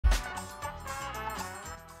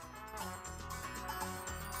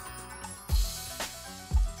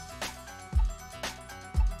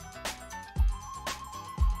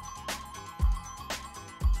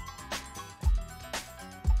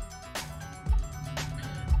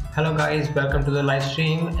Hello guys, welcome to the live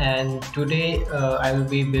stream, and today I will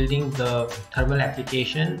be building the thermal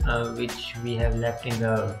application which we have left in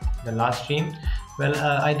the last stream. Well,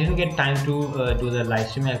 I didn't get time to do the live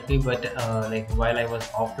stream actually, but like while I was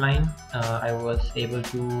offline, I was able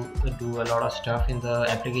to do a lot of stuff in the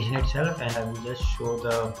application itself, and I will just show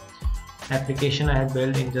the application I have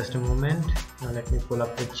built in just a moment. Let me pull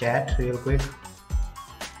up the chat real quick.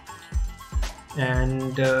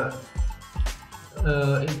 And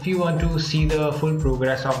if you want to see the full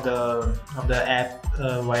progress of the app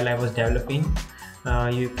while I was developing,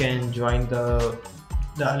 you can join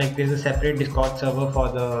like there's a separate Discord server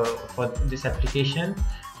for this application,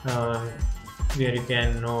 where you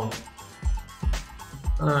can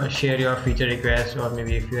share your feature requests, or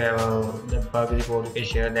maybe if you have the bug report, you can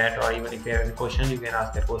share that, or even if you have a question, you can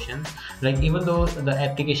ask that question. Like, even though the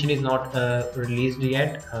application is not released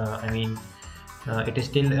yet, it is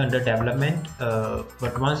still under development,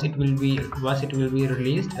 but once it will be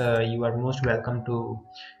released, you are most welcome to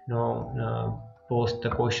post the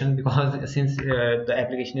question, because since the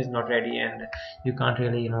application is not ready and you can't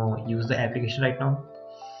really use the application right now.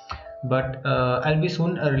 But I'll be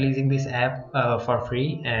soon releasing this app for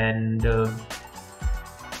free, and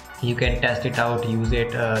you can test it out, use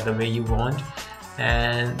it the way you want.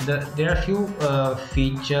 And there are a few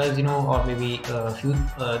features, or maybe there are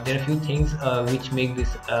a few things which make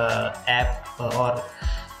this app or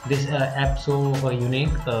this app so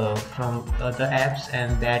unique from other apps,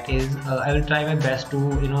 and that is I will try my best to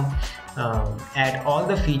add all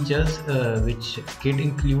the features which Git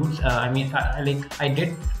includes. I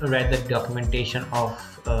did read the documentation of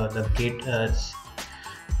the Git,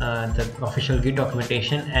 the official Git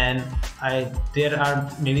documentation, and there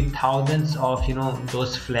are maybe thousands of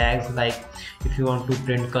those flags, like if you want to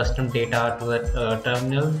print custom data to a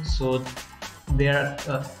terminal. So there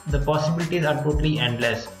the possibilities are totally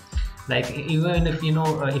endless. Like, even if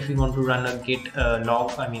if you want to run a git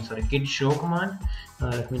git show command,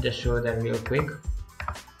 let me just show that real quick.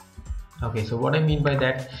 Okay, so what I mean by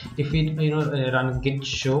that, if we run git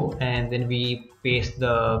show and then we paste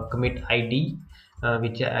the commit ID,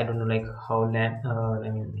 which I don't know like how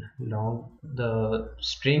long the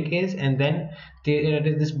string is, and then there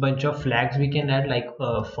is this bunch of flags we can add, like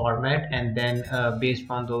format, and then based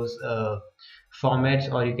on those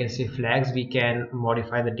formats, or you can say flags, we can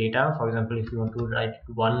modify the data. For example, if you want to write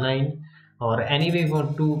one line, or any way you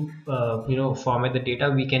want to format the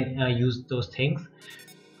data, we can use those things.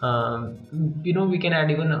 We can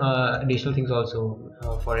add even additional things also.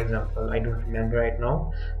 For example, I don't remember right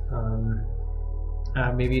now.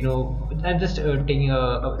 Maybe I'm just taking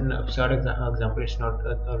an absurd example. It's not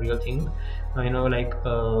a real thing, like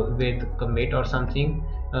with commit or something.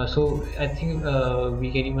 So I think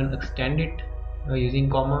we can even extend it using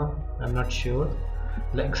comma. I'm not sure,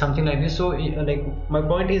 like something like this. So like, my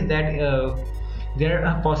point is that there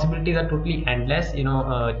are possibilities are totally endless,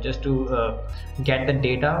 just to get the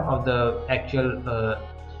data of the actual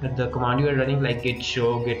the command you are running, like git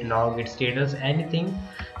show, git log, git status, anything.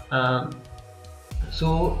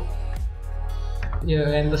 So yeah,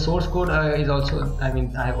 and the source code is also, I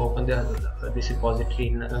have opened this repository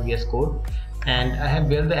in VS Code, and I have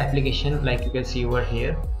built the application like you can see over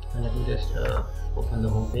here. And let me just open the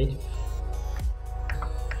home page.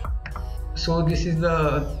 So this is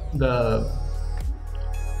the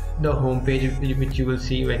home page which you will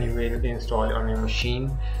see when you will install it on your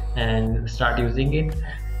machine and start using it.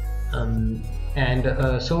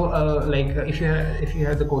 Like, if you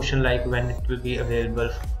have the question like when it will be available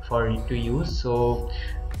for you to use, so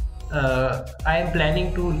I am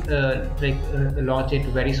planning to launch it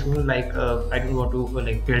very soon. Like, I don't want to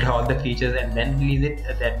build all the features and then release it.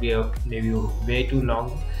 That'd be maybe way too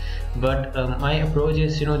long. But my approach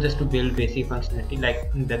is just to build basic functionality, like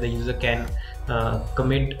that the user can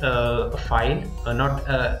commit a file, not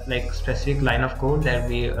like specific line of code. That would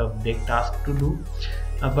be a big task to do.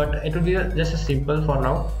 But it will be just a simple for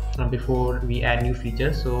now, before we add new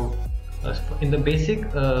features. So in the basic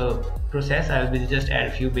process, I will just add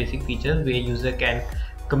a few basic features where user can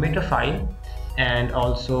commit a file, and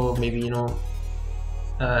also maybe what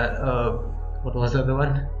was the other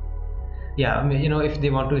one? Yeah, if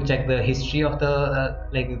they want to check the history of the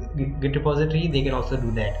Git repository, they can also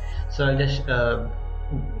do that. So I'll just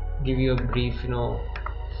give you a brief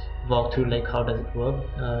walkthrough, like how does it work.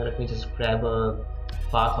 Let me just grab a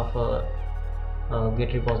path of a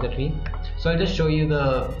Git repository. So I'll just show you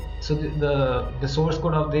the source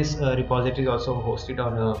code of this repository is also hosted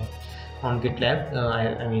on GitLab.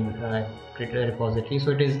 I created a repository,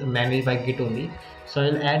 so it is managed by Git only. So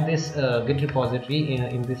I'll add this Git repository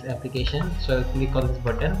in this application. So I'll click on this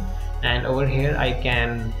button, and over here I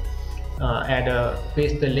can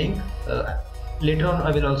paste the link. Later on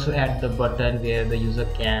I will also add the button where the user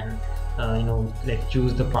can like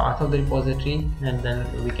choose the path of the repository, and then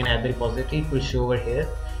we can add the repository. It will show over here.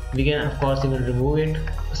 We can of course even remove it.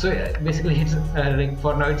 So basically it's like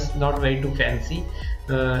for now it's not very too fancy.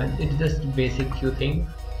 It's just basic few things.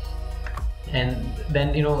 And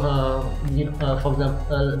then for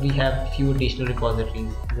example we have few additional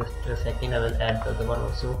repositories. Just a second, I will add the other one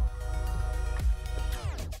also.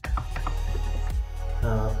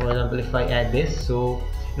 For example, if I add this, so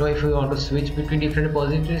if we want to switch between different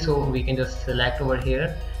repositories, so we can just select over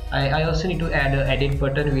here. I also need to add an edit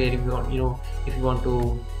button where if you want if you want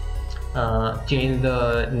to change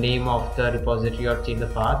the name of the repository or change the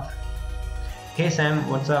path. Hey Sam,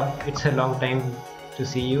 what's up? It's a long time to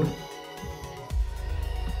see you.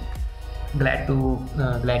 Glad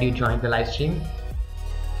you joined the live stream.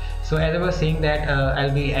 So as I was saying that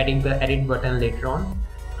I'll be adding the edit button later on.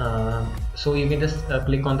 So you can just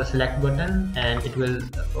click on the select button, and it will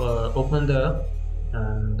open the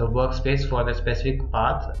workspace for the specific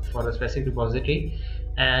path for the specific repository,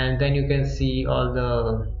 and then you can see all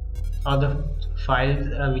the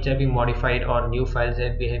files which have been modified, or new files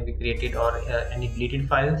that have been created, or any deleted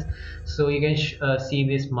files. So you can see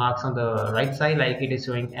these marks on the right side, like it is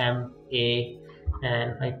showing MA,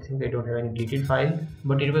 and I think I don't have any deleted file,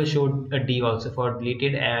 but it will show a D also for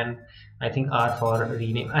deleted, and I think R for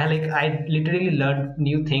rename. I literally learned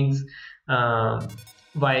new things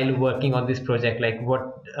while working on this project, like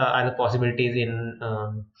what are the possibilities in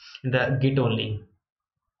the Git only.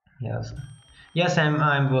 Yes,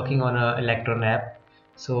 I'm working on a Electron app.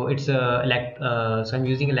 So it's so I'm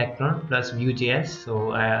using Electron plus Vue.js.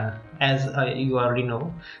 So as you already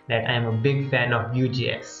know that I am a big fan of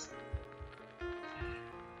Vue.js.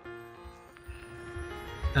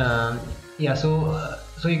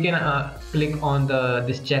 So you can click on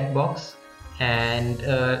this checkbox, and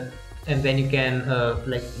then you can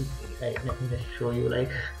let me just show you,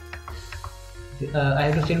 like I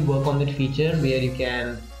have to still work on that feature where you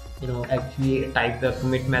can actually type the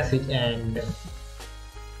commit message and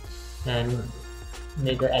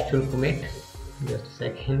make the actual commit. Just a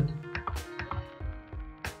second.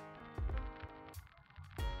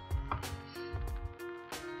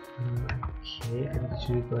 Okay,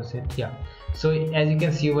 23%. Yeah, so as you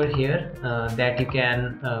can see over here that you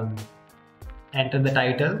can enter the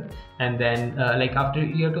title, and then after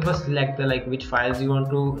you have to first select the which files you want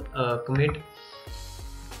to commit.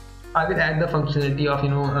 I will add the functionality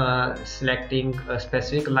of selecting a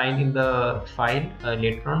specific line in the file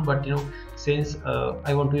later on, but since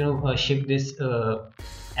I want to ship this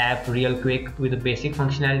app real quick with the basic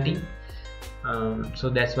functionality, so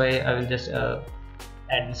that's why I will just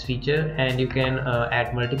add this feature. And you can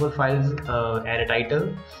add multiple files, add a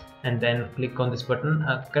title, and then click on this button.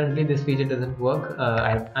 Currently this feature doesn't work.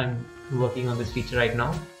 I'm working on this feature right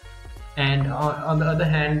now. And on the other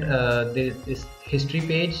hand, there is this history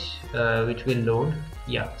page which will load.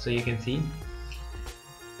 Yeah, so you can see.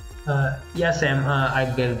 Yeah, Sam, I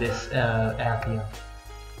built this app here.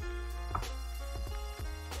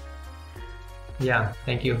 Yeah,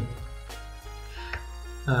 thank you.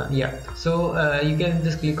 Yeah, so you can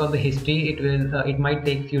just click on the history. It might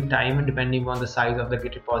take few time depending on the size of the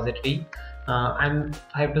Git repository. I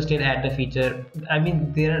have to still add the feature. I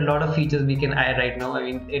mean, there are a lot of features we can add right now. I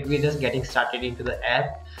mean, we're just getting started into the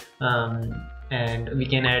app, and we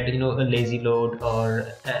can add a lazy load or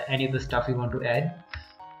any of the stuff we want to add.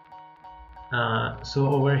 So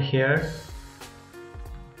over here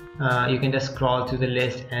you can just scroll through the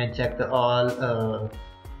list and check the all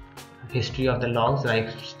history of the logs, like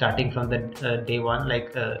starting from the day one.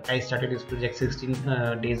 I started this project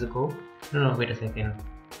 16 days ago. No, wait a second.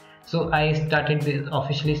 So I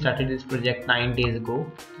officially started this project 9 days ago,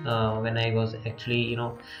 when I was actually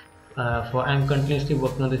I'm continuously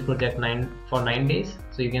working on this project for 9 days.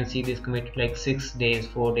 So you can see this commit 6 days,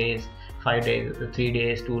 4 days, 5 days, 3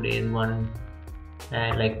 days, 2 days, 1,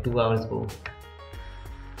 and 2 hours ago.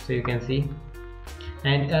 So you can see.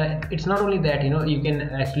 And it's not only that, you can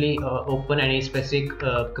actually open any specific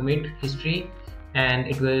commit history, and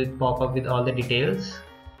it will pop up with all the details.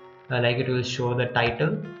 It will show the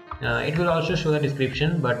title, it will also show the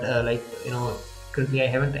description, but currently I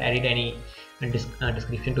haven't added any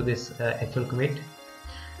description to this actual commit.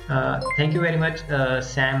 Thank you very much,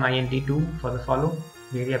 Sam INT2, for the follow.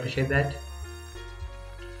 Really appreciate that.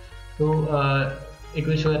 So it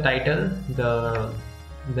will show the title,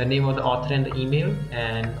 the name of the author and the email,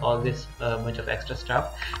 and all this bunch of extra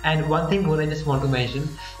stuff. And one thing more I just want to mention,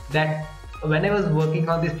 that when I was working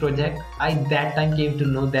on this project, I that time came to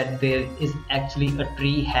know that there is actually a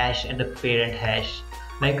tree hash and a parent hash.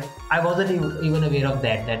 Like I wasn't even aware of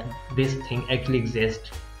that this thing actually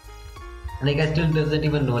exists. Like I still doesn't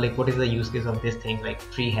even know like what is the use case of this thing, like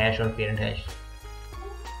tree hash or parent hash.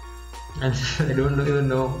 And I don't even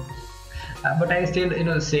know. But I still,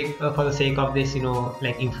 for the sake of this,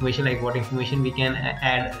 like information, like what information we can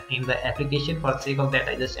add in the application, for the sake of that,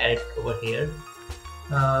 I just add it over here.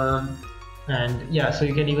 And yeah, so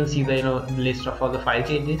you can even see the list of all the file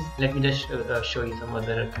changes. Let me just show you some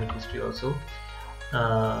other commit history also.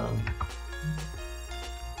 Come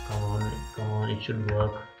on, it should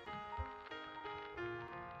work.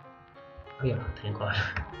 Oh, yeah, thank God.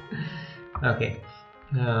 Okay.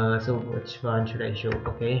 So which one should I show?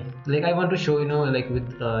 Okay, like I want to show like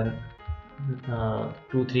with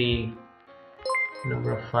 2-3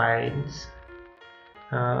 number of files.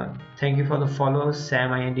 Thank you for the follow,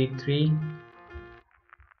 Sam IND3.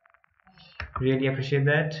 Really appreciate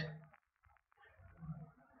that.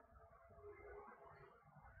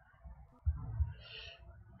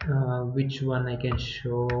 Which one I can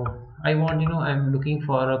show? I want I'm looking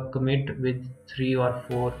for a commit with 3 or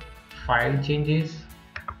 4 file changes.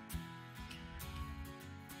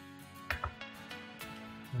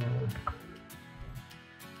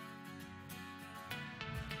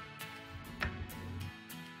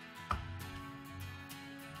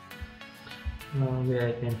 Where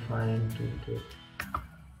I can find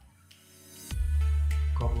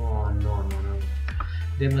come on, no,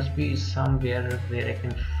 there must be somewhere where I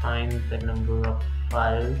can find the number of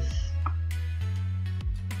files.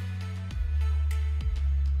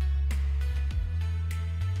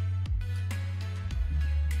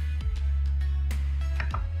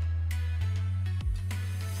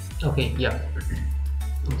 Okay, yeah,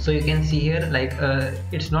 so you can see here like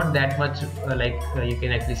it's not that much you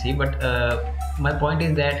can actually see, but my point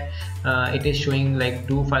is that it is showing like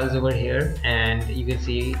 2 files over here, and you can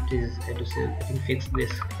see it is, I can fix this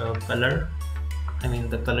color. I mean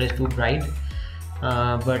the color is too bright,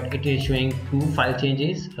 but it is showing 2 file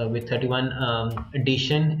changes with 31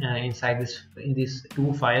 addition inside in these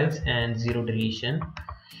 2 files and 0 deletion.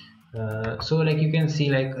 So like you can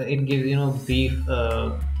see like it gives brief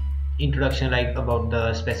introduction like about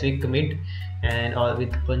the specific commit and all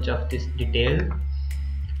with bunch of this detail.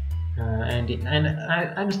 And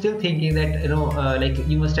I'm still thinking that like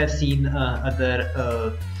you must have seen other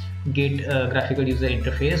Git graphical user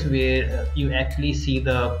interface where you actually see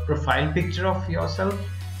the profile picture of yourself.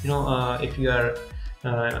 If you are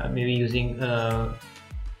maybe using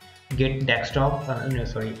Git desktop,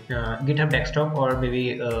 GitHub desktop, or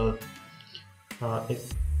maybe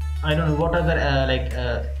I don't know what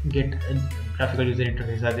other Git graphical user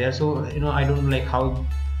interface are there. So I don't know like how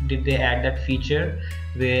did they add that feature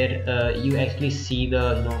where you actually see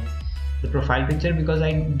the profile picture, because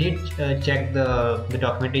I did check the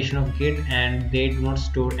documentation of Git, and they do not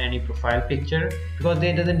store any profile picture because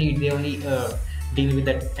they doesn't need. They only deal with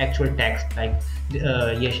the actual text, like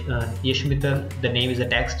Yeshmita, the name is a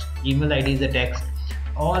text, email ID is a text,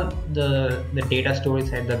 all the data stored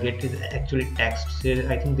inside the Git is actually text. So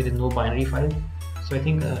I think there is no binary file. So I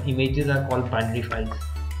think images are called binary files.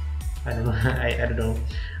 I don't know. I don't know,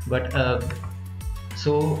 but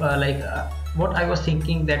what I was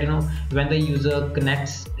thinking that when the user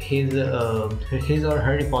connects his or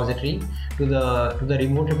her repository to the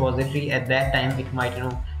remote repository, at that time it might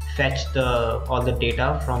fetch all the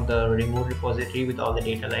data from the remote repository with all the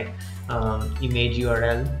data, like image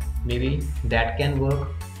URL. Maybe that can work.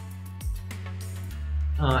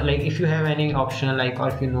 Like if you have any option, like, or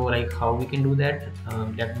if like how we can do that,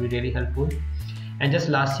 that would be really helpful. And just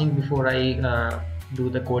last thing before I do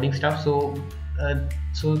the coding stuff, so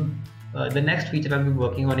the next feature I'll be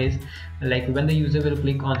working on is like when the user will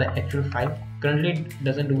click on the actual file. Currently it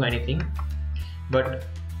doesn't do anything, but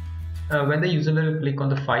when the user will click on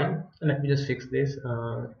the file, let me just fix this.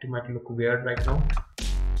 It might look weird right now.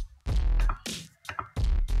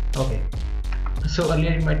 Okay, so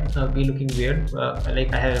earlier it might be looking weird,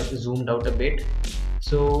 like I have zoomed out a bit.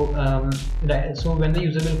 So so when the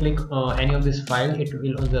user will click any of this file, it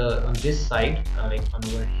will on this side, like on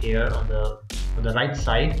over here on the right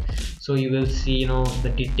side. So you will see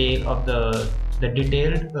the detail of the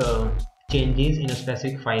detailed changes in a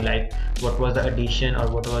specific file, like what was the addition or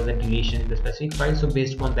what was the deletion in the specific file. So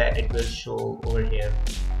based on that, it will show over here.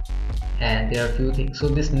 And there are a few things. So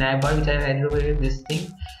this navbar which I have added over here, this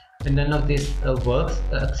thing, and none of this works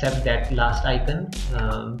except that last icon.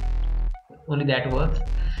 Only that works.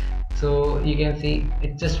 So you can see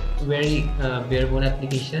it's just very bare bone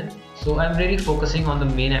application. So I'm really focusing on the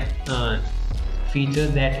main feature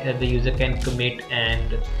that the user can commit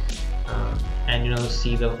and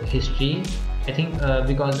see the history. I think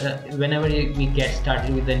because whenever we get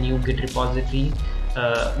started with the new Git repository,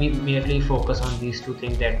 we immediately focus on these two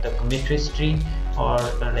things, that the commit history or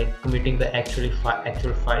like committing the actual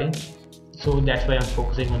file. So that's why I'm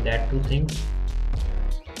focusing on that two things.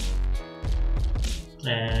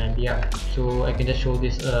 And yeah, so I can just show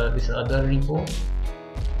this this other repo.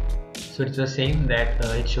 So it's the same, that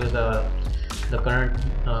it shows the current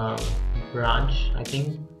branch, I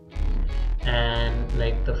think, and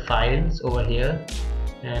like the files over here,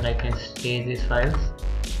 and I can stage these files.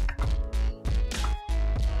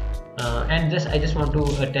 And I just want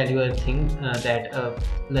to tell you a thing, that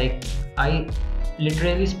like I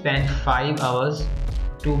literally spent 5 hours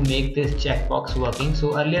to make this checkbox working.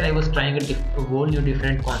 So earlier I was trying a whole new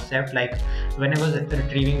different concept, like when I was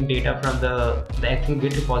retrieving data from the actual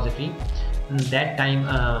Git repository. That time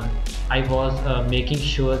I was making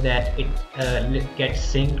sure that it gets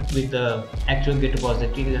synced with the actual Git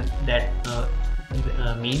repository. That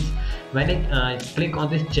means when I click on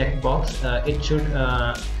this checkbox, it should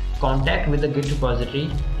contact with the Git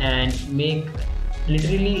repository and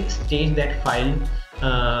literally stage that file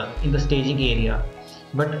in the staging area.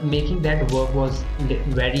 But making that work was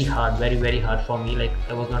very hard, very hard for me. Like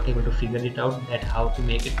I was not able to figure it out, that how to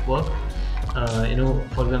make it work.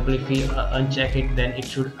 For example, if we uncheck it, then it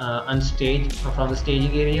should unstage from the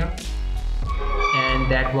staging area,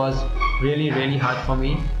 and that was really hard for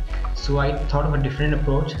me. So I thought of a different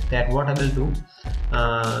approach, that what I will do,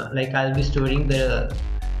 like I'll be storing the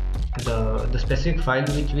specific file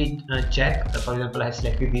which we check. For example, I have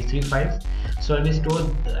selected these 3 files, so I'll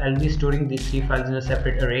be storing these 3 files in a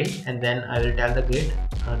separate array, and then I will tell the Git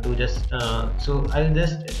to just so I'll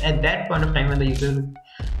just, at that point of time, when the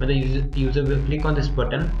user will click on this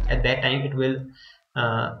button, at that time it will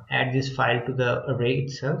add this file to the array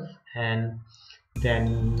itself, and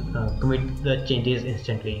then commit the changes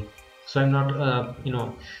instantly. So I'm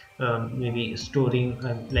not maybe storing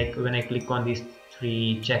like when I click on these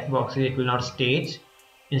 3 checkboxes, it will not stage.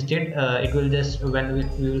 Instead it will just, when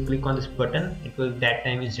we will click on this button, it will that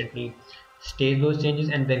time instantly stage those changes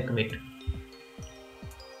and then commit.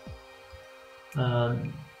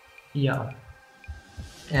 Yeah,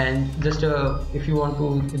 and just if you want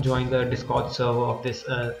to join the Discord server of this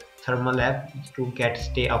thermal app to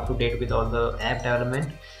stay up to date with all the app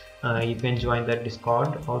development, you can join the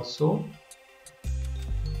Discord also.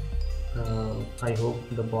 I hope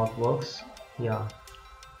the bot works. Yeah,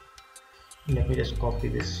 let me just copy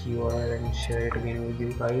this URL and share it again with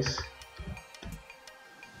you guys.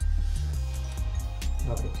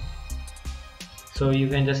 Okay, so you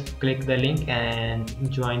can just click the link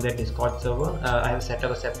and join the Discord server. I have set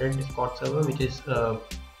up a separate Discord server, which is a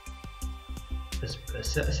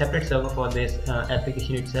separate server for this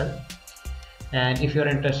application itself. And if you are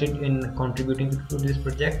interested in contributing to this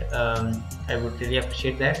project, I would really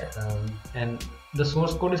appreciate that. And the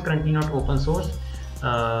source code is currently not open source.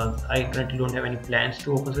 I currently don't have any plans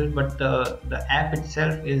to open source, but the app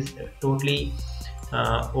itself is totally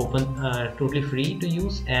open, totally free to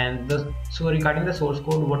use. And so regarding the source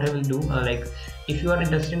code, what I will do, like if you are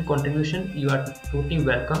interested in contribution, you are totally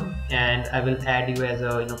welcome, and I will add you as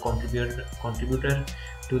a contributor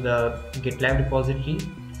to the GitLab repository.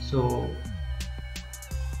 So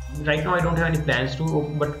right now I don't have any plans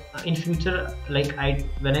to, but in future, like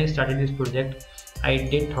when I started this project, I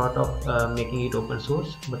did thought of making it open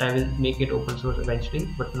source, but I will make it open source eventually,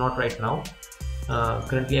 but not right now.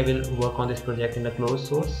 Currently I will work on this project in the closed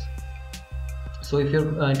source. So if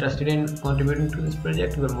you're interested in contributing to this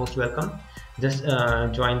project, you are most welcome. Just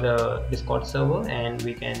join the Discord server and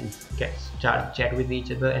we can chat with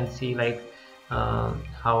each other and see like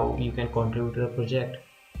how you can contribute to the project.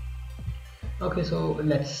 Okay, so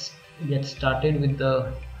let's get started with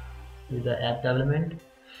the app development.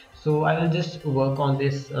 So I will just work on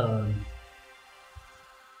this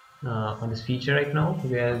feature right now,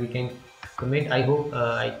 where we can commit. I hope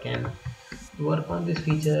I can work on this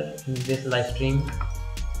feature in this live stream.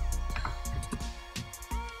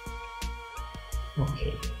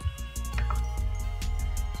 Okay,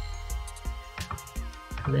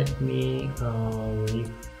 let me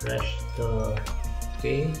refresh the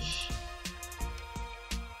page.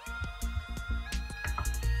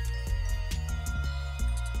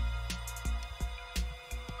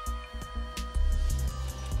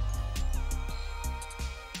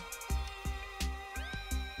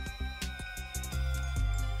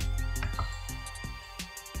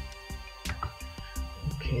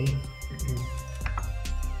 Okay,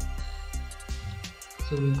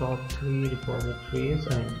 so we got 3 repositories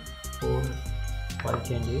and 4 file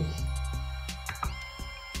changes.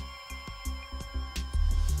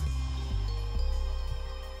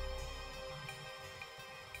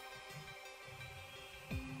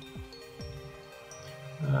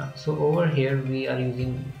 So over here we are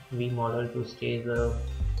using V model to stage the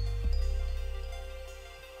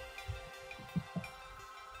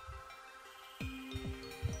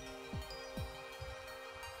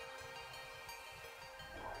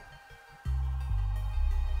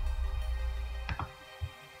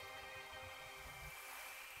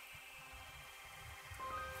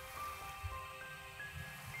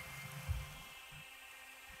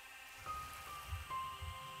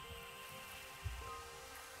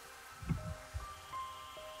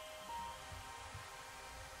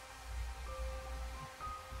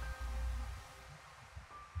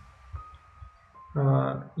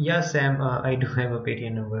yeah, Sam, I do have a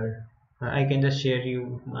Paytm number. I can just share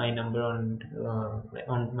you my number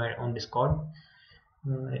on Discord.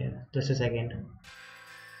 Yeah, just a second.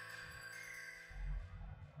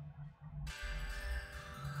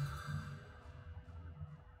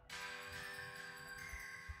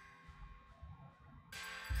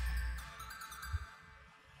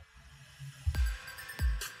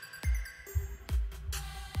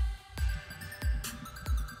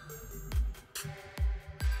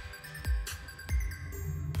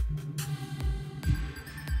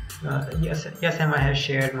 Yes, yes, Sam, I have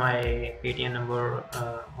shared my Paytm number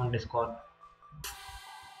on Discord.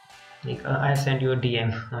 Like, I sent you a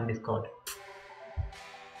DM on Discord.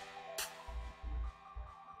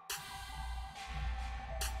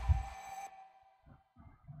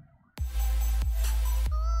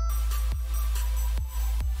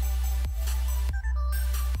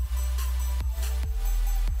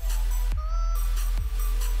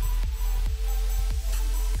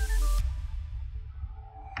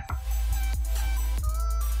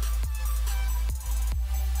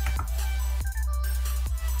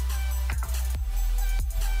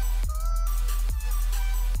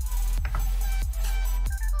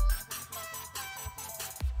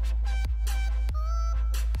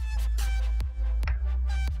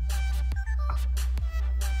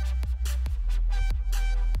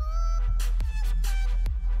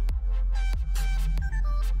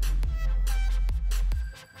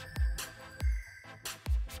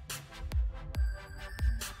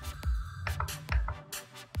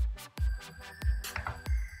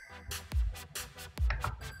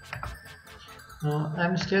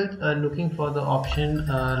 I'm still looking for the option,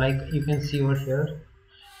 like you can see over here,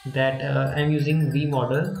 that I'm using V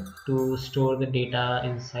model to store the data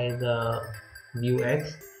inside the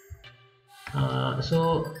Vuex.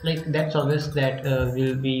 So like that's obvious that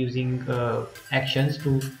we'll be using actions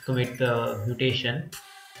to commit the mutation,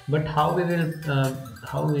 but how we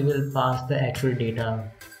will pass the actual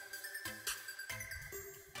data.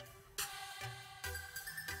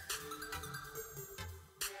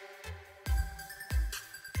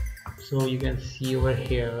 So you can see over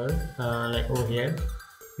here, like over here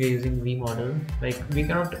we're using V model. Like we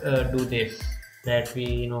cannot do this, that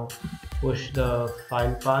we push the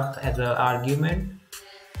file path as an argument.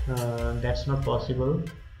 That's not possible.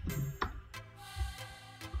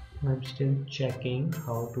 I'm still checking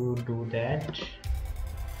how to do that.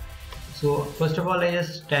 So first of all, I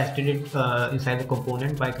just tested it inside the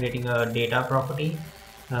component by creating a data property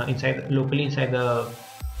locally inside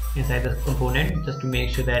the component, just to make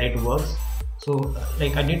sure that it works. So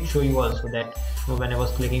like I did show you also that when I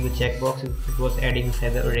was clicking the checkbox, it was adding inside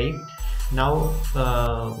the array. Now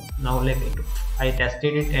I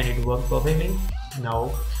tested it and it worked perfectly.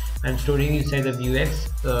 Now I'm storing inside the Vuex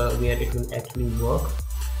where it will actually work.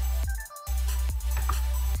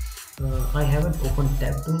 I haven't opened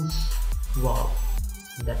DevTools. Wow,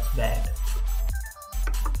 that's bad.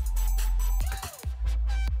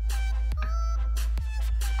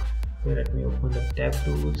 Okay, let me open the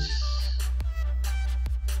DevTools.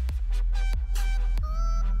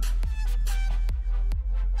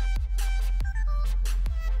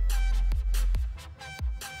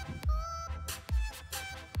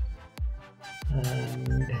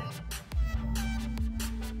 And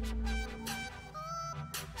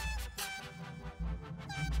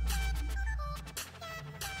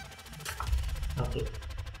okay.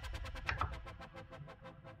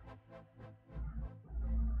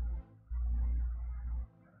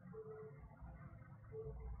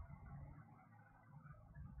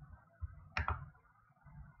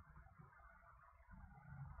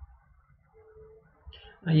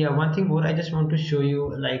 Yeah, one thing more, I just want to show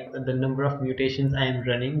you like the number of mutations I am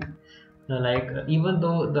running. Even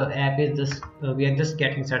though the app is just we are just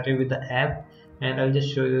getting started with the app, and I'll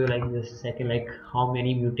just show you like this second, like how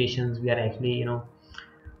many mutations we are actually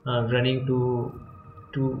running to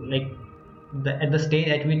like at the stage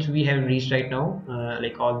at which we have reached right now.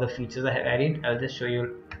 Like all the features I have added, I'll just show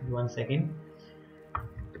you one second.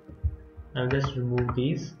 I'll just remove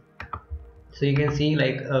these. So you can see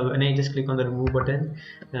like when I just click on the remove button,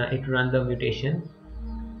 it runs the mutation.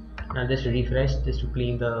 I'll just refresh just to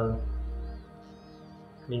clean the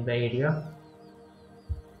area.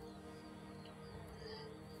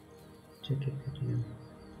 Check it again.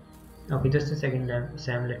 Okay, just a second,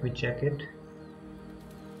 Sam. Let me check it.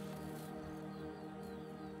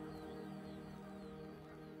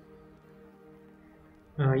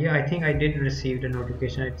 Yeah, I think I did receive the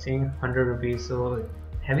notification. It's saying 100 rupees. So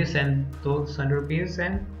have you sent those 100 rupees,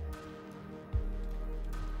 Sam?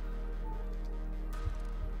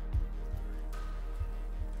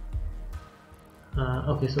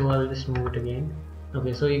 Okay, so I'll just move it again.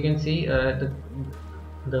 Okay, so you can see the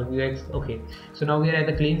Vuex. Okay, so now we are at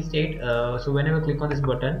the clean state. So whenever I click on this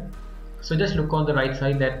button, so just look on the right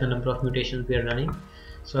side that the number of mutations we are running.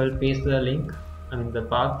 So I'll paste the link, I mean the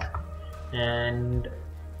path, and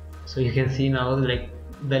so you can see now like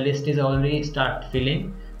the list is already start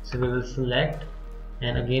filling. So we will select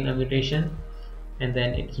and again a mutation, and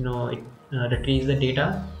then it it retrieves the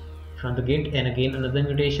data from the git, and again another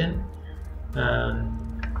mutation,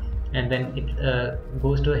 and then it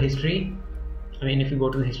goes to a history. I mean, if you go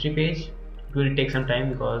to the history page, it will take some time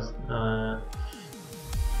because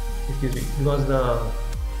excuse me, because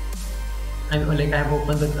I have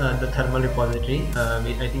opened the thermal repository,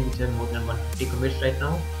 I think which has more than 150 commits right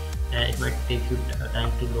now, and it might take you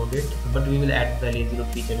time to load it, but we will add the lazy load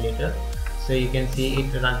feature later. So you can see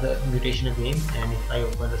it runs the mutation again, and if I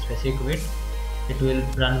open the specific commit, it will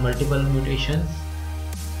run multiple mutations.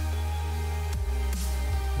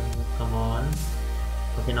 Come on.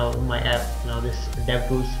 Okay, now my app, now this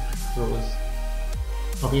DevTools froze.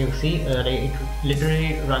 Okay, you see it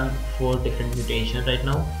literally run 4 different mutations right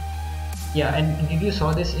now. Yeah, and did you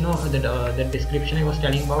saw this, the description I was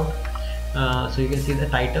telling about? So you can see the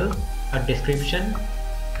title, a description.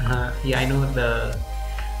 Yeah, I know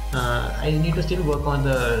I need to still work on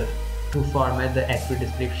to format the accurate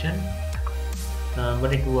description,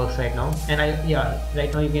 but it works right now. And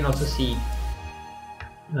right now you can also see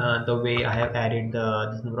the way I have added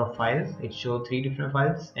this number of files. It shows 3 different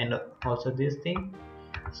files and also this thing.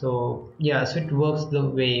 So yeah, so it works the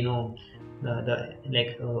way the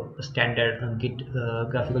standard Git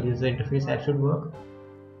graphical user interface app should work.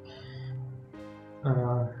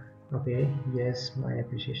 Okay, yes, my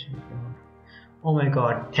appreciation. Oh my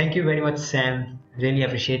god, thank you very much, Sam. Really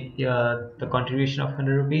appreciate the contribution of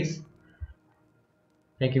 100 rupees.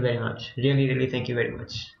 Thank you very much. Really, thank you very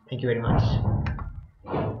much. Thank you very much.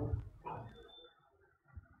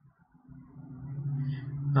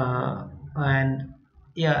 And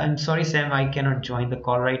yeah, I'm sorry, Sam, I cannot join the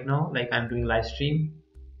call right now. Like, I'm doing live stream.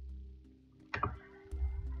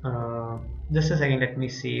 Just a second, let me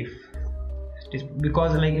see if it is,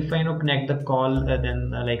 because like if I connect the call,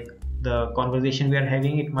 then like the conversation we are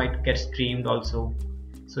having, it might get streamed also.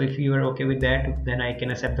 So if you are okay with that, then I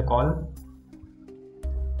can accept the call.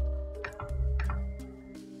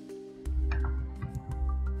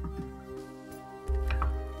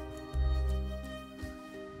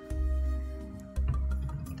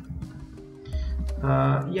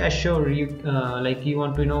 Yeah, sure. You like you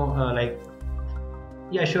want to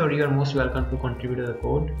yeah, sure, you are most welcome to contribute to the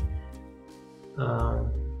code.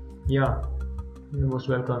 Yeah, you're most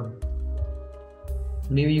welcome.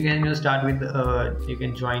 Maybe you can start with you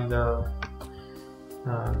can join the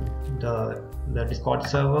Discord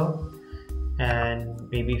server, and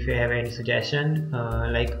maybe if you have any suggestion,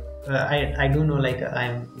 I do know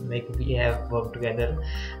we have worked together,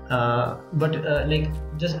 but I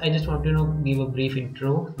just want to give a brief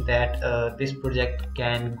intro that this project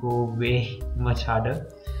can go way much harder.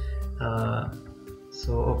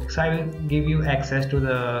 So I will give you access to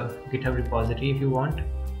the GitHub repository if you want.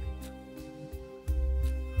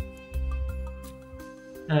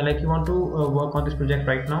 You want to work on this project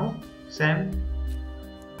right now, Sam?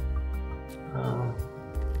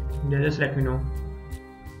 Just let me know.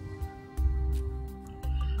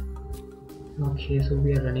 Okay, so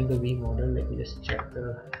we are running the V model. Let me just check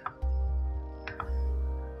the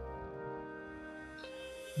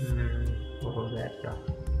what was that?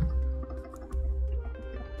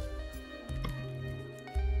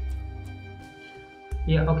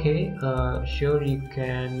 Yeah, okay, sure, you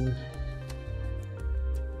can.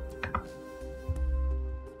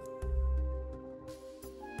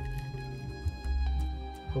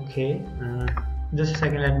 Okay, just a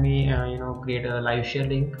second, let me create a live share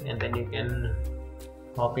link, and then you can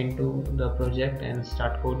hop into the project and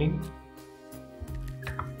start coding.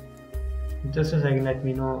 Just a second, let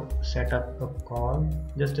me set up a call.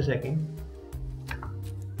 Just a second.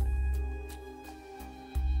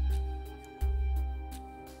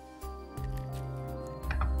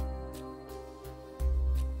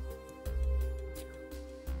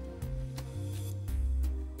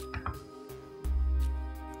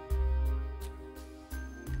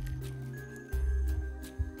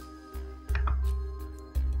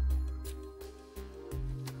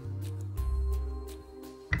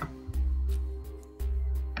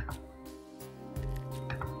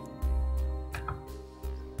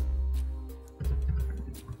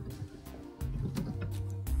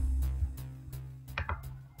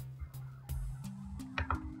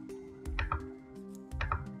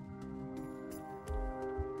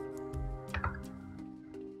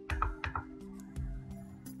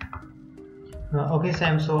 Okay,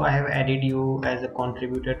 Sam. So I have added you as a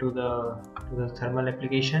contributor to the thermal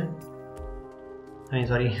application. I mean,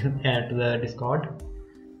 sorry, to the Discord.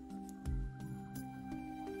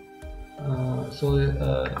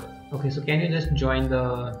 Okay. So can you just join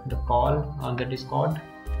the call on the Discord?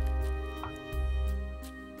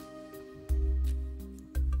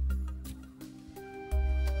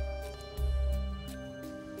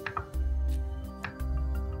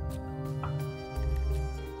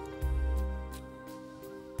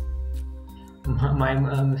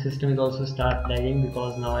 My system is also start lagging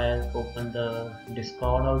because now I have opened the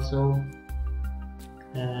Discord also,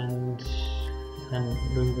 and I'm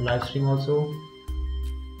doing the live stream also.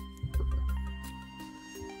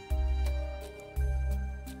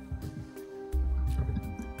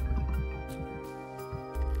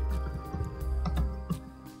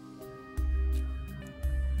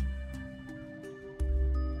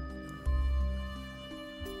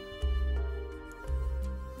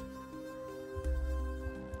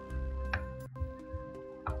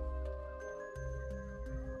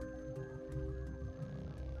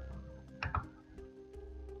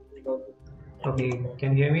 Okay,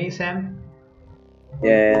 can you hear me, Sam?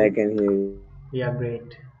 Yeah, I can hear you. Yeah,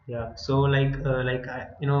 great. Yeah, so I'm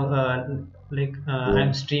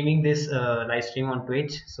Yeah. streaming this live stream on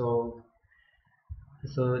Twitch, so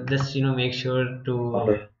just make sure to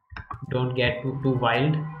Okay. don't get too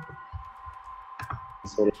wild.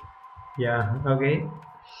 So Yeah, okay.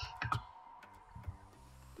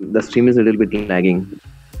 the stream is a little bit lagging.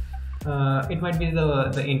 It might be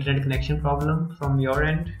the internet connection problem from your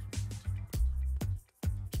end.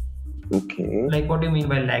 Okay. Like, what do you mean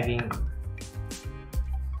by lagging?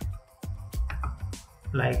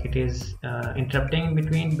 Like it is interrupting in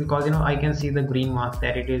between, because I can see the green mark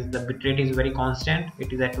that it is the bitrate is very constant.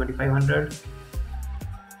 It is at 2500.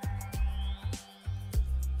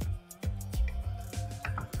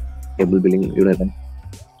 Cable billing. You know that?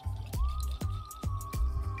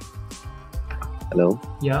 Hello.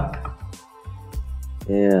 Yeah,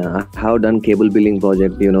 Yeah, I have done cable billing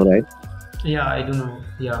project. You know, right? yeah, I do know.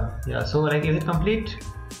 Yeah, yeah. So like, is it complete?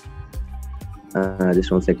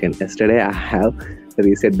 Just 1 second. Yesterday I have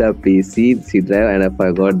reset the PC C drive and I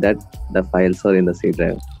forgot that the files are in the C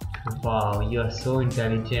drive. Wow, you are so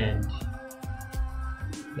intelligent.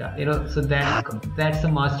 Yeah, so that's a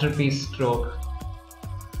masterpiece stroke.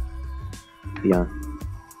 Yeah,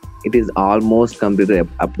 it is almost completed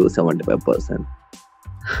up to 75%.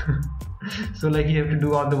 So like you have to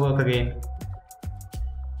do all the work again.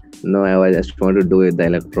 No, I was just want to do it the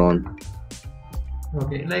Electron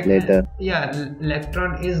Okay, like later. yeah,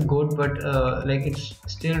 Electron is good, but like it's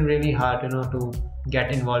still really hard, to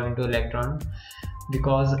get involved into Electron,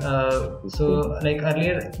 because Okay. like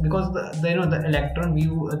earlier, because the Electron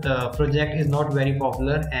Vue, the project is not very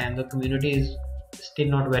popular and the community is still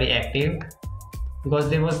not very active, because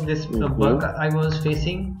there was this bug Mm-hmm. I was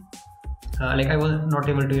facing. Like I was not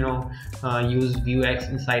able to use Vuex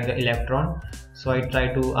inside the Electron, so I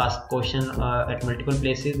tried to ask question at multiple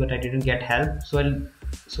places, but I didn't get help.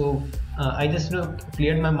 I just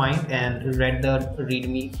cleared my mind and read the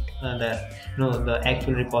readme, the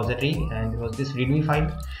actual repository, and there was this readme file.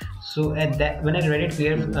 So at that, when I read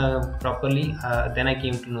it properly, then I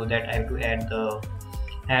came to know that I have to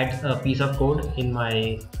add a piece of code in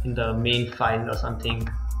the main file or something.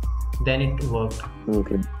 Then it worked.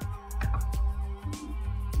 Okay.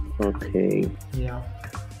 Okay. Yeah.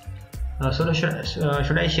 Should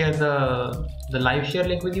I share the live share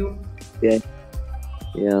link with you? Yeah.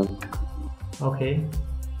 Yeah. Okay.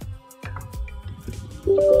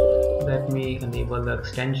 Let me enable the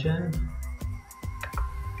extension.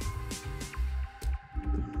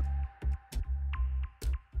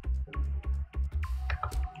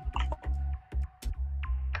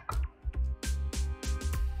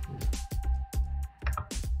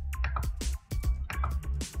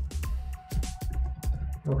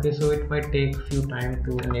 Okay, so it might take few time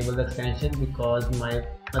to enable the extension, because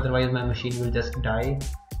otherwise my machine will just die.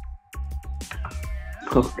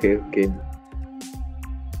 Okay. Okay.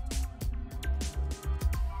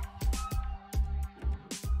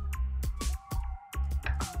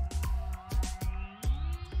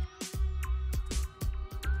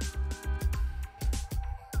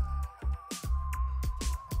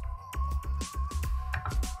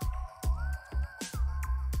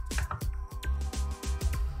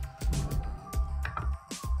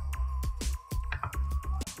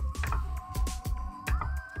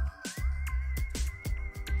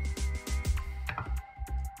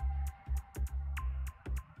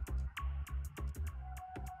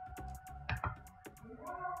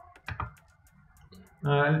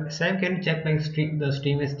 Sam, can you check like the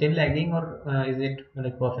stream is still lagging or is it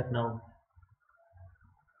like perfect now?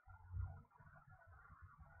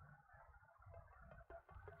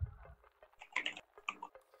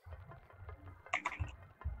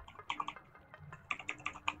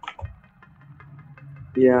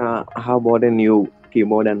 Yeah, how about a new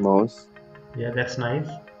keyboard and mouse? Yeah, that's nice.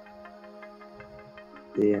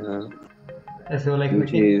 Yeah, So like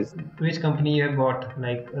which is which company you have got,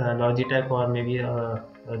 like Logitech or maybe a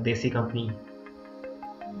Desi company?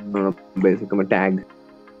 basically tag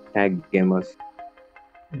gamers.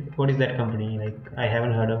 What is that company? Like I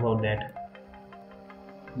haven't heard about that.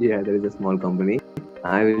 Yeah, there is a small company.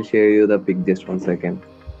 I will share you the pic just 1 second.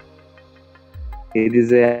 It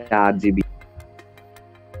is a RGB.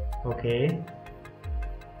 Okay.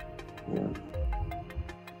 Yeah.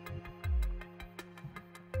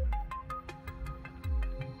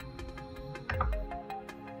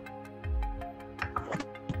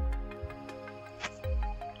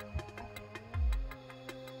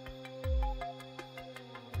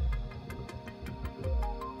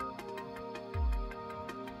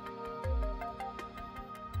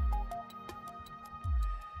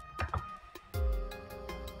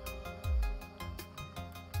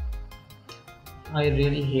 I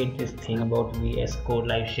really hate this thing about VS Code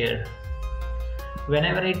Live Share.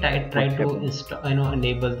 Whenever I try What to happened?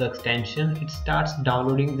 enable the extension, it starts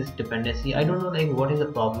downloading this dependency. I don't know like what is the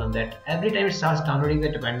problem that every time it starts downloading the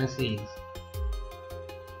dependencies.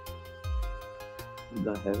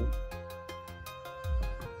 The hell?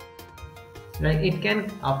 Like it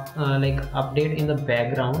can like update in the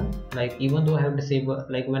background, like even though I have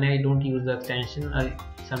disabled, like when I don't use the extension I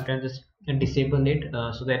sometimes just disable it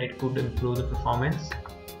so that it could improve the performance.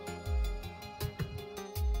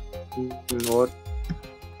 What?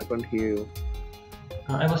 I can't hear you.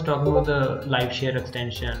 I was talking about the live share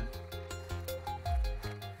extension.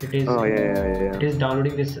 It is Oh yeah. it is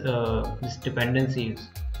downloading this dependencies.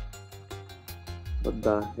 What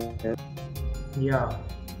the hell? Yeah.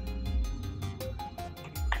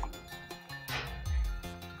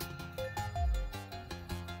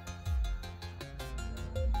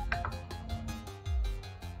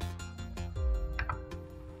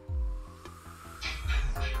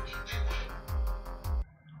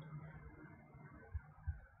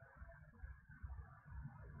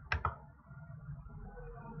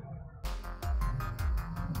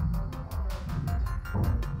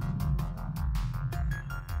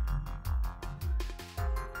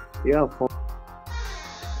 Yeah, for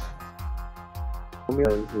me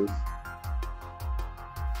also.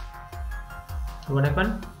 What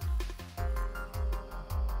happened?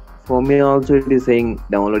 For me also it is saying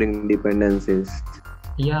downloading dependencies.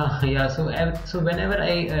 Yeah. So whenever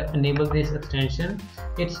I enable this extension,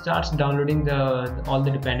 it starts downloading all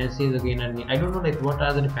the dependencies again and again. I don't know like what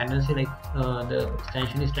are the dependency like the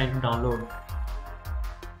extension is trying to download.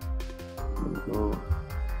 Oh,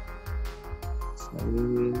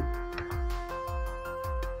 signing in.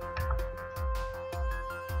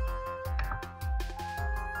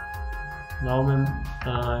 Now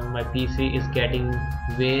my PC is getting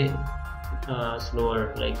way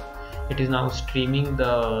slower. Like it is now streaming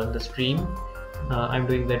the stream. I'm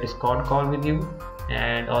doing the Discord call with you,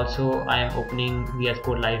 and also I am opening VS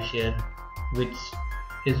Code Live Share, which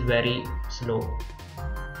is very slow.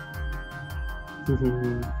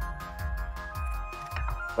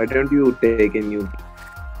 Why don't you take a new?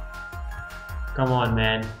 Come on,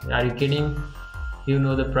 man. Are you kidding? You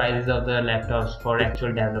know the prices of the laptops for actual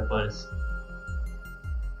developers.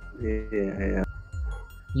 Yeah.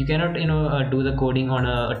 You cannot, do the coding on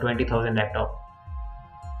a 20,000 laptop.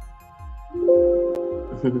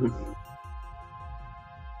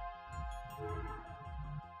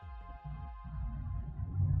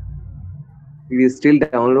 It is still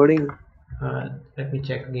downloading. Let me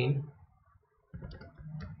check again.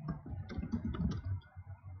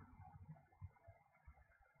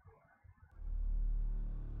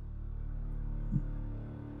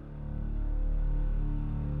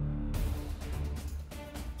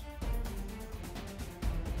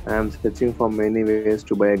 I am searching for many ways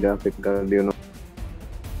to buy a graphic card.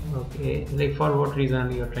 Okay, like for what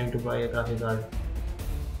reason you are trying to buy a graphic card?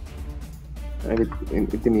 Within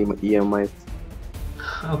EMIs.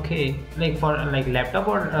 Okay, like for like laptop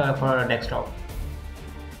or for a desktop?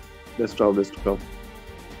 Desktop.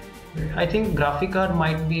 I think graphic card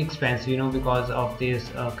might be expensive, because of this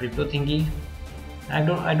crypto thingy. I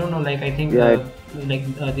don't know. Like I think Yeah,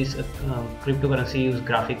 this cryptocurrency use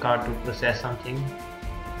graphic card to process something.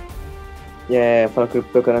 yeah. For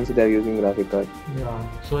cryptocurrency, they are using graphic card. Yeah,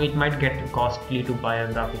 so it might get costly to buy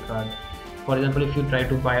a graphic card. For example, if you try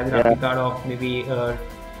to buy a Yeah. graphic card of maybe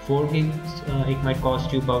 4 gigs, it might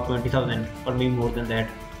cost you about 20,000 or maybe more than that.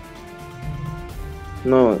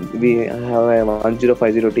 No, we have a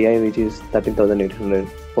 1050 Ti which is 13,800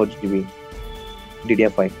 4 GB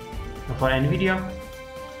DDR5. For Nvidia,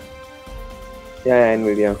 Yeah,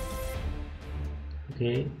 Nvidia.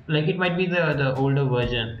 okay, like it might be the older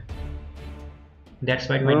version. That's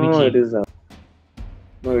why it might be No, it cheap. is.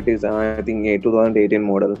 No, it is. I think a 2018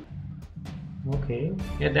 model. Okay,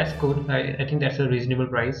 yeah, that's good. I think that's a reasonable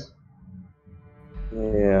price.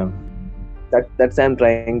 Yeah, that's I'm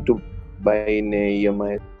trying to buy in a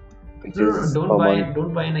EMI, which No, no, is no, per month.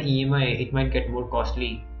 don't buy an EMI. It might get more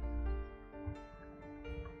costly.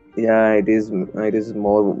 Yeah, it is. It is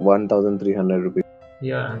more 1,300 rupees.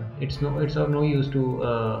 Yeah, it's of no use to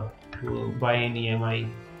buy an EMI.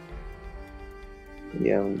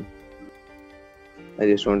 Yeah, I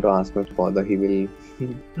just want to ask my father. He will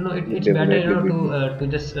No, it's better, definitely be. to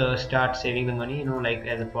just start saving the money, like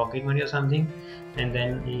as a pocket money or something, and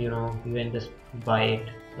then you can just buy it.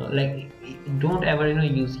 Like, don't ever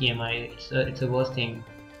use EMI. It's a worst thing.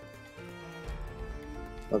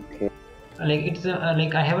 Okay. Like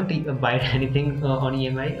like I haven't buy anything on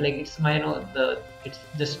EMI. Like it's my the it's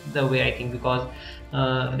just the way I think, because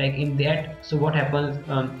like in that, so what happens,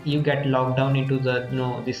 you get locked down into the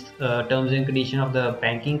this terms and condition of the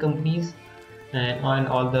banking companies, and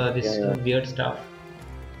all the Yeah, this yeah. weird stuff.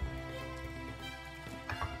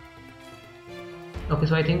 Okay,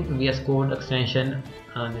 so I think VS Code extension,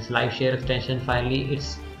 this live share extension, finally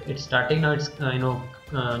it's starting now. It's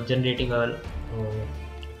generating a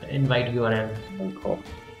invite URL. Okay.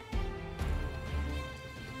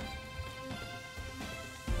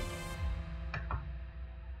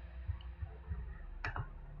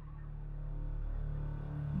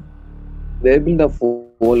 There will be the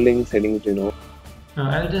following settings.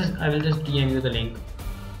 I will just DM you the link.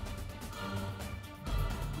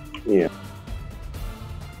 Yeah.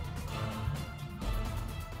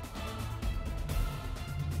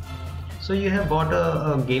 So you have bought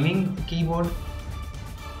a gaming keyboard?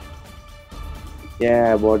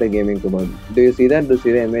 Yeah, I bought a gaming keyboard. Do you see that? Do you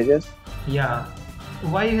see the images? Yeah.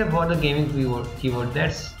 Why you have bought a gaming keyboard?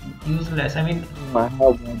 That's useless. I mean, I have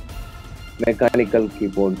bought mechanical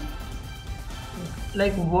keyboard.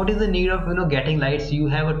 like, what is the need of getting lights? You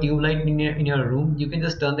have a tube light in your room. You can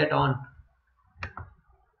just turn that on.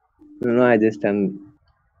 No, I just done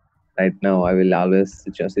right now. I will always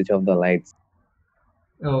switch off the lights.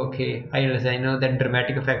 Okay, I understand. I know that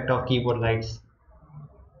dramatic effect of keyboard lights.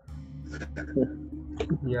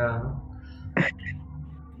 Yeah.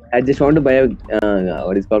 I just want to buy a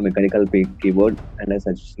what is called mechanical keyboard, and I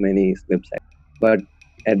search many websites. But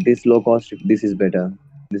at this low cost, this is better.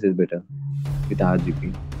 This is better with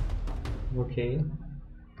RGB. Okay.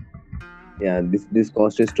 Yeah, this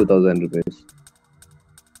cost is 2,000 rupees.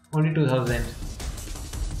 Only 2,000.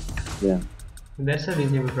 Yeah. That's a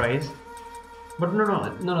reasonable price. But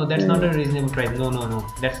no, that's Yeah, not yeah. a reasonable price. No,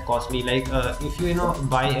 that's costly. Like, if you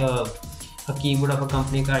buy a keyboard of a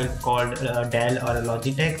company called Dell or a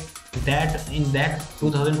Logitech, that in that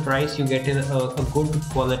 2,000 price you get a good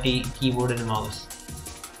quality keyboard and mouse.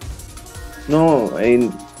 No,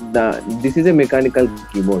 this is a mechanical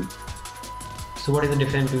keyboard. So what is the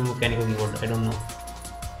difference between mechanical keyboard? I don't know.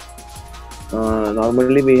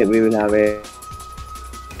 Normally we will have a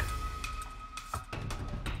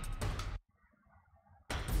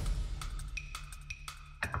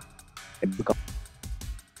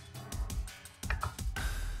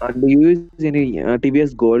do you use any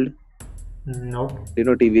TVS Gold? Nope. Do you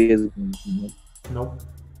know TVS Gold? Nope.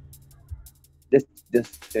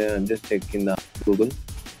 Just check in the Google.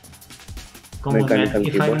 Come on, man. Mechanical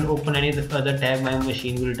If I keyboard. will open any other tab, my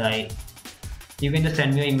machine will die. You can just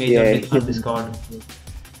send me an image Yeah. on Discord.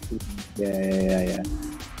 Yeah.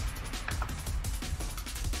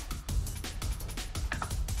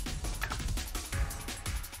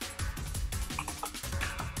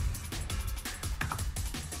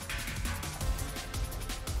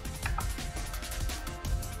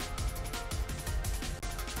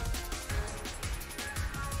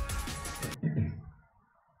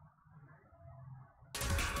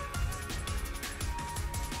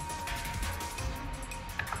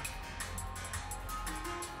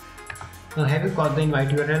 Have you got the invite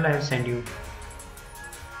URL I have sent you?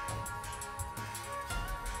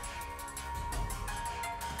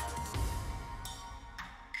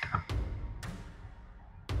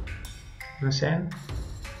 Understand?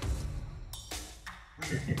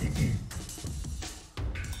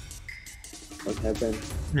 What happened?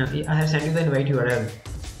 No, I have sent you the invite URL.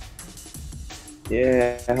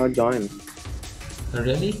 Yeah, I have joined.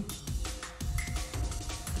 Really?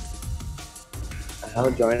 I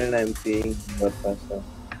have joined and I'm seeing your cursor.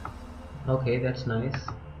 Okay, that's nice.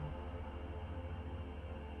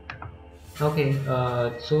 Okay,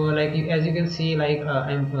 so like as you can see, like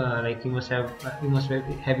I'm like you must have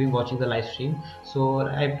been watching the live stream. So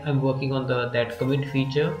I'm working on the that commit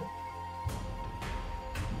feature.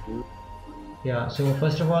 Mhm. Yeah. So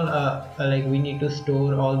first of all, like we need to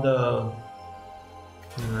store all the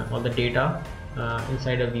data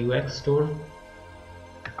inside a Vuex store.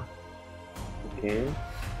 Okay.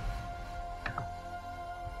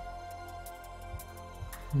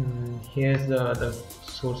 Here's the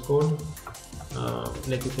source code.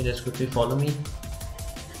 Like you can just quickly follow me.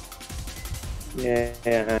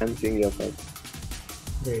 Yeah, I'm seeing your code.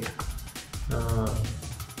 Great.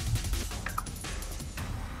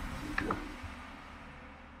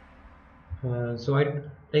 Uh, so I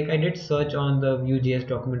did search on the Vue.js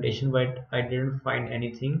documentation, but I didn't find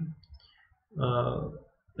anything. Uh,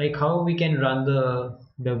 like how we can run the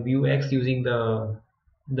Vuex using the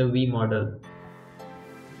V model.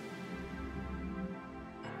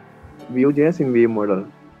 Vue.js in Vue model.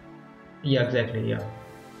 Yeah, exactly. Yeah.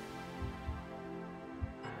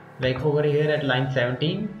 Like over here at line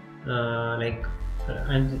 17, like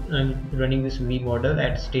I'm running this V model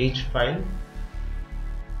at stage file.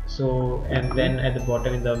 So and Mhm. then at the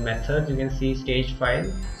bottom in the methods you can see stage file.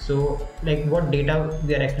 So like what data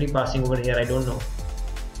we are actually passing over here, I don't know.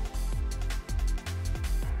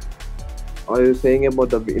 Are you saying about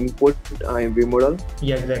the input in Vue model?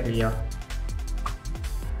 Yeah, exactly. Yeah.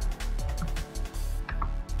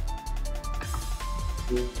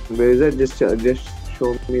 Where is it? Just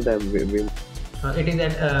show me the Vue It is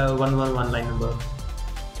at 111 line number.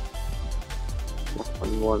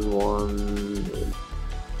 111.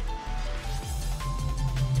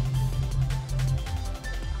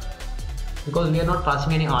 Because we are not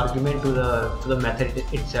passing any argument to the method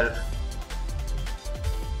itself.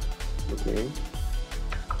 Okay.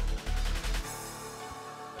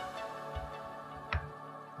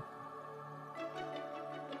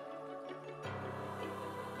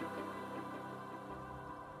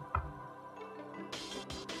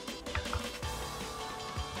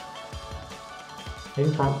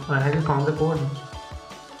 Have you found the code?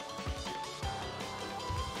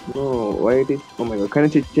 No, why it is? Oh my god! Can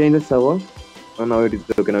you change the server? Oh, now it is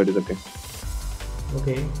okay. Now it is okay.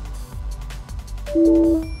 Okay.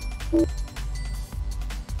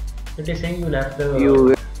 It is saying you left the.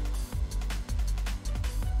 You.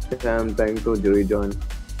 I'm trying to rejoin.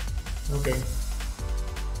 Okay.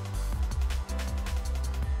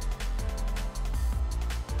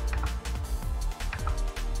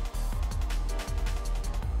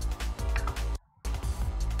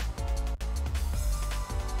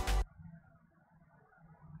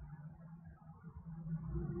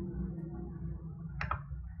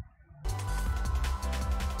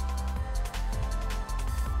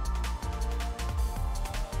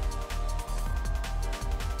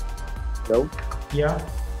 Hello. Yeah.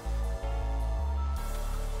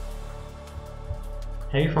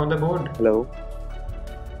 Have you found the code? Hello.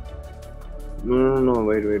 No.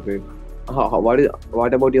 Wait.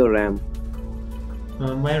 What about your RAM?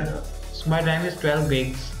 My RAM is 12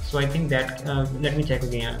 gigs, so I think that let me check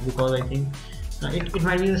again because I think it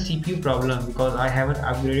might be the CPU problem because I haven't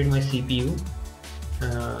upgraded my CPU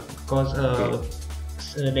because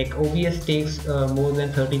Okay. like OBS takes more than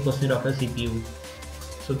 30% of the CPU,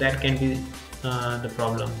 so that can be the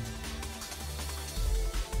problem.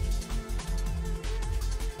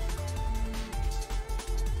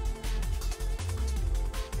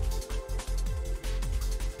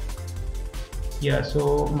 Yeah,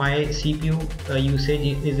 so my CPU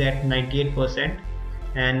usage is at 98%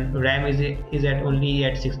 and RAM is at only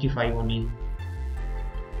at 65 only.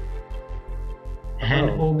 And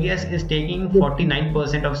Oh. OBS is taking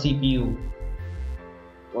 49% of CPU.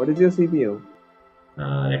 What is your CPU?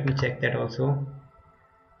 Let me check that also.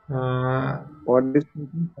 What is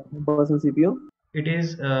 14% CPU? It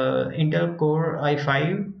is Intel Core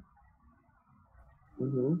i5.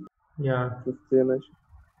 Mm-hmm. Yeah, Fifth generation.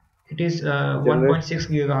 it is Generation. 1.6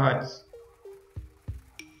 gigahertz.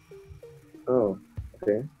 Oh,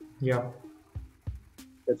 okay. Yeah,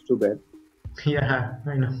 That's too bad. yeah,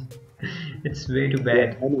 I know. It's way too Yeah.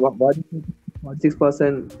 bad. And what is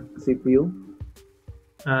 46% CPU?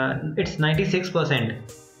 It's 96%.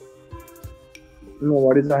 No,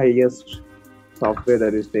 what is the highest software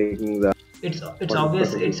that is taking the It's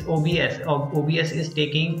obvious. 46%? It's OBS. OBS is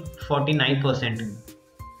taking 49%.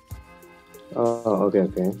 Oh, okay.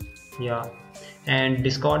 Yeah, and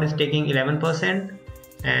Discord is taking 11%,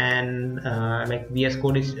 and like VS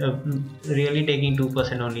Code is really taking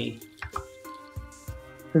 2% only.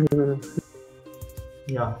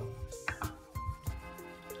 Yeah,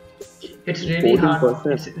 it's really hard.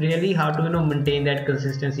 14%. It's really hard to maintain that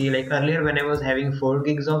consistency. Like earlier, when I was having 4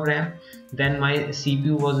 gigs of RAM, then my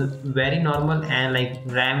CPU was very normal and like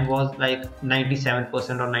RAM was like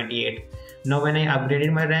 97% or 98. Now when I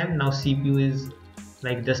upgraded my RAM, now CPU is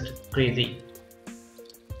like just crazy.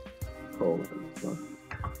 Oh, God.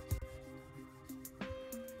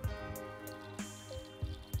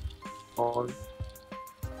 On.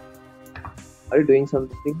 Are you doing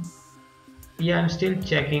something? Yeah, I'm still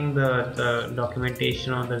checking the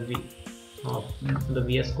documentation on of the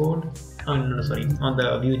VS Code. Oh no, sorry, on the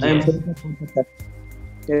I am. Vue.js.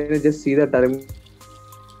 Can you just see the terminal?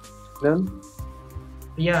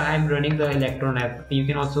 Yeah, I'm running the Electron app. You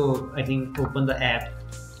can also, I think, open the app.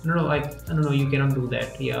 No, you cannot do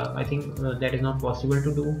that. Yeah, I think that is not possible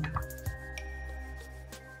to do.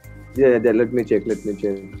 Yeah, let me check. Let me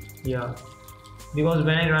check. Yeah, because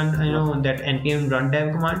when I run, that npm run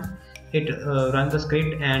dev command, it runs the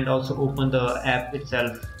script and also open the app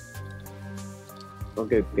itself.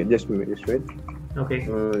 Okay, just a minute. Just wait. Okay.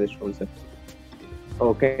 Just one second.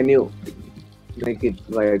 Oh, can you make it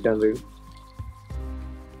right and read?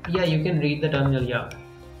 Yeah, you can read the terminal. Yeah.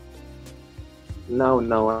 Now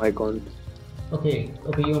I can't. Okay,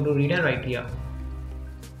 you want to read it, right? Yeah.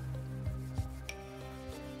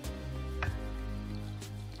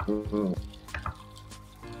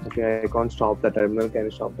 Okay, I can't stop the terminal. Can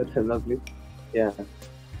you stop the terminal, please? Yeah.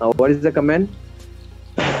 Now, what is the command?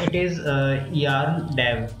 It is yarn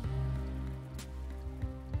dev.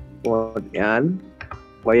 What? Yarn?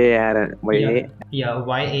 Y-A-R-N. Yeah,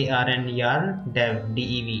 YARN yarn dev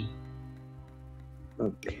DEV.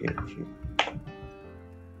 Okay.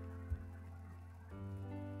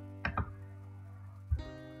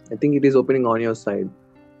 I think it is opening on your side.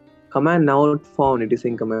 Command not found. It is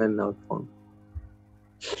saying command not found.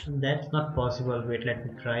 That's not possible. Wait, let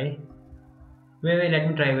me try. Wait, let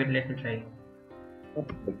me try.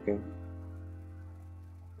 Okay.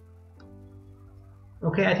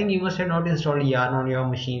 Okay, I think you must have not installed yarn on your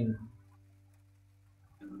machine.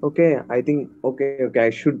 Okay, I think. Okay, I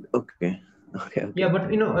should. Okay. Yeah, but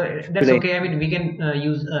that's okay. I mean, we can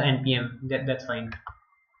use npm. That's fine.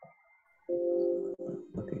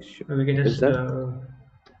 Okay, sure. We can Is just that?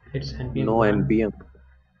 it's npm No 1, npm.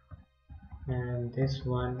 and this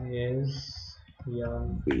one is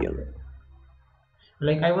yarn. VM.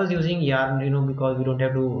 Like I was using yarn, because we don't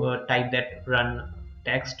have to type that run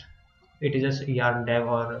text. It is just yarn dev,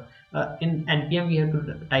 or in npm we have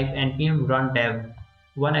to type npm run dev,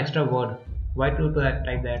 one extra word. Why to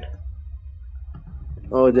type that?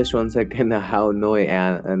 Oh, just one second. I have no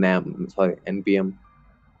npm.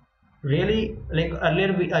 Really? Like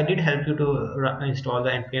earlier I did help you to install the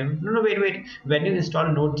npm. No, wait. When you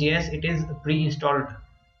install Node.js, it is pre-installed.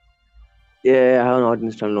 Yeah, I have not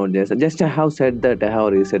installed Node.js. Just I have said that I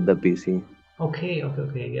have reset the PC. Okay.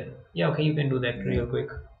 Yeah. Okay, you can do that real quick.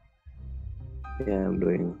 Yeah, I'm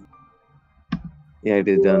doing. Yeah, it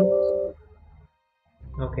is done.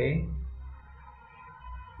 Okay.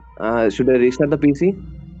 Should I restart the PC?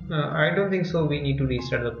 I don't think so. We need to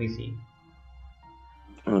restart the PC.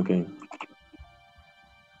 Okay.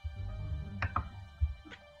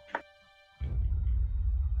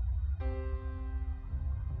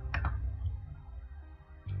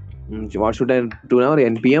 What should I do now?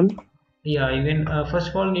 npm? Yeah, you can first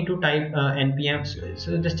of all need to type npm.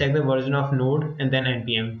 So just check the version of Node and then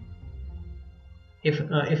npm. If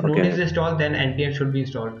Node is installed, then npm should be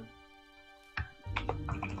installed.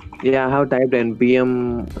 Yeah, I have typed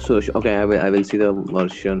npm. So okay, I will see the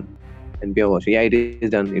version. npm version. Yeah, it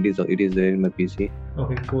is done. It is there in my PC.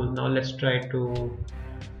 Okay, cool. Now let's try to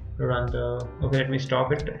run the. Okay, let me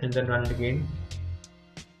stop it and then run it again.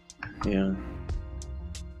 Yeah.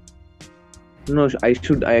 No, I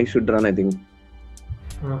should run. I think.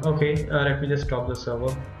 Okay, let me just stop the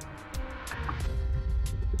server.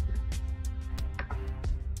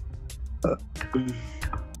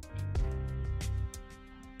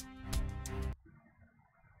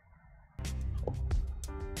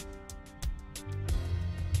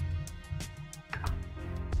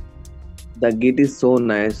 The Git is so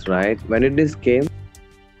nice, right? When it came?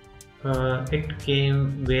 It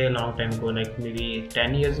came way a long time ago, like maybe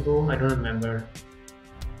 10 years ago. I don't remember.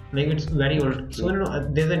 Like it's very old. So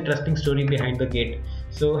there's an interesting story behind the Git.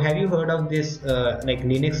 So have you heard of this like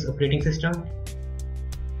Linux operating system?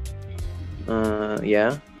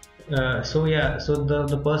 Yeah. So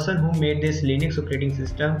the person who made this Linux operating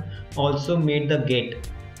system also made the Git.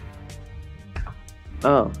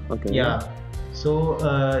 Oh, okay. Yeah. So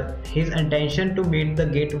his intention to make the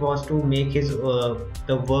Git was to make his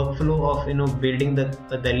the workflow of building the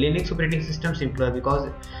Linux operating system simpler, because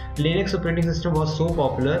Linux operating system was so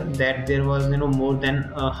popular that there was more than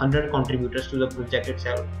 100 contributors to the project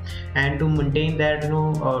itself, and to maintain that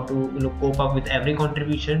to cope up with every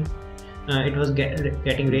contribution, it was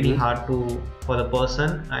getting really Mm-hmm. hard to for the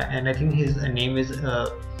person, and I think his name is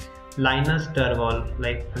Linus Torvald.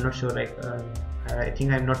 Like, I'm not sure. Like, I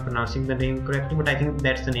think I'm not pronouncing the name correctly, but I think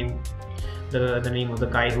that's the name, the name of the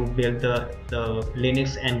guy who built the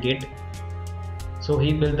Linux and Git. So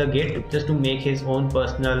he built the Git just to make his own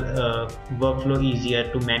personal workflow easier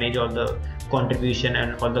to manage all the contribution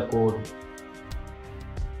and all the code.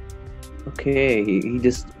 Okay, he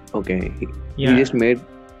just okay. He Yeah, just made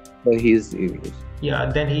for his use. yeah.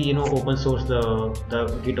 Then he open source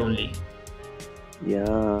the Git only.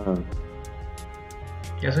 Yeah.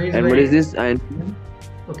 Yeah. So he's And what very is this? And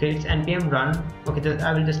okay. It's npm run. Okay,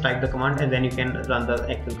 I will just type the command and then you can run the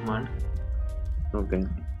actual command. okay.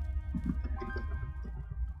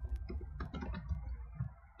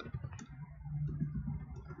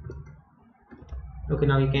 Okay,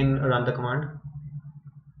 now you can run the command.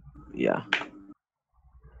 Yeah.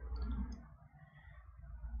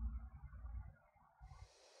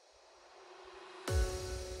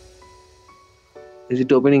 Is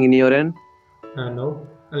it opening in your end? No,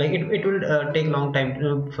 like it will take long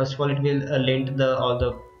time. First of all, it will lint the all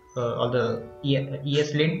the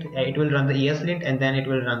ES lint. It will run the ES lint and then it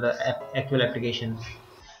will run the actual application.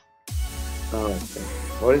 Oh, okay.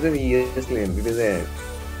 What is an ES name? It is a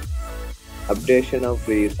updation of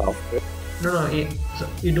the software. No, no. So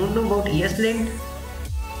you don't know about ES lint?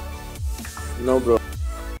 No, bro.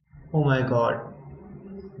 Oh my god,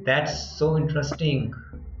 that's so interesting.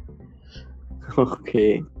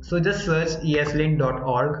 Okay. So just search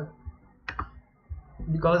eslint.org,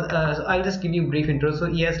 because so I'll just give you a brief intro. So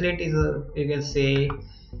ESLint is a, you can say,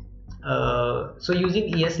 so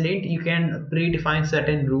using ESLint you can predefine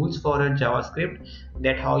certain rules for a JavaScript,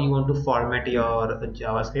 that how you want to format your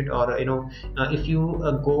JavaScript, or if you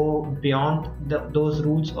go beyond those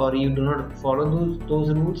rules, or you do not follow those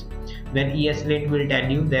rules, then ESLint will tell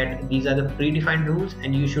you that these are the predefined rules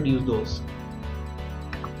and you should use those.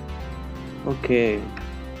 Okay.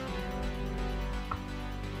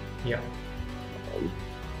 Yeah.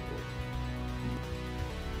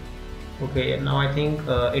 Okay, now I think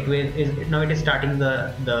now it is starting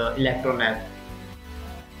the Electron app.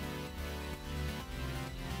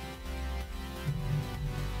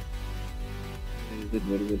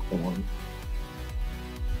 Where is it? Come on.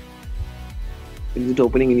 Is it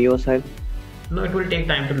opening in your side? No, it will take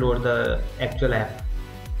time to load the actual app.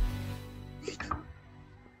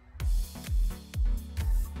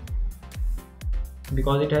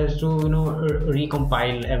 Because it has to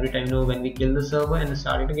recompile every time, when we kill the server and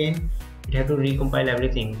start it again, it has to recompile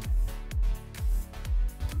everything.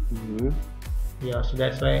 Mm-hmm. Yeah, so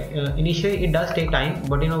that's why initially it does take time,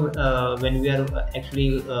 but when we are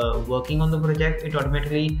actually working on the project, it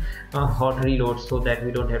automatically hot reloads, so that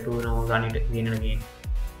we don't have to run it again and again.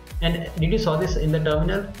 And did you saw this in the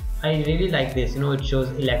terminal? I really like this. It shows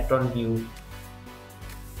Electron Vue.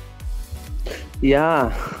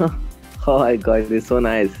 Yeah. Oh my god, it's so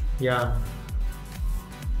nice. Yeah.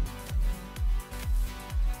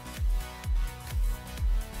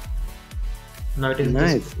 Now it is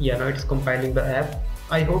Nice. just, yeah, now it's compiling the app.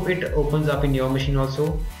 I hope it opens up in your machine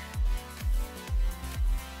also.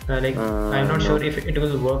 Like, I'm not No. sure if it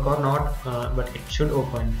will work or not, but it should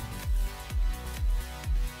open.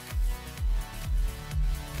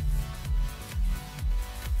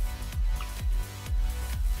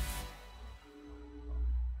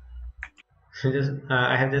 So just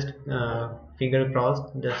I have just finger crossed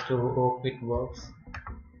just to hope it works.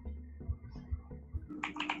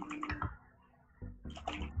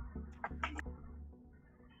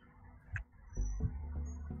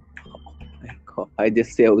 I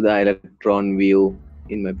just saved the Electron view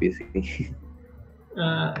in my PC.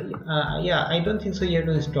 Yeah, I don't think so. You have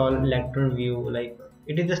to install Electron View. Like,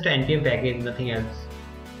 it is just an npm package, nothing else.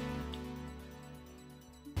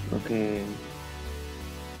 Okay.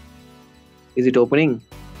 Is it opening?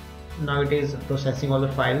 Now it is processing all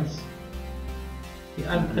the files.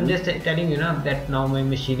 I'm just telling you now that now my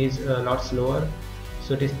machine is a lot slower,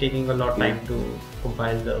 so it is taking a lot of time to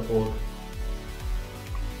compile the code.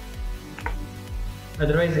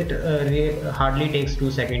 Otherwise, it hardly takes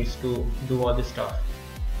 2 seconds to do all this stuff.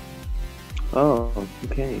 Oh,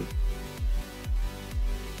 okay.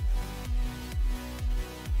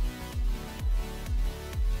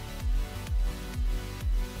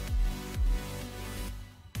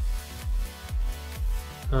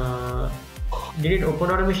 Did it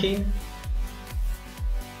open on a machine?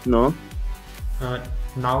 No.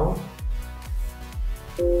 Now,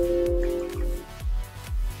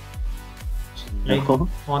 like No.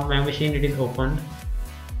 on my machine, it is opened.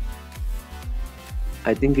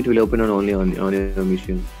 I think it will open only on your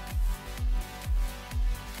machine.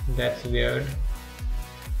 That's weird.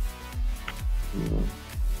 No.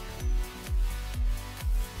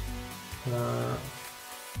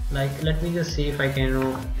 Like, let me just see if I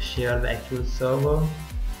can share the actual server.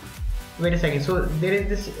 Wait a second. So there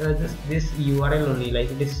is this URL only. Like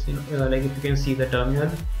this, like if you can see the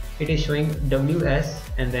terminal, it is showing WS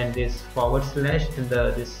and then this /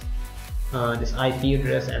 and this IP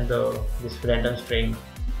address and this random string.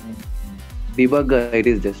 Debugger. It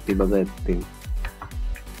is just debugger thing.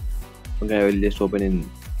 Okay, I will just open in.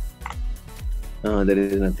 There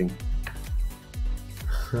is nothing.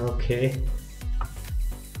 Okay.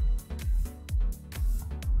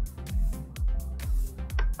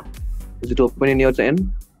 Is it open in your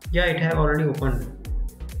end? Yeah, it have already opened.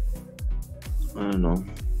 I don't know.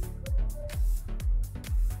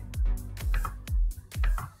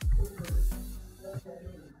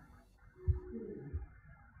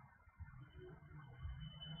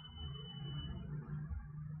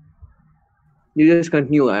 You just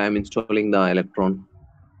continue. I am installing the Electron.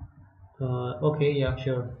 Okay, yeah,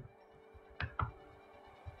 sure.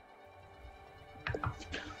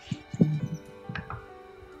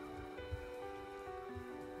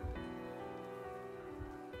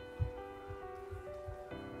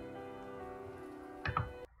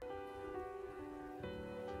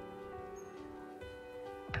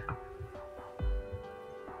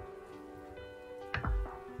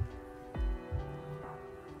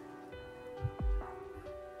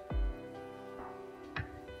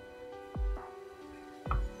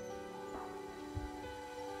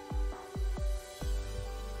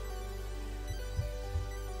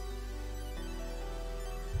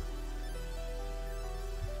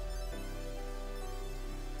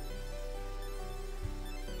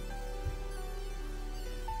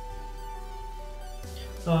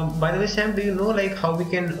 By the way, Sam, do you know like how we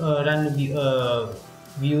can run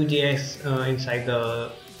Vue.js inside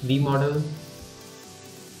the V model?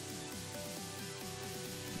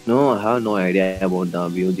 No, I have no idea about the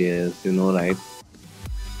Vue.js. You know, right?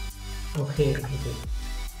 Okay, okay.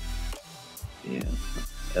 Yeah.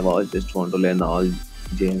 I was just want to learn all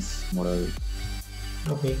JS model.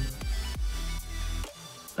 Okay.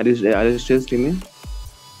 Are you still streaming?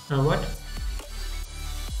 What?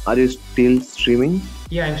 Are you still streaming?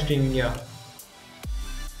 Yeah, I'm streaming. Yeah.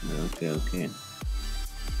 Okay, okay.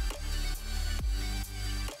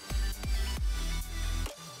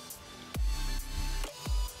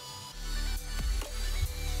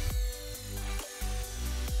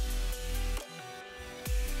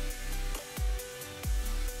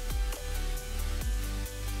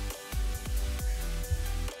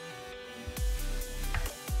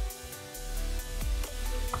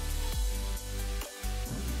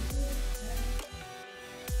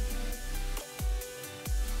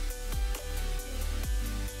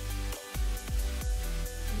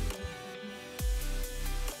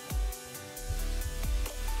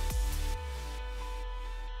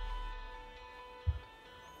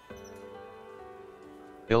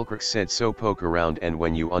 Ilkrix said so poke around, and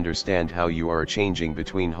when you understand how you are changing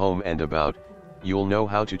between home and about, you'll know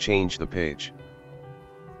how to change the page.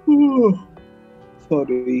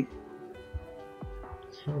 Sorry.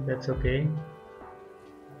 Oh, that's okay.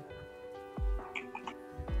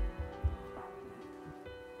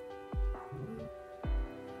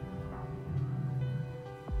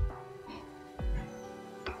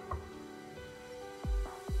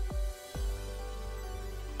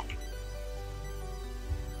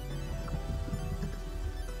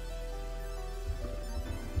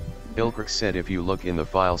 Ilkrix said if you look in the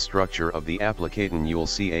file structure of the application, you'll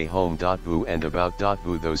see a home.vu and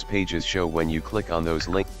about.vu. Those pages show when you click on those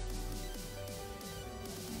links.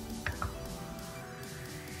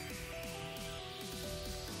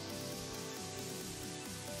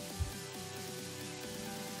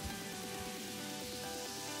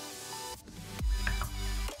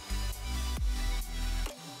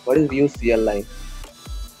 What is Vue CLI?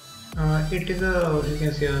 It is you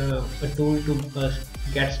can say a tool to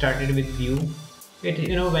get started with Vue. It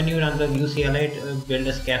when you run the Vue CLI, it build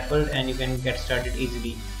a scaffold and you can get started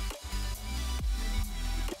easily.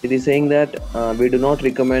 It is saying that we do not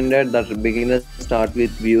recommend that beginners start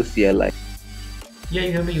with Vue CLI. Yeah,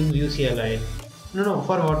 you have to use Vue CLI. No,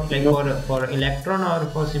 for what? Like No. for Electron or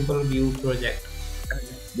for simple Vue project?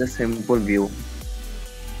 The simple Vue.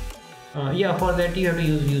 Yeah, for that you have to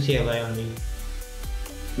use Vue CLI only.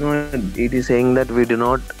 No, it is saying that we do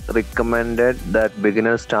not recommended that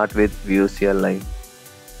beginners start with Vue CLI.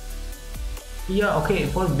 Yeah, okay.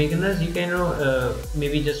 For beginners, you can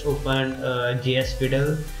maybe just open JS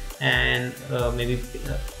Fiddle and maybe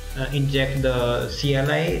inject the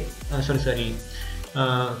CLI. Sorry.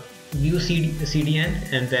 Vue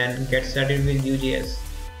CDN and then get started with Vue.js.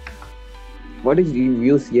 What is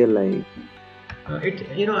Vue CLI?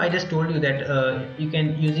 I just told you that you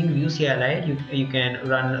can using Vue CLI you can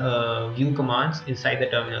run Vue commands inside the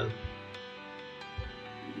terminal.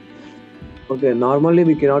 Okay, normally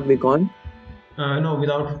we cannot be on. No,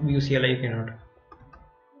 without Vue CLI you cannot.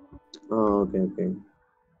 Oh, okay.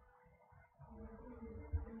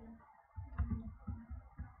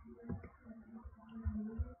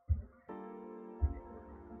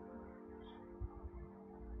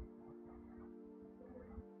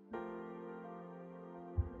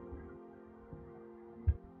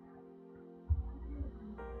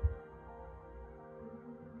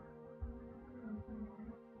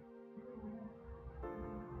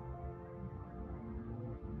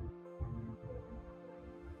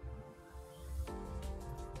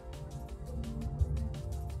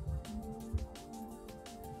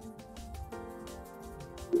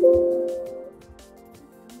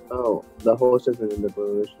 Oh, the host is in the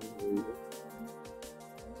permission.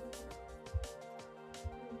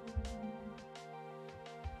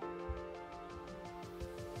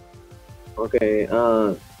 Okay.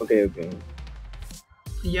 Okay.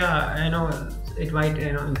 Yeah, I know it might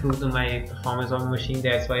improve my performance on machine.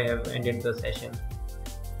 That's why I have ended the session.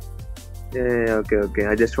 Yeah. Okay.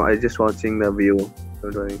 I just watching the view.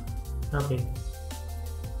 Don't worry. Okay.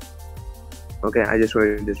 Okay. I just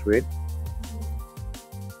wait. Just wait.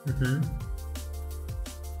 Mm-hmm.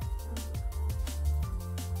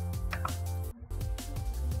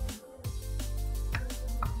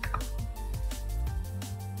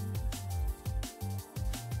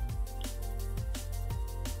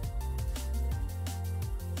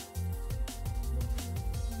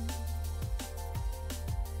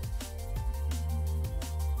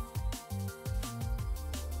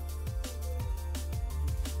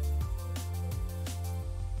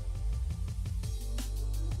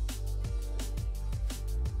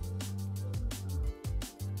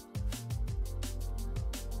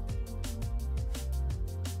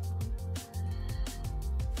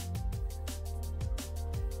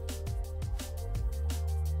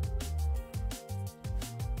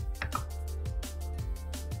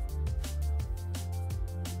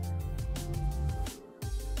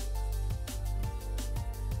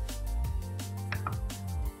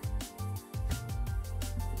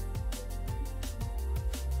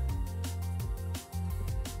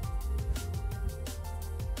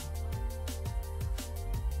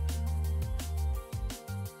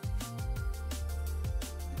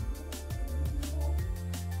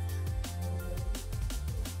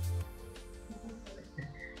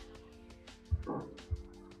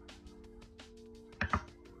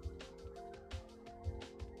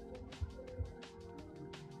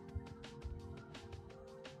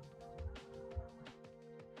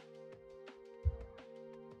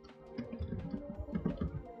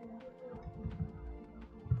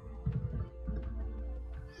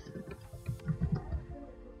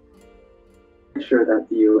 Sure that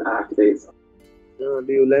Vue activates. Do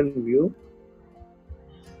you learn Vue?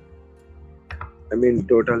 I mean,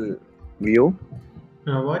 total Vue.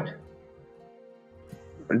 What?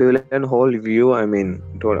 Do you learn whole Vue? I mean,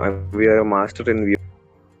 we are a master in Vue.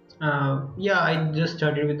 Yeah, I just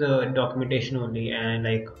started with the documentation only, and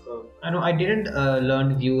I didn't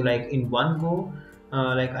learn Vue like in one go.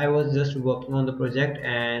 Like I was just working on the project,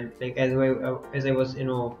 and like as I was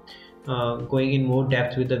going in more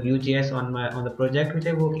depth with the Vue.js on the project which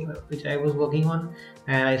I was working on,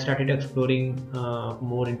 and I started exploring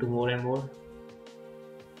more into more and more.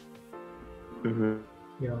 Mm-hmm.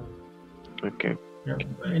 Yeah. Okay. Yeah.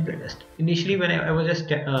 Initially, when I was just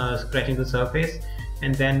scratching the surface,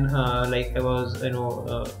 and then like I was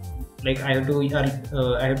like I have to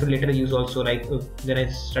later use also then I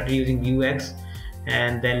started using Vuex,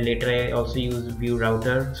 and then later I also use Vue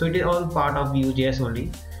router. So it is all part of Vue.js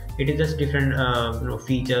only. It is just different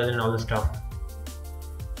features and all the stuff.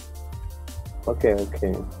 Okay.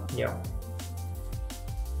 Yeah.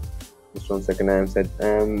 Just 1 second.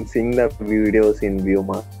 I'm seeing the videos in Vue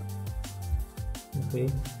Master. Okay,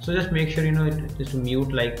 so just make sure just to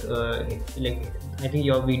mute like I think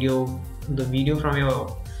your the video from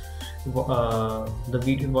your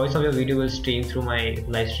voice of your video will stream through my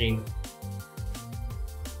live stream.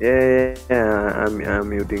 Yeah. I'm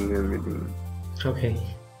muting. Okay.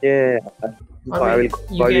 Yeah. Or I will maybe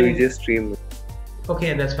call you just stream.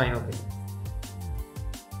 Okay, that's fine. Okay.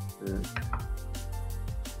 Uh,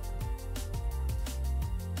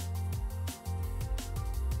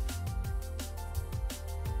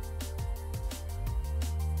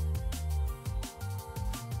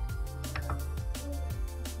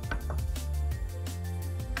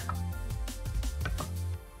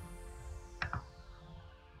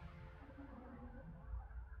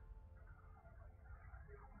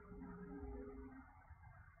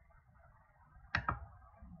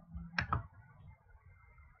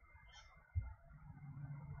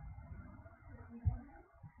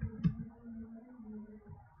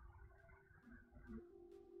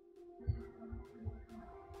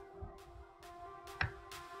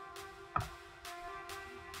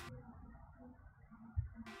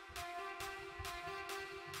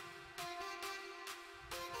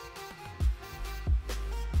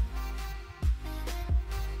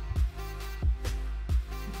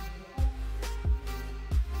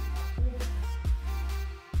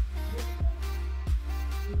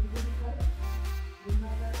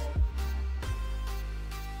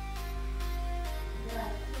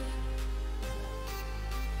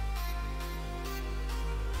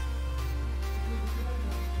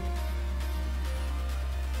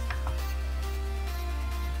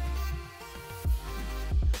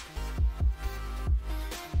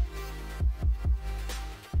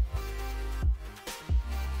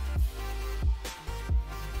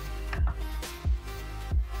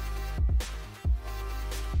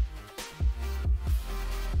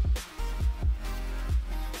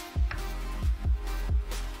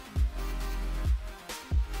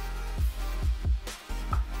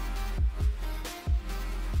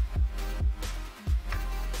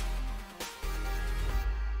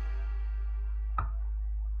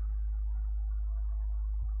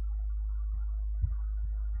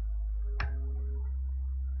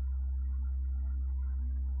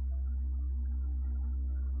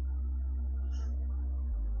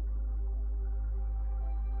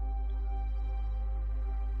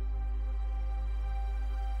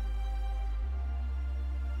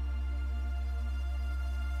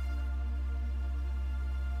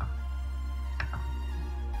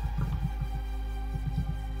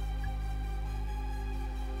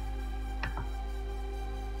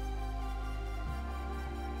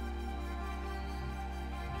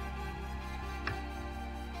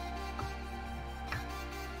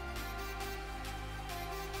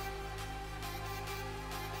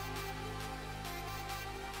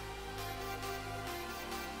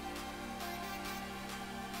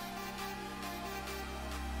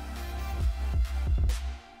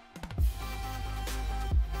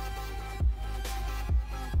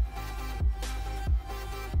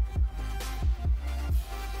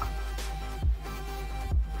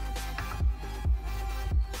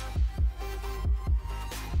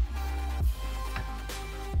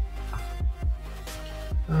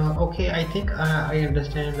 Okay, I think I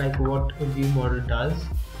understand like what a view model does.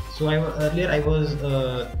 So earlier I was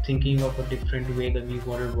thinking of a different way the view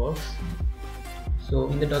model works. So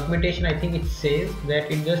in the documentation, I think it says that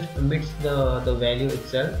it just emits the value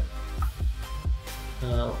itself.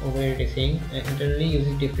 Over here it is saying internally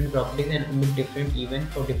uses different properties and emit different event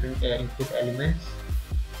for different input elements.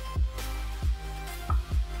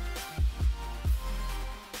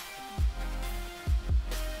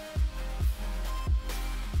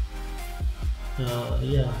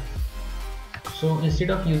 Yeah. So instead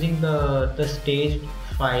of using the staged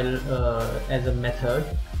file as a method,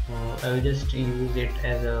 I will just use it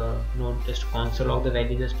as a just console log the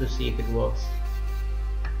value just to see if it works.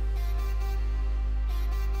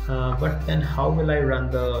 But then how will I run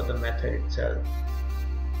the method itself?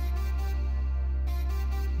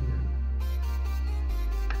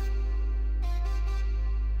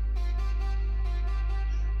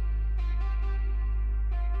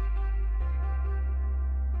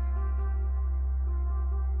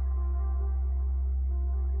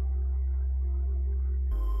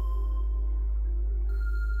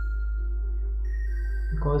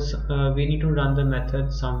 Because we need to run the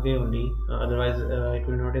method some way only, otherwise it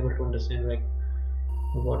will not able to understand like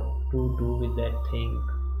what to do with that thing.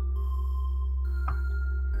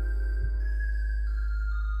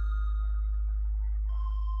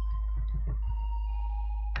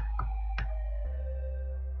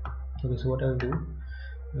 Okay, so what I'll do,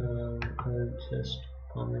 I'll just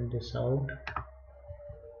comment this out.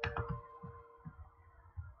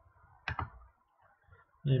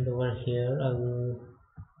 And over here I will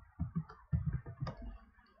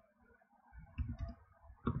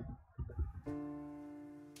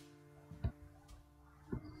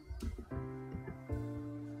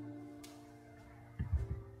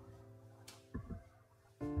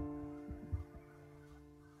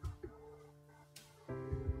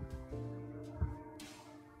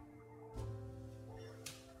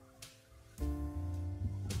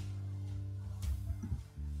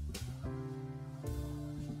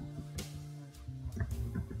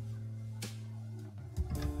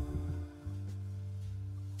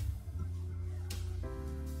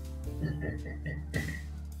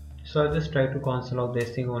So I just try to cancel out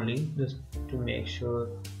this thing only just to make sure.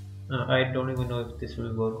 I don't even know if this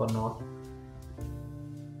will work or not.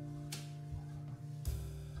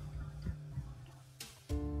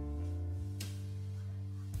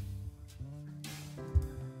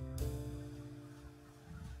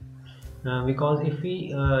 Because if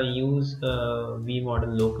we use V model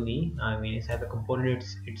locally, I mean it has a component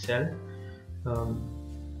itself, um,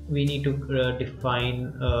 we need to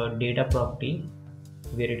define a data property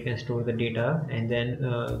where it can store the data, and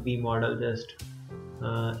then V model just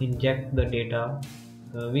inject the data.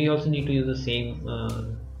 We also need to use the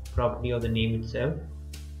same property of the name itself.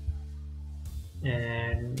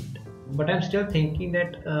 And but I'm still thinking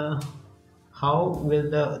that how will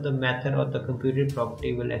the method or the computed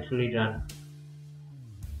property will actually run.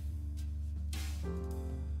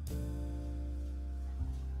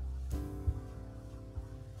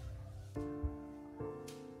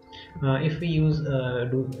 If we use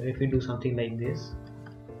if we do something like this,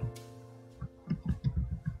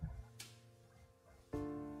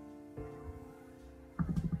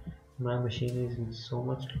 my machine is so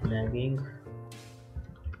much lagging.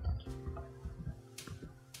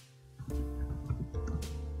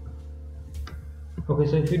 Okay,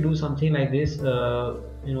 so if we do something like this,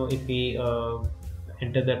 if we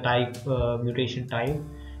enter the type mutation type,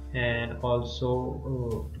 and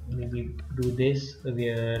also maybe do this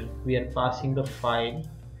where we are passing the file,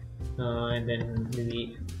 and then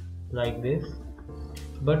maybe like this.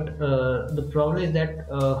 But the problem is that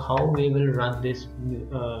how we will run this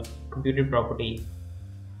computed property.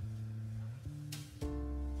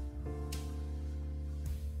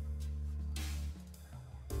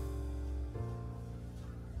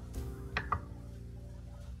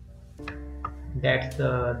 That's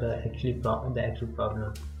the actual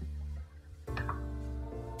problem.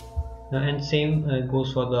 And same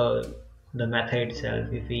goes for the method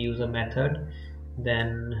itself. If we use a method,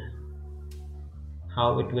 then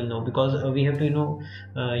how it will know, because we have to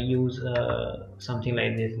use something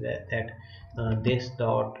like this, that this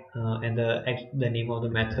dot and the name of the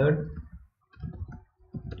method,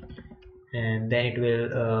 and then it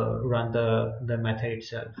will run the method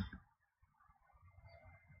itself.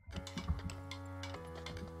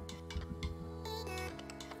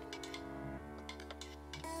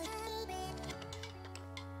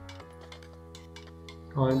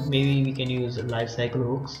 Or maybe we can use lifecycle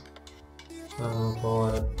hooks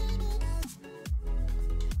for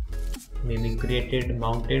maybe created,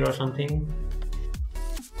 mounted or something.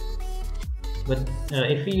 But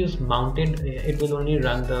if we use mounted, it will only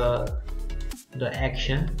run the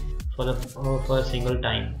action for a single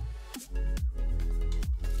time.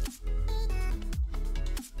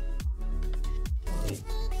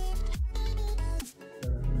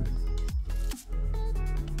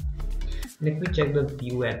 Let me check the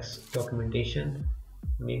Vue.js documentation.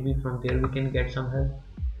 Maybe from there we can get some help.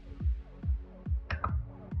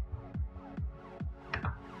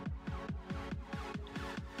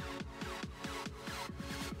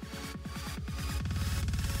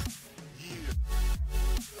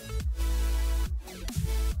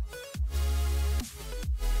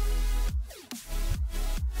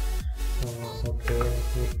 Okay,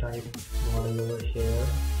 let me type model over here.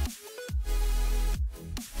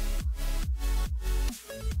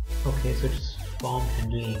 Okay, so it's form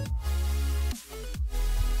handling.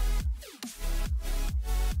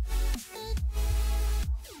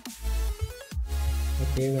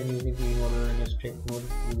 Okay, when using the model and a strict mode,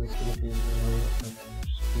 you will use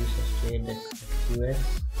a state that UX.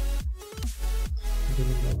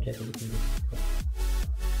 Didn't know that everything because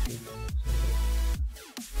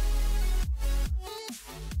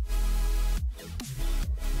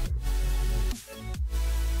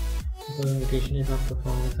the mutation is not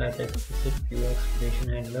performed inside the specific UX creation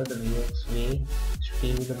handler, the UX may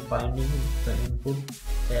stream the binding the input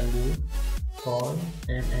value call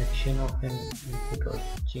an action of an input or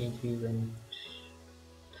change event.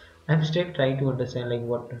 I'm still trying to understand like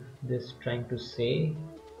what this is trying to say.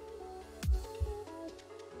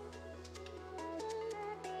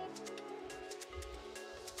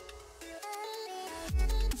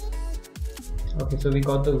 Okay, so we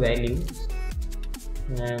got the value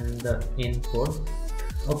and the input.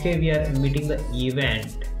 Okay, we are emitting the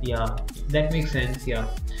event. Yeah, that makes sense. Yeah,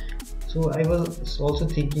 so I was also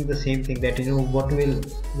thinking the same thing, that what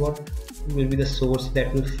will be the source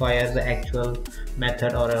that will fire the actual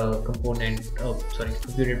method or a component,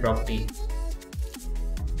 computed property.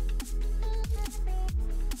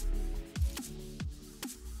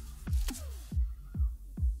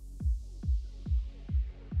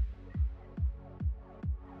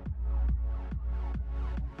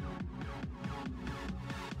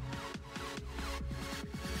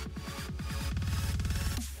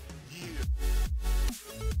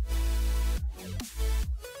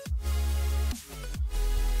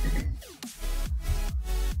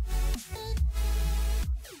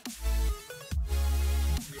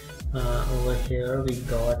 Over here we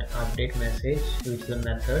got update message, which is a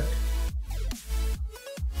method,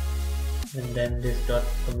 and then this dot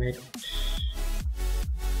commit,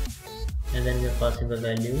 and then we are passing the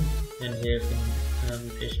value, and here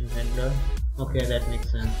mutation handler. Okay, that makes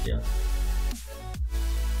sense. Yeah,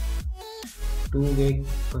 two-way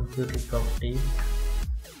computer property.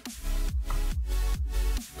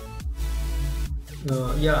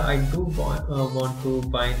 Yeah, I do want to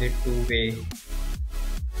bind it two-way.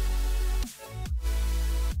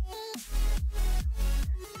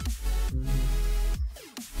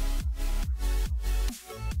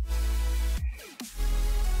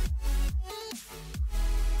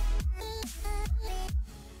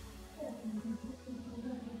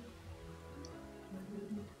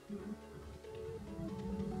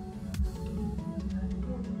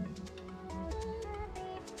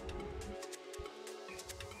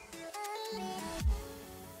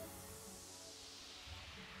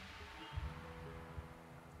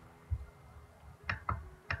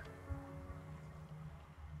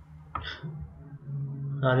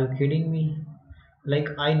 Are you kidding me? Like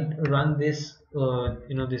I run this,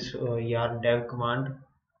 this yarn dev command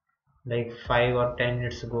like 5 or 10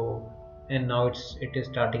 minutes ago, and now it is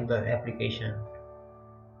starting the application.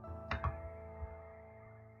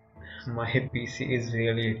 My PC is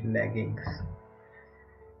really lagging.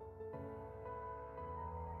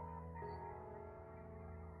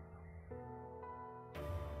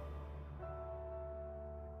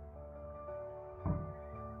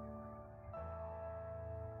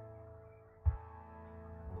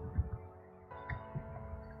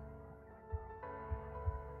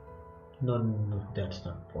 No, that's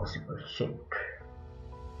not possible. Shit.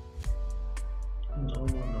 No.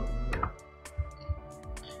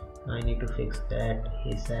 I need to fix that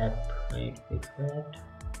ASAP. I need to fix that.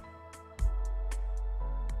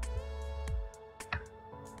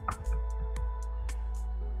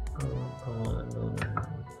 Oh, come on. No.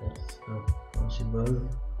 That's not possible.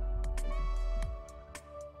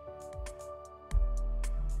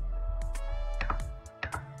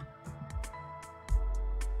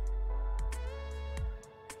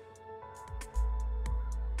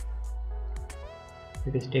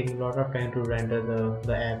 It is taking a lot of time to render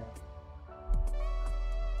the app.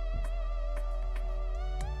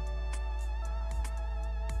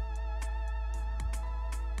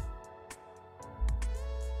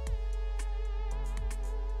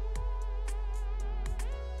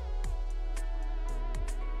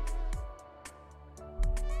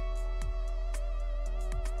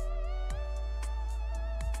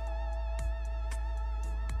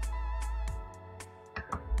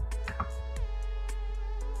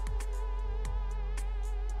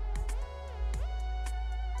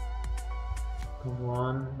 Come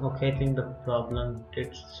on. Okay, I think the problem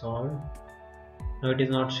did solve. No, it is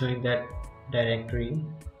not showing that directory.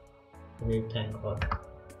 Okay, thank God.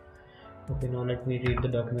 Okay, now let me read the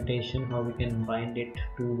documentation how we can bind it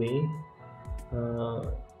two-way.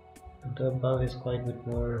 The above is quite a bit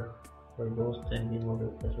more verbose than the model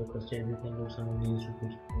constraint. We can do some of these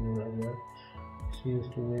repeats as well. So use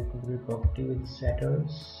two-way computer property with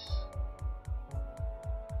setters.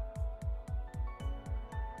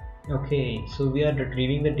 Okay, so we are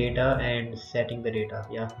retrieving the data and setting the data.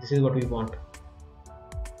 Yeah, this is what we want.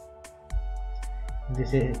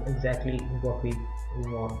 This is exactly what we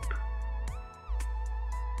want.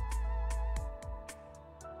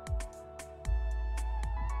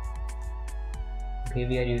 Okay,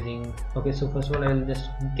 we are using. Okay, so first of all, I will just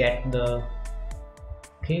get the.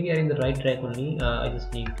 Okay, we are in the right track only. I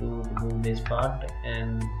just need to remove this part,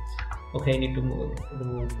 and okay, I need to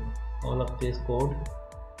remove all of this code.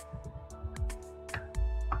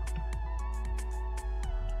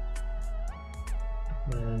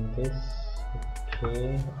 And this.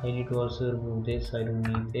 Okay, I need to also remove this. I don't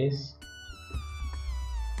need this.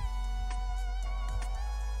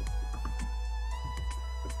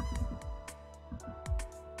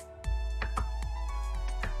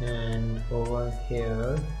 And over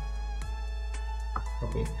here,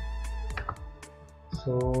 okay,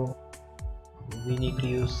 so we need to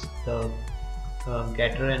use the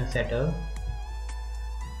getter and setter.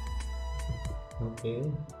 Okay,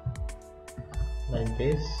 like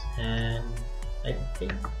this. And I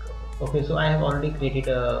think, okay, so I have already created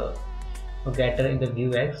a getter in the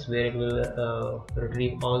Vue.js where it will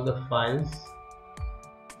retrieve all the files.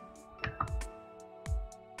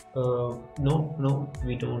 No,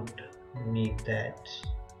 we don't need that.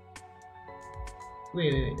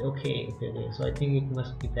 Wait, okay, so I think it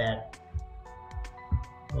must be that.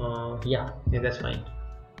 Yeah, that's fine.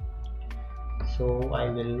 So I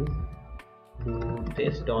will do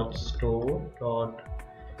this dot store dot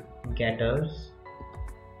getters,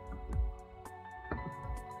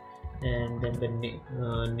 and then the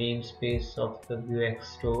namespace of the Vuex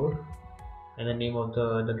store, and the name of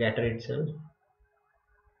the getter itself.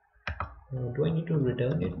 Do I need to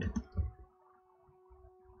return it?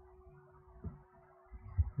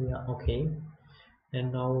 Yeah, okay.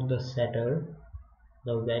 And now the setter,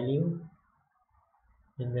 the value,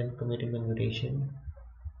 and then committing the mutation.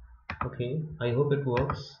 Okay, I hope it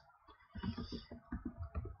works.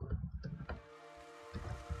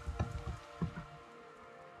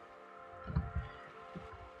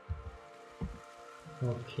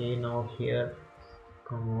 Okay, now here,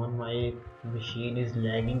 come on, my machine is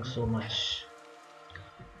lagging so much.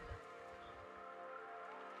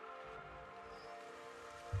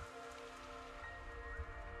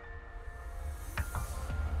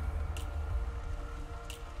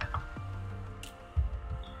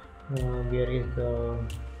 Where is the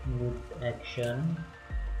mute action?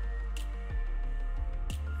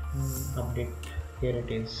 Update, here it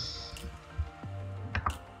is.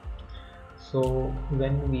 So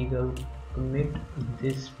when we will commit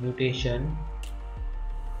this mutation,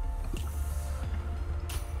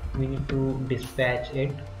 we need to dispatch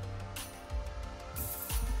it,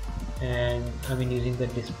 and using the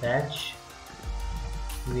dispatch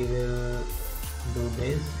we will do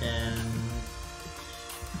this, and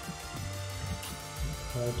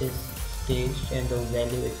it is staged, and the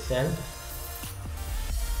value itself,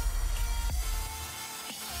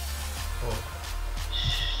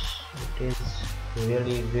 it is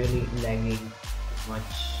really lagging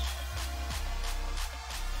much.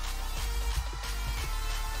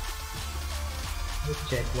 Let's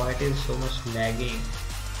check why it is so much lagging.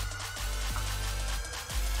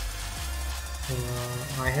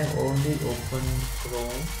 I have only opened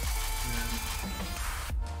Chrome.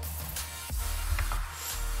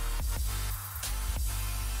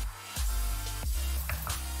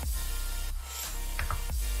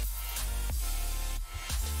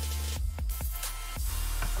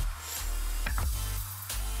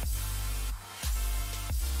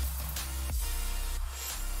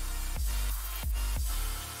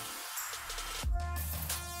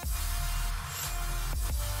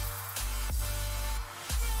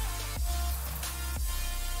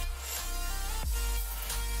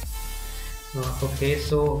 Okay,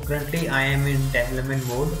 so currently I am in development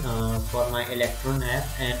mode for my Electron app,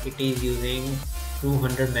 and it is using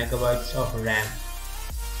 200 megabytes of RAM,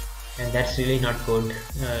 and that's really not good.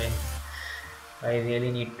 I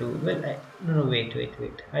really need to, well, no, wait,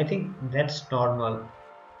 I think that's normal.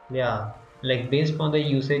 Yeah, like based on the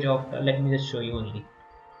usage of, let me just show you only.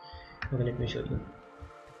 Okay, let me show you.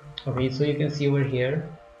 Okay, so you can see over here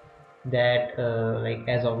that like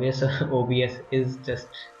as obvious OBS is just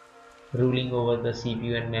ruling over the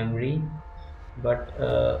CPU and memory, but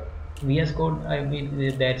VS Code,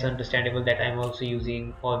 that's understandable that I'm also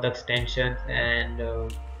using all the extensions and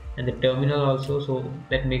the terminal also, so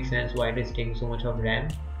that makes sense why it is taking so much of RAM.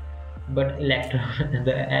 But Electron,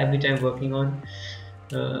 the app which I'm working on,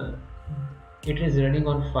 uh, it is running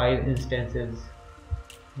on 5 instances.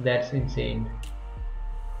 That's insane.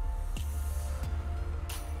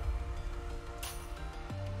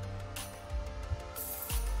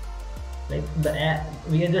 Like the app,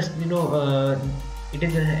 we are just it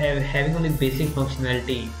is having only basic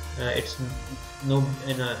functionality. It's no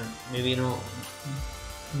maybe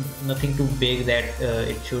nothing too big that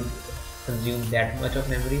it should consume that much of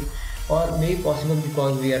memory, or maybe possible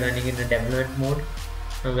because we are running in a development mode.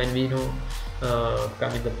 When we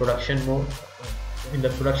come in the production mode,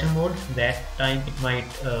 that time it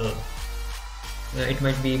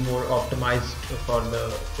might be more optimized for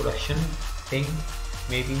the production thing,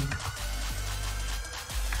 maybe.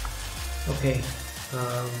 Okay,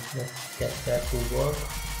 let's get that to work.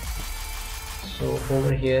 So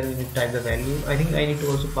over here we need to type the value. I think I need to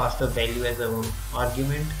also pass the value as an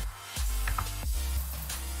argument.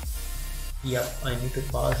 Yep, I need to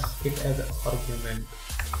pass it as an argument.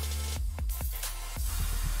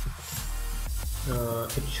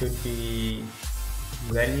 It should be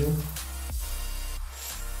value,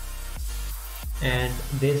 and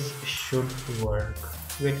this should work.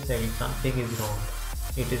 Wait a second, something is wrong.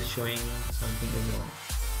 It is showing something is wrong.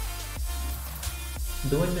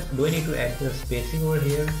 Do I need to add the spacing over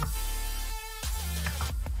here?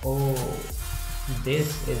 Oh,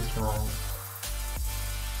 this is wrong.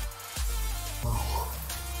 Oh,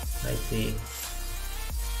 I see.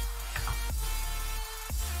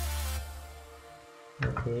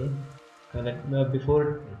 Okay.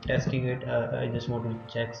 Before testing it, I just want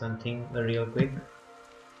to check something real quick.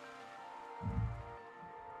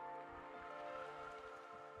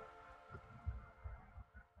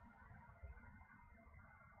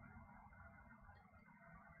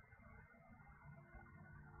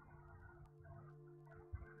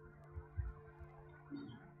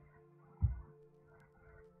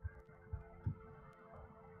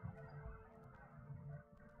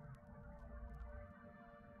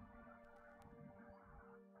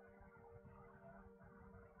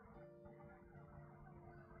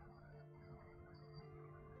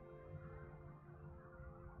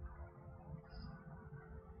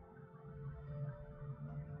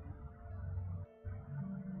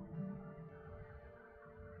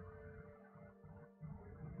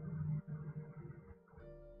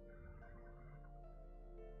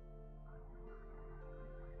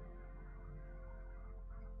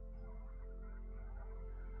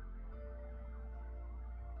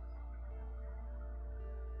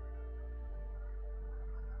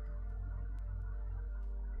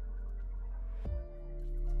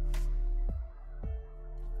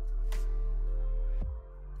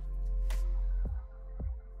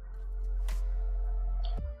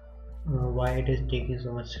 Why it is taking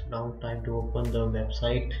so much long time to open the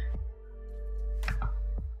website?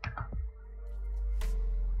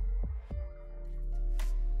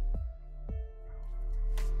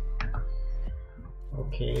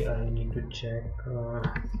 Okay, I need to check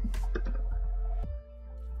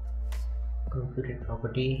computed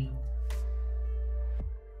property.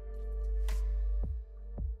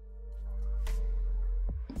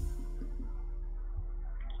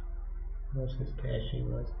 Versus caching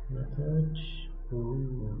was method.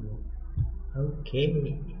 Ooh.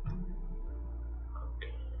 Okay.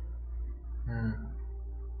 Okay.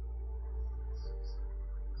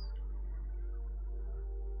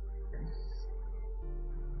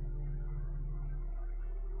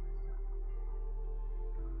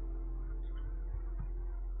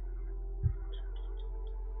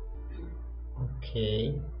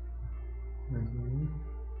 Okay.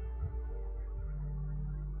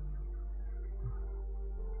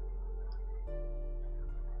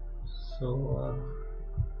 So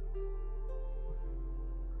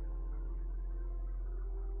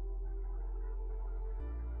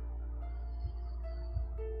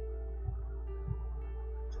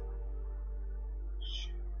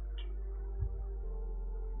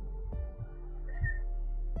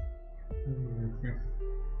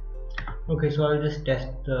okay, so I'll just test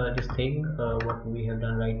this thing, what we have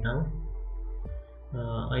done right now.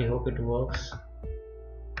 I hope it works.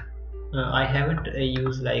 I haven't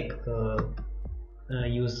used like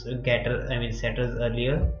use getter, I mean setters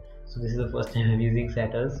earlier, so this is the first time I'm using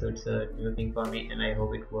setters, so it's a new thing for me, and I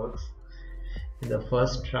hope it works in the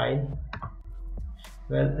first try.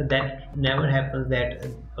 Well, that never happens that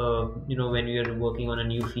you know, when you're working on a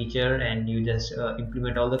new feature and you just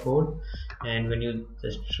implement all the code, and when you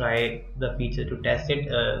just try the feature to test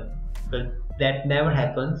it, well, that never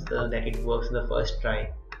happens that it works in the first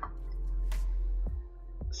try.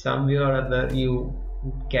 Somewhere or other you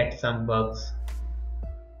get some bugs.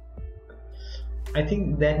 I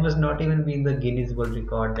think that must not even be in the Guinness World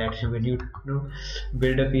Record, that when you know,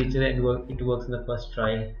 build a feature and it works in the first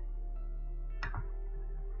try.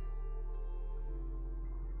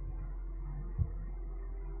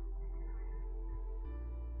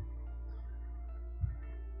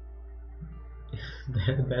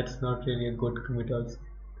 That's not really a good commit also.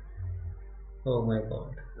 Oh my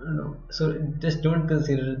god. No. So just don't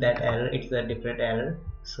consider that error, it's a different error.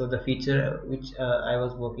 So the feature which I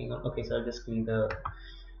was working on, okay, so I'll just clean the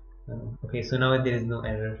okay, so now there is no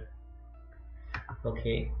error.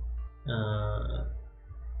 Okay,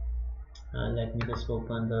 let me just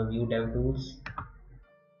open the Vue dev tools.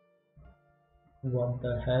 What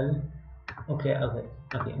the hell? Okay,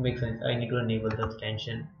 makes sense. I need to enable the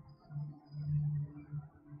extension.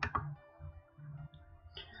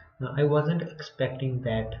 I wasn't expecting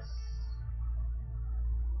that.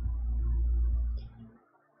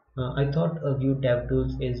 I thought Vue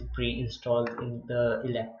DevTools is pre-installed in the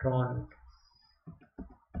Electron.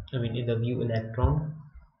 I mean, in the Vue Electron.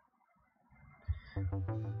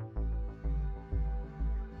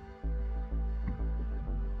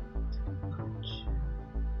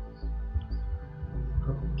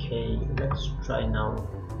 Okay, let's try now.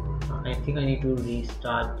 I think I need to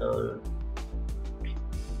restart the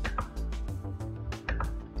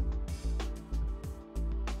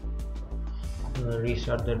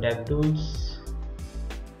DevTools.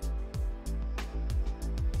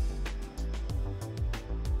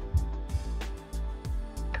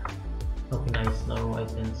 Okay, nice. Now I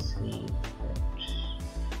can see that.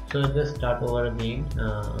 So let's just start over again,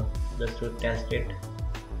 just to test it.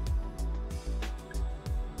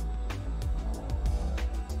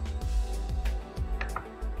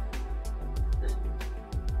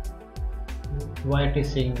 Why it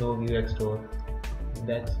is saying no Vuex store?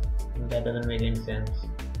 That doesn't make any sense.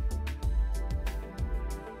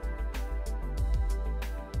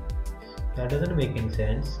 That doesn't make any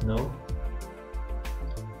sense. No,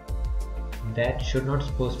 that should not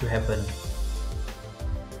supposed to happen.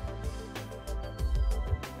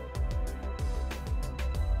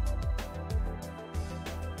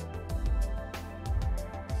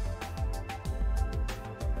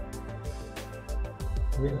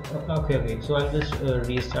 Okay, so I'll just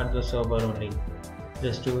restart the server only,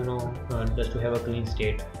 just to just to have a clean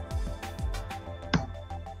state.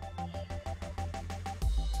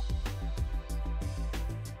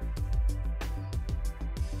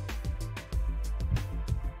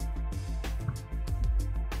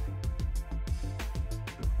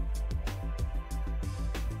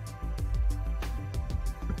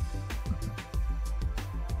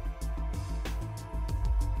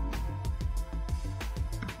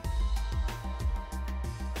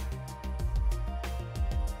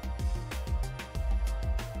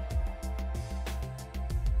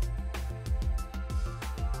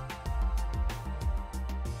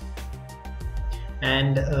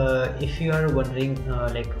 And if you are wondering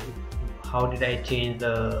like how did I change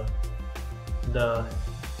the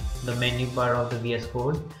the menu bar of the VS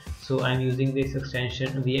Code, so I'm using this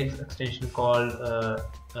extension, VX extension called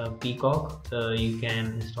Peacock. You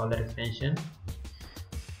can install that extension.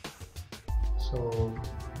 So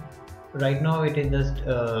right now it is just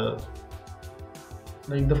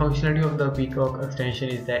like the functionality of the Peacock extension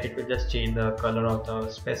is that it will just change the color of the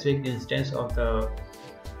specific instance of the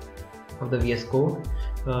VS Code.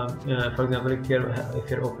 For example, if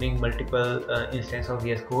you're opening multiple instance of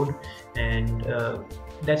VS Code, and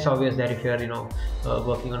that's obvious that if you are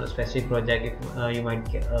working on a specific project, if, you might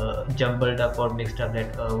get jumbled up or mixed up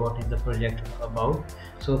that what is the project about.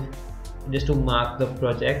 So just to mark the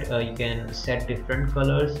project, you can set different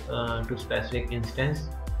colors to specific instance.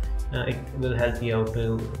 It will help you out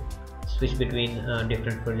to switch between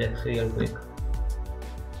different projects real quick.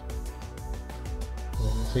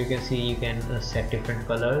 So you can see you can set different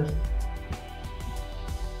colors.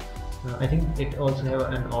 I think it also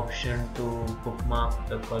have an option to bookmark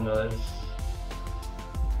the colors.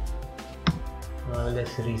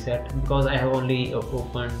 Let's reset, because I have only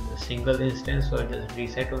opened a single instance, so I'll just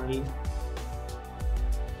reset only.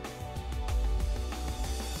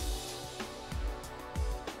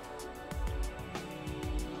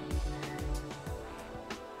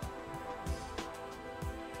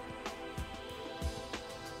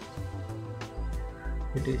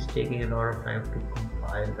 It is taking a lot of time to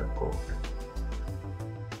compile the code.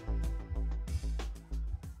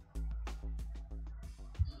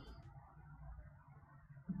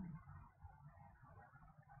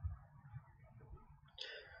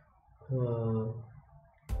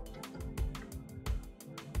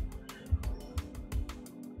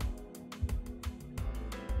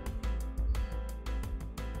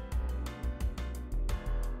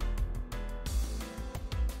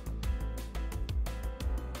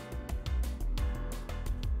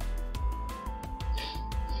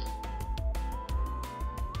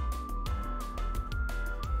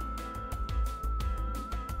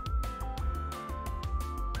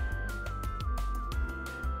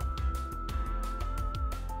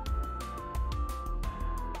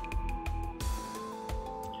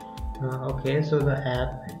 Okay, so the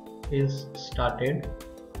app is started,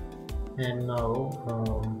 and now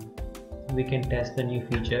we can test the new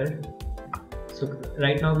feature. So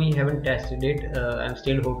right now we haven't tested it. I'm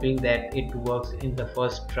still hoping that it works in the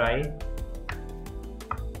first try.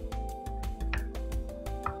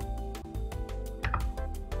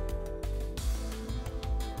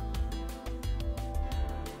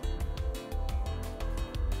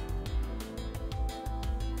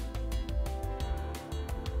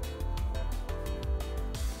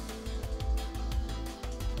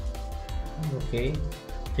 Okay,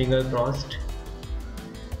 finger crossed,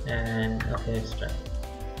 and okay, let's try.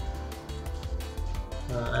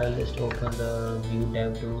 I'll just open the Vue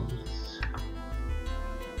dev tools.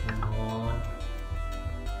 Come on.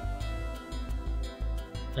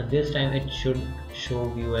 And this time it should show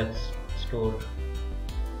Vue as store.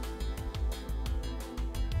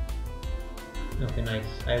 Okay, nice.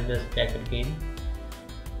 I'll just check it again.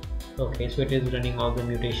 Okay, so it is running all the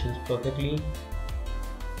mutations perfectly.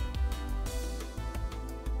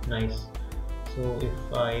 Nice. So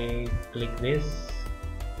if I click this,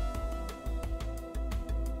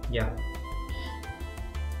 yeah,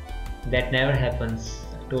 that never happens.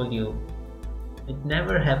 I told you, it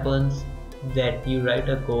never happens that you write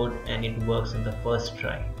a code and it works in the first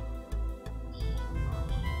try.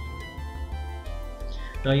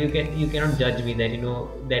 Now you cannot judge me that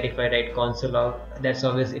that if I write console out, that's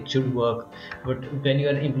obvious it should work. But when you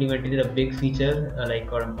are implementing a big feature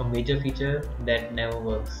or a major feature, that never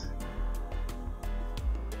works.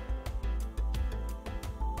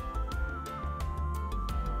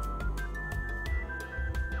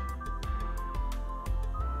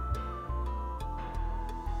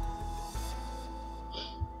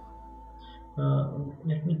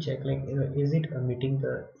 Let me check, is it omitting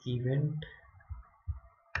the event?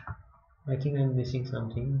 I think I'm missing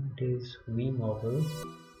something. It is V model.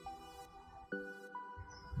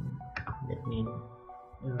 Let me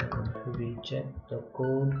recheck the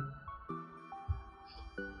code.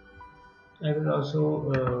 I will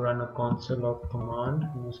also run a console log command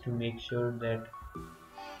just to make sure that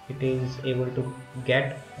it is able to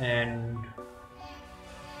get and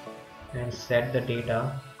set the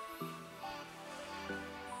data.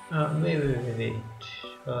 Wait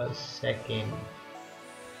a second.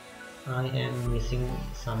 I am missing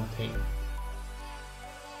something.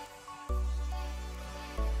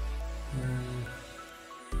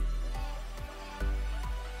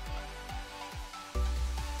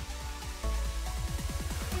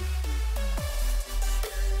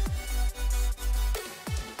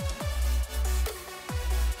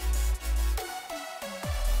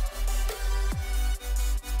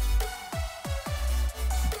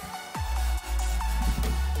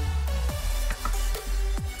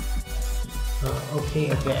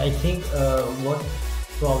 Okay. I think what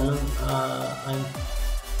problem I'm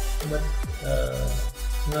but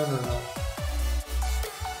no.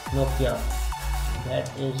 Nope, yeah,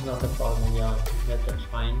 that is not a problem. Yeah, that's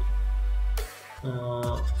fine.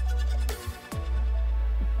 Uh,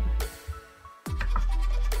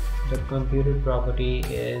 the computed property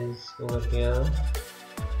is over here.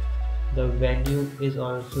 The value is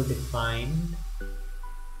also defined.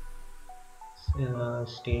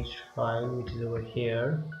 Stage 5, which is over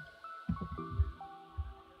here.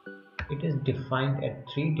 It is defined at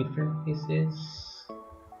 3 different places.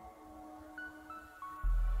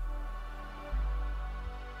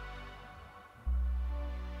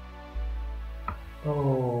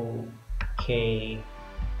 Okay,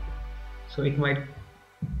 so it might,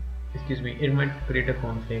 excuse me, it might create a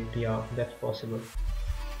conflict. Yeah, that's possible.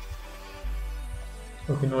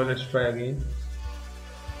 Okay, now let's try again.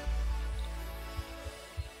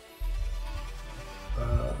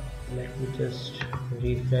 Let me just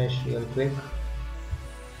refresh real quick.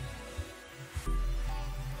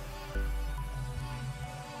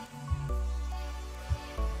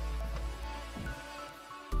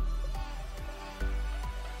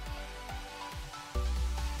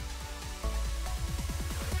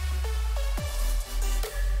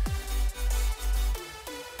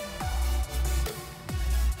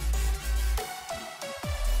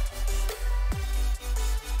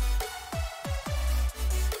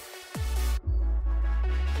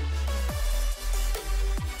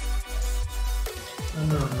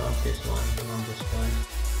 No, not this one, not this one,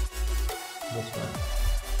 this one.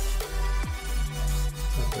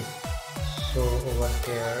 Okay, so over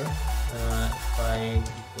here, if I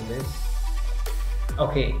do this,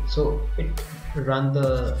 okay, so it run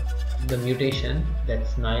the mutation.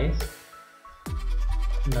 That's nice.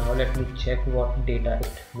 Now let me check what data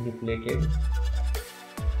it manipulated.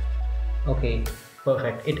 Okay,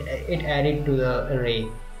 perfect. It added to the array.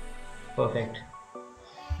 Perfect.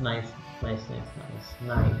 Nice.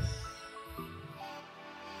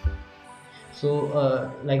 So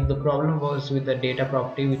like the problem was with the data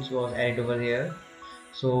property which was added over here.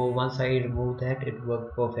 So once I remove that, it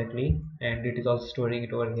worked perfectly, and it is also storing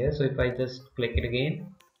it over here. So if I just click it again,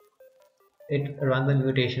 it run the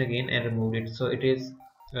mutation again and removed it. So it is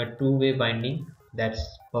a two-way binding. That's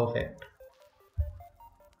perfect.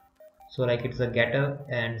 So like it's a getter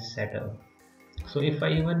and setter. So if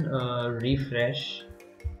I even refresh,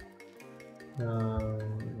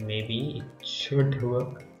 maybe it should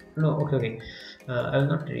work. No, okay. I will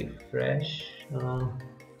not refresh.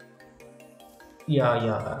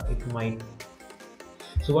 Yeah, it might.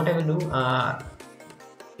 So what I will do,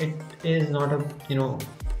 it is not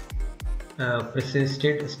a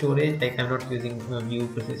persisted storage. Like I'm not using Vue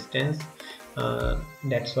persistence.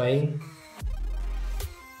 That's why.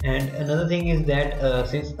 And another thing is that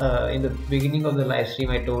since in the beginning of the live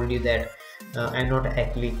stream I told you that I'm not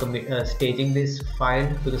actually staging this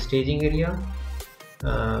file to the staging area,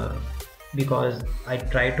 because I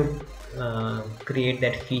tried to create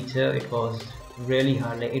that feature. It was really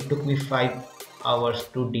hard. Like it took me 5 hours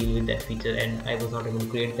to deal with that feature, and I was not able to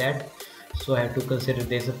create that. So I have to consider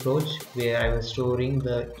this approach where I was storing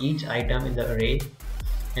the each item in the array,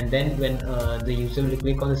 and then when the user will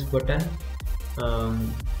click on this button,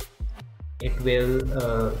 it will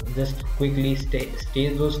just quickly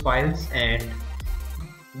stage those files, and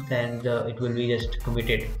then it will be just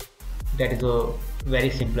committed. That is a very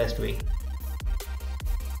simplest way.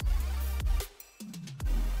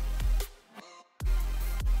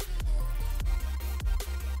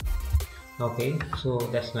 Okay, so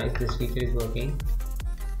that's nice. This feature is working.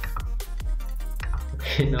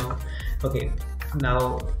 Okay,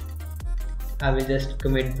 now I will just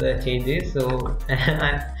commit the changes. So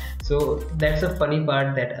so that's a funny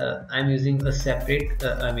part, that I'm using a separate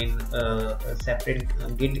a separate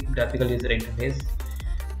Git graphical user interface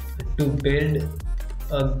to build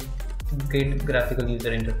a Git graphical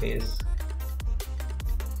user interface.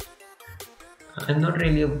 I'm not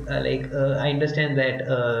really I understand that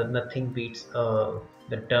nothing beats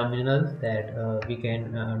the terminal, that we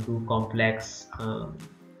can do complex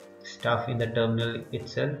stuff in the terminal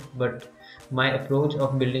itself, but my approach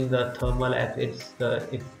of building the thermal app is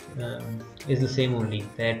the same only,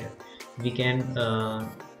 that we can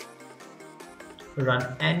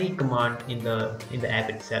run any command in the app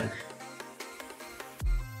itself,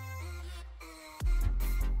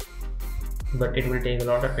 but it will take a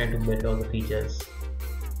lot of time to build all the features.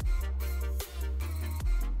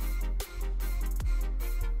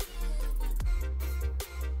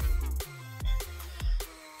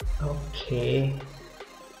 Okay.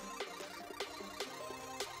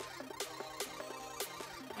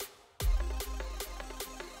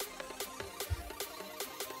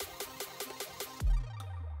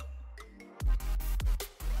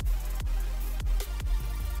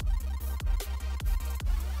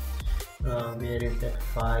 Where is that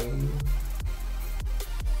file?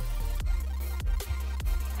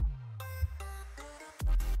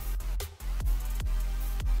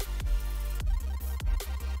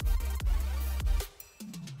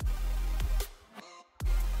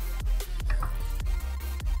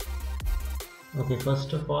 Okay,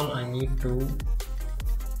 first of all I need to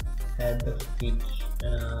add the feature.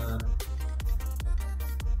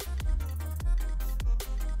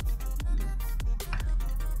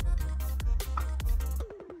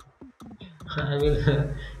 I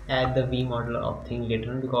will add the V model of thing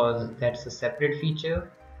later on because that's a separate feature,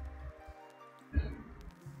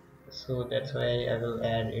 so that's why I will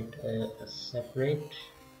add it a separate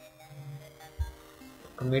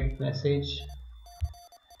commit message.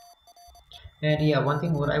 And yeah, one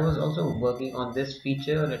thing more, I was also working on this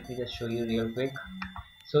feature. Let me just show you real quick.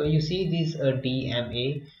 So you see this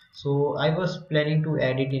DMA. So I was planning to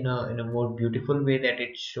add it in a more beautiful way, that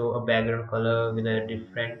it show a background color with a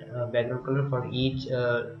different background color for each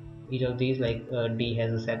of these. Like D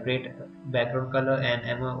has a separate background color and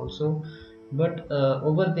Emma also. But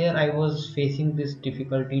over there I was facing this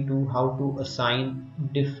difficulty to how to assign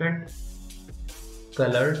different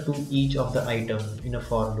color to each of the item in a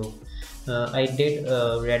for loop. I did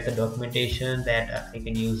read the documentation that I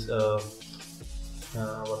can use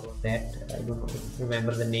what was that, I don't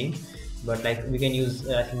remember the name, but like we can use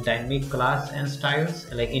I think dynamic class and styles,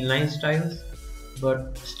 like inline styles,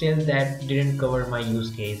 but still that didn't cover my use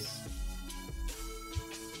case.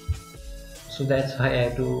 So that's why I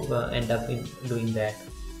had to end up in doing that.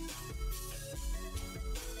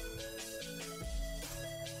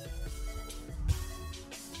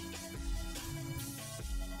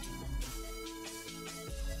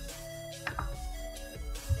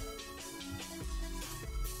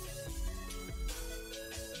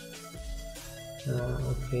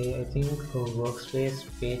 Okay, I think workspace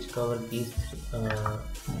page covered these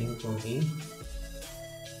things only.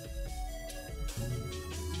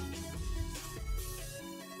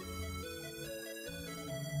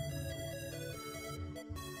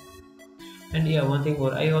 And yeah, one thing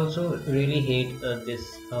more, I also really hate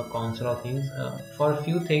this console of things. For a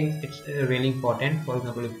few things it's really important. For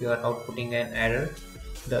example, if you are outputting an error,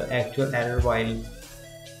 the actual error while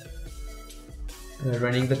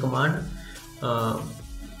running the command,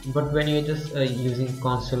 but when you're just using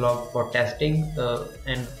console log for testing,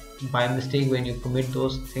 and by mistake when you commit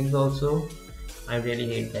those things also, I really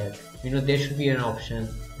hate that. There should be an option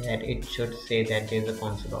that it should say that there's a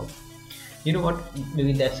console log. You know what,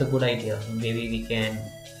 maybe that's a good idea. Maybe we can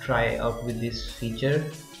try out with this feature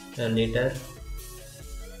later.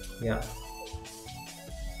 Yeah.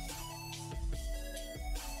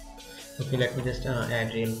 Okay, let me just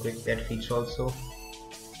add real quick that feature also.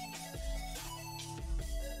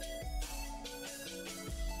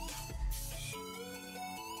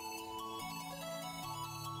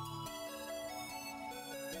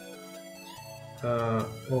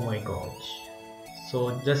 Oh my gosh,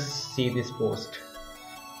 so just see this post.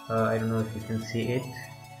 I don't know if you can see it.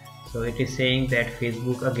 So it is saying that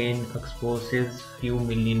Facebook again exposes few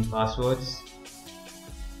million passwords.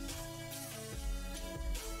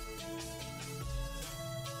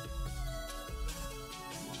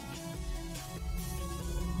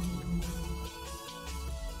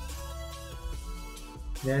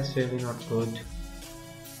 That's really not good.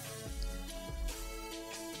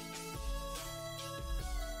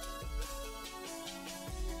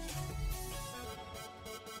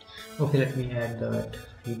 Okay, let me add that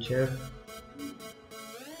feature.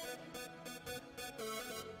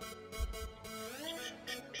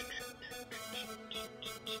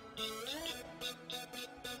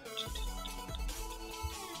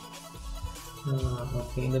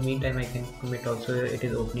 Okay, in the meantime I can commit also. It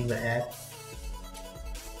is opening the app.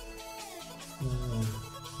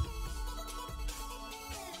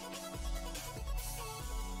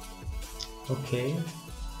 Okay,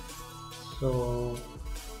 so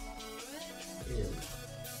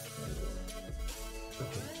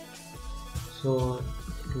okay, so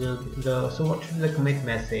so what should be the commit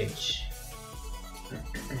message?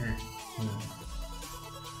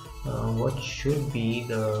 What should be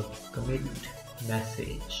the commit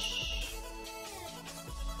message?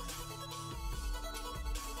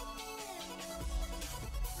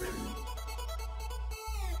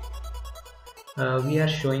 We are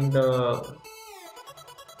showing the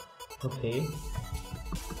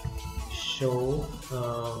show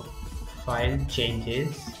file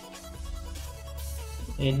changes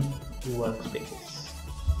in workspace.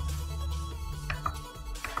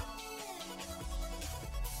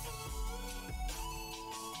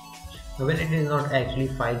 Well, it is not actually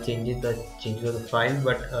file changes, the changes of the file,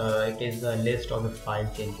 but it is a list of the file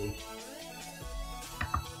changes.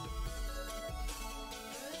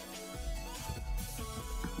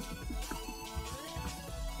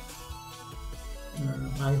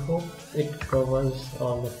 I hope it covers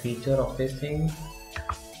all the feature of this thing.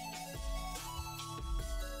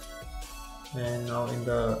 And now in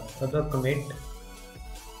the other commit,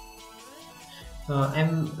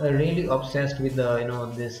 I'm really obsessed with the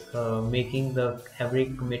this making the every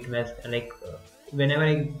commit message, like whenever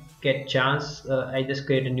I get chance, I just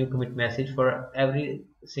create a new commit message for every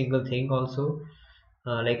single thing. Also,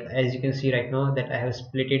 like as you can see right now that I have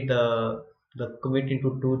split it the commit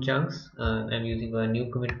into two chunks. I'm using a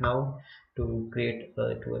new commit now to create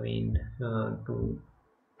to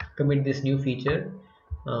commit this new feature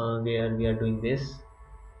where we are doing this.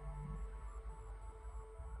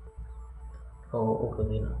 Oh,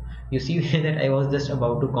 okay, you see that I was just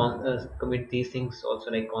about to commit these things also,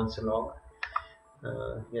 like console log.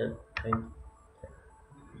 Yeah,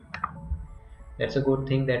 that's a good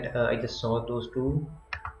thing that I just saw those two.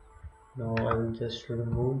 Now I will just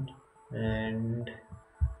remove, and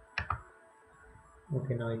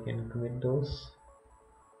okay, now I can commit those.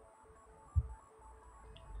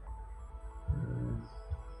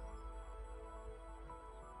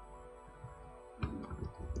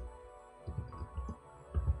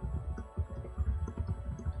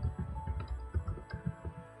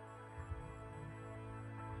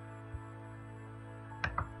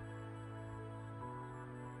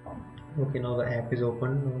 Okay, now the app is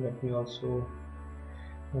open. Now let me also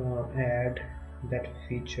add that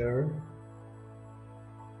feature.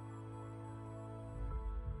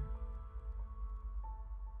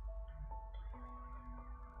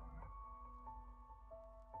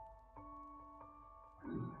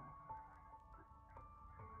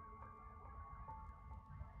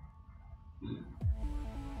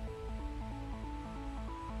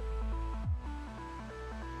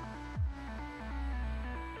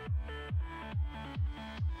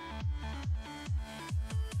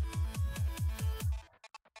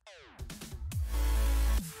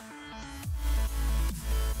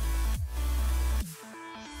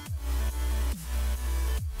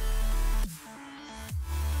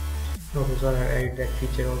 Okay, so I added that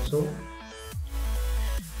feature also.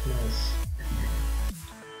 Nice.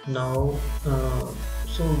 Now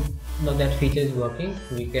so now that feature is working,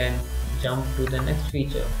 we can jump to the next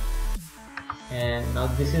feature. And now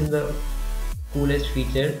this is the coolest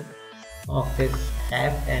feature of this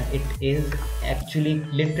app, and it is actually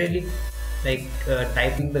literally like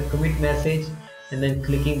typing the commit message and then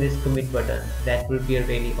clicking this commit button. That will be a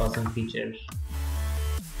really awesome feature.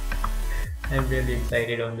 I'm really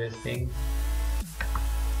excited on this thing.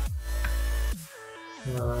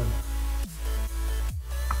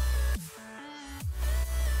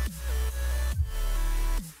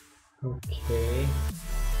 Okay,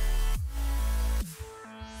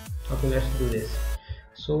 let's do this.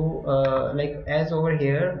 So like as over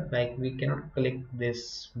here, like we cannot click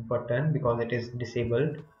this button because it is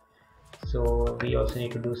disabled, so we also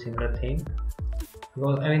need to do similar thing,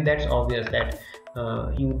 because I mean that's obvious that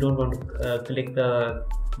you don't want to click the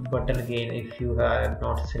button again if you have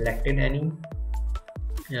not selected any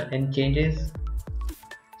changes.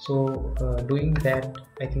 So doing that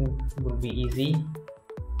I think will be easy.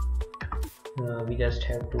 We just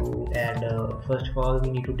have to add first of all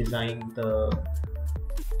we need to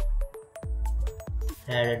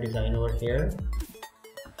add a design over here.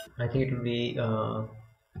 I think it will be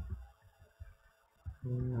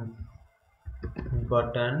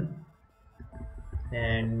button,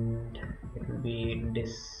 and it will be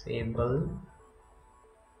disable.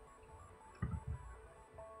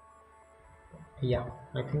 Yeah,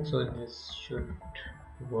 I think so. This should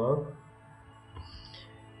work.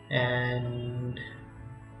 And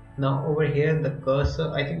now over here the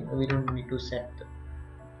cursor, I think we don't need to set the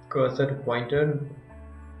cursor to pointer.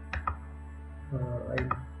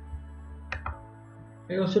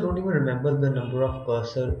 I also don't even remember the number of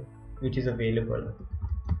cursor which is available.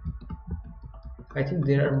 I think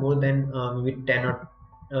there are more than maybe 10 or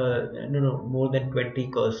no, more than 20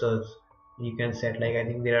 cursors you can set. Like I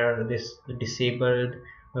think there are this disabled,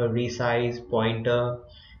 resize, pointer.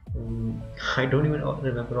 I don't even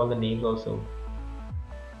remember all the names also.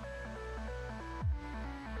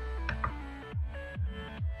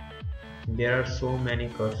 There are so many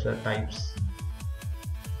cursor types.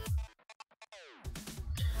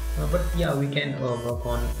 But yeah, we can work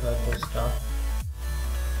on the stuff.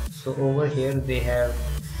 So over here they have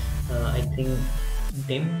I think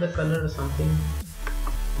dim the color or something.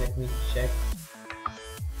 Let me check.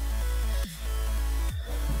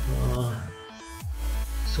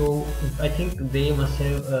 So I think they must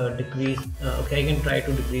have decreased. Okay, I can try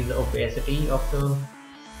to decrease the opacity of the.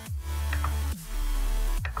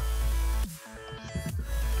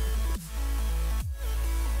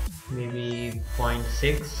 Maybe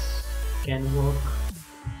 0.6 can work.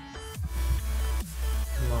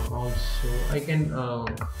 Also, I can. I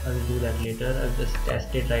will do that later. I'll just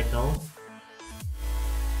test it right now.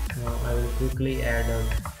 I will quickly add a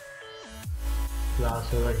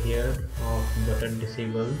class over here of button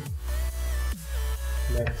disable.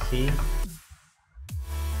 Let's see.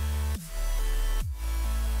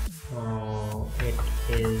 It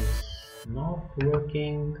is not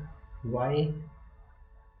working. Why?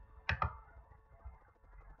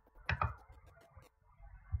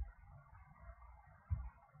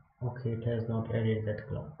 Okay, it has not added that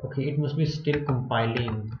class. Okay, it must be still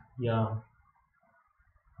compiling. Yeah,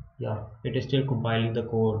 it is still compiling the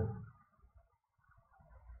code.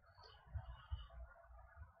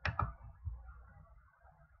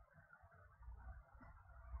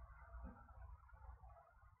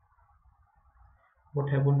 What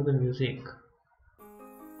happened to the music?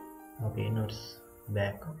 Okay, now it's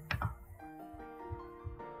back.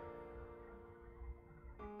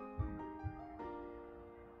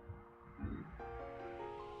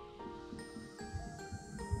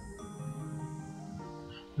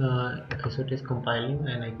 Okay, so it is compiling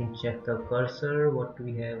and I can check the cursor. What do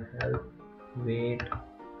we have? Help, wait,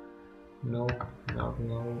 no, not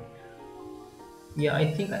allowed. Yeah,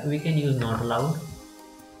 I think we can use not allowed.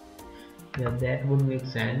 Yeah, that would make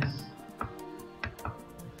sense.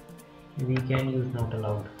 We can use not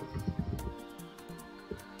allowed.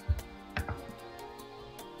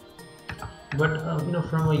 But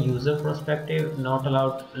from a user perspective, not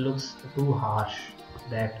allowed looks too harsh,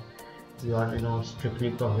 that you are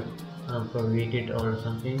strictly prohibited or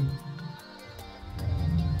something.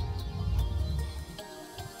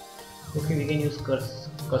 Okay, we can use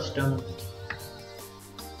custom.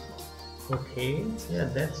 Okay, yeah,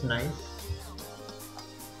 that's nice.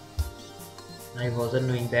 I wasn't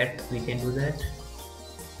knowing that we can do that.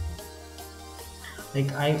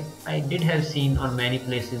 Like I did have seen on many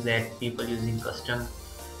places that people using custom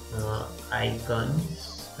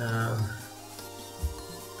icons.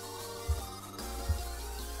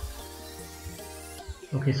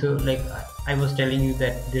 Okay, so like I was telling you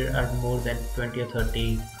that there are more than 20 or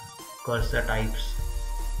 30 cursor types.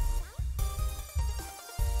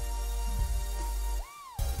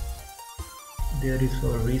 There is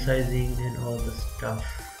for resizing and all the stuff.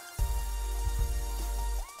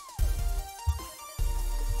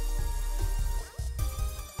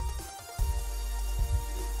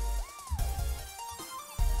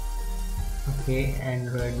 Okay,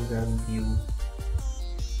 Android web view.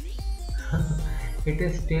 It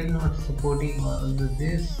is still not supporting all of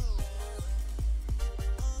this.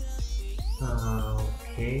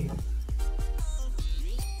 Okay.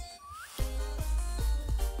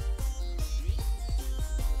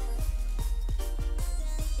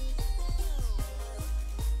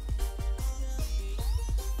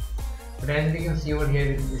 But as we can see over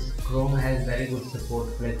here, this Chrome has very good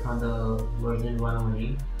support. Click on the version 1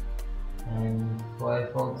 only, and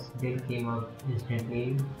Firefox did came up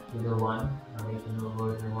instantly to the 1,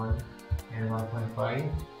 version 1 and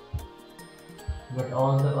 1.5. But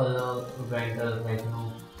all the other vendors like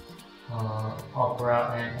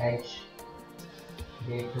Opera and Edge,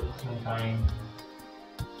 they took some time.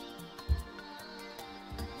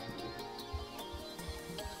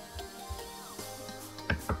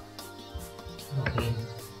 Okay,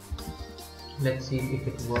 let's see if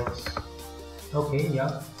it works. Okay,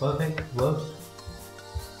 yeah, perfect, works.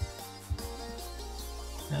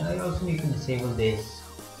 And I also need to disable this.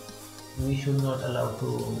 We should not allow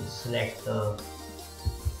to select the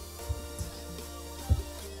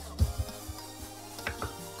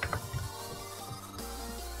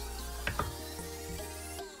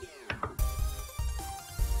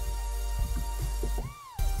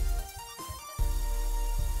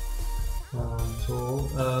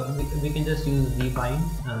we can just use vbind,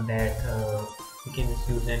 that we can just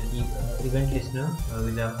use an event listener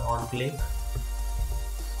with an on click,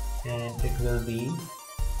 and it will be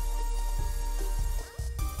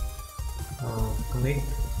commit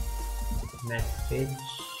message.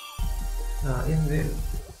 Is there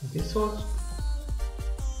this was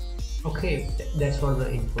okay? That's for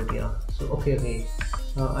the input, yeah. So okay,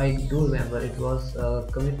 I do remember it was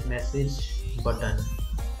commit message button,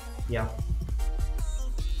 yeah.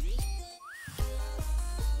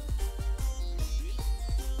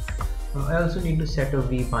 I also need to set a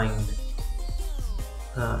vbind,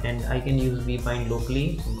 and I can use vbind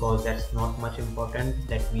locally because that's not much important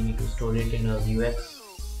that we need to store it in a Vuex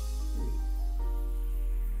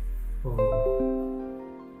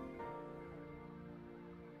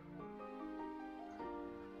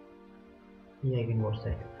Yeah, I can watch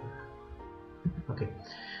that. Okay,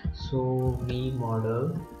 so V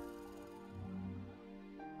model.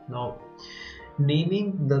 Now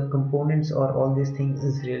naming the components or all these things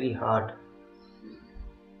is really hard.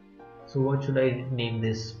 So what should I name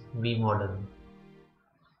this V model?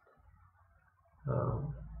 Uh,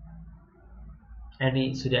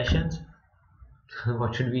 any suggestions?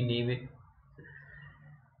 What should we name it?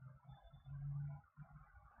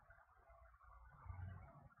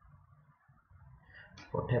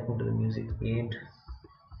 What happened to the music played?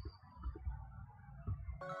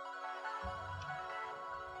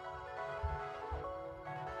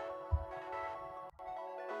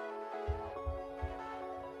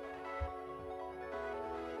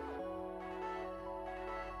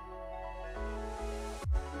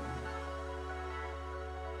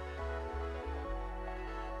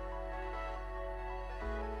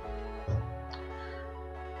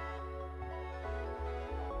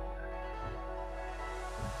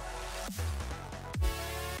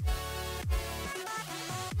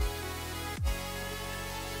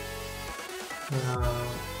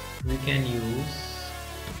 We can use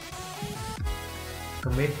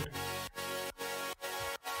commit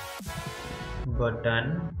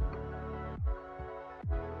button.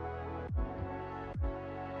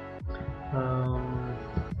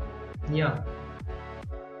 Yeah,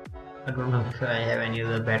 I don't know if I have any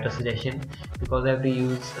other better suggestion, because I have to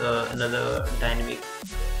use another dynamic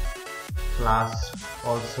class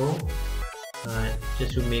also,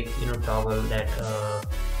 just to make toggle that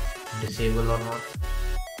disable or not.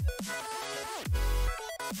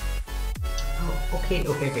 Oh, okay,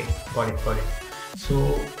 got it.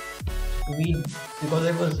 So because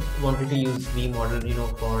I was wanted to use V model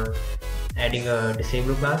for adding a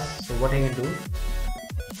disable class, so what I can do,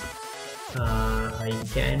 I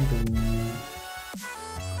can do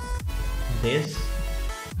this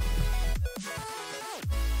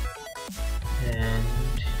and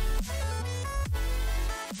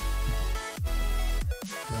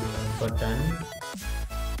button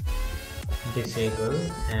disable,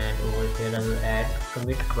 and over here I will add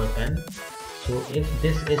commit button. So if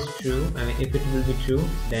this is true, I mean if it will be true,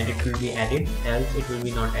 then it will be added, else it will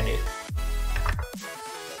be not added.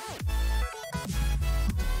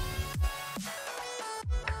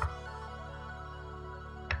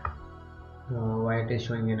 Why it is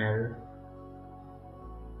showing an error?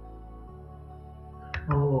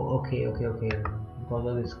 Oh, okay, because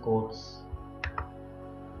of these codes.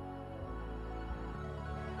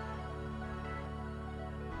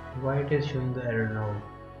 Why it is showing the error now?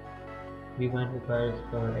 V1 requires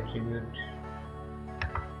for attribute.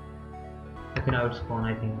 Okay, now it's gone,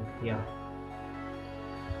 I think. Yeah.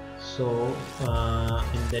 So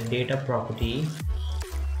in the data property,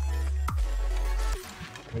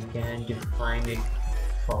 I can define it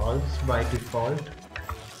false by default.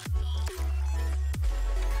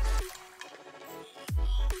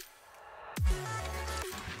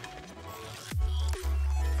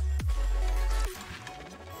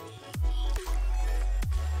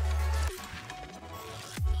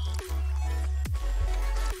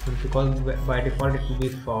 Because by default it will be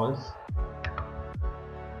false.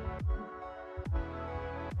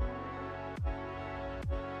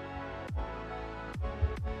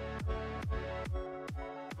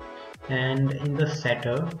 And in the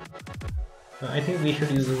setter, I think we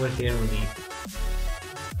should use over here only.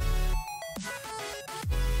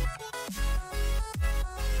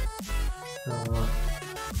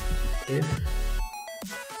 If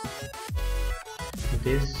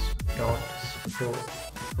this dot store,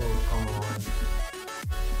 come on,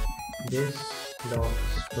 this dot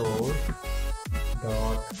store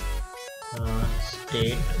dot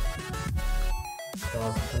state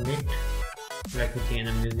dot commit. Let me change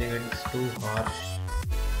the music, it's too harsh.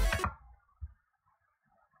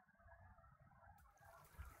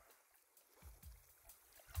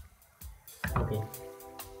 Okay,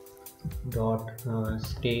 dot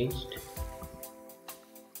staged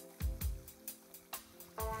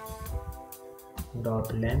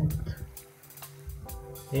dot length.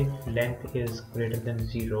 If length is greater than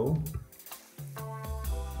 0,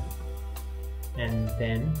 and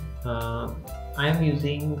then I am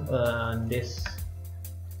using this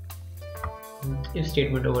if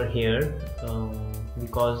statement over here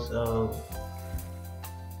because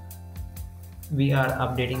we are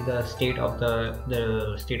updating the state of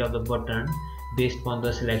the state of the button based upon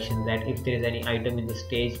the selection, that if there is any item in the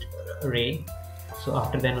staged array, so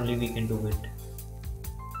after then only we can do it.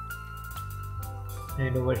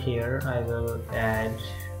 And over here I will add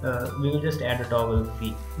we will just add a toggle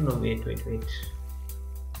fee. No, wait.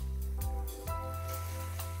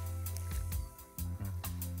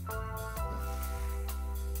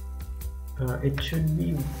 It should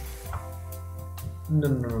be no,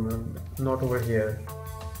 not over here.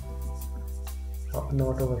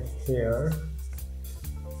 Not over here.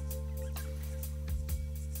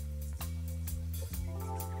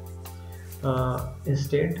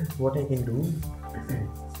 Instead, what I can do,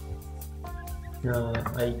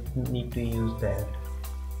 I need to use that.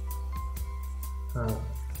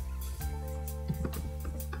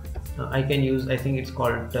 I can use, I think it's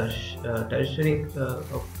called tertiary.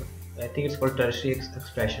 I think it's called tertiary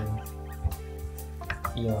expression.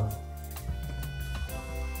 Yeah,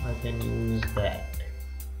 I can use that.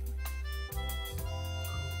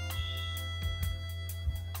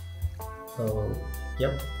 So,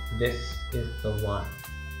 yep, this is the one.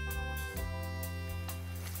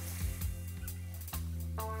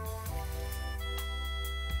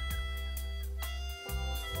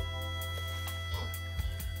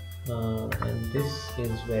 And this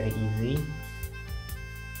is very easy.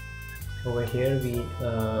 Over here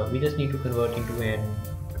we just need to convert into a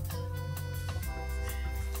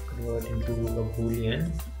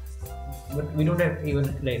boolean, but we don't have even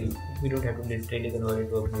like we don't have to literally convert it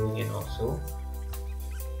to a boolean also.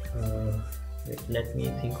 Let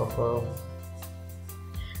me think of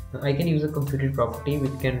I can use a computed property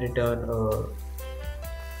which can return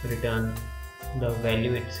the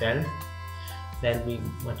value itself. That'll be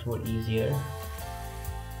much more easier.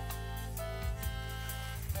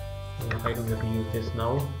 I don't have to use this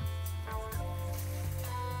now.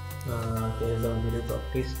 There is the computed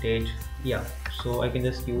property stage. Yeah, so I can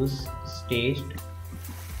just use staged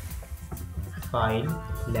file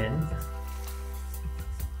length,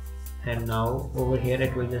 and now over here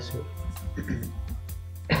it will just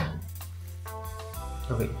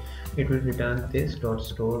okay, it will return this dot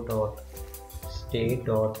store dot state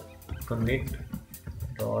dot commit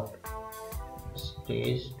dot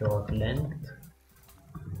stage dot length.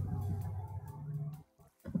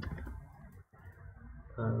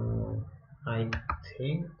 I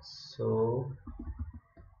think so.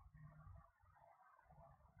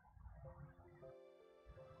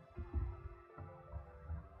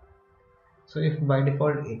 So if by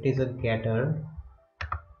default it is a getter,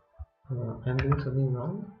 I'm doing something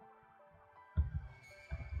wrong.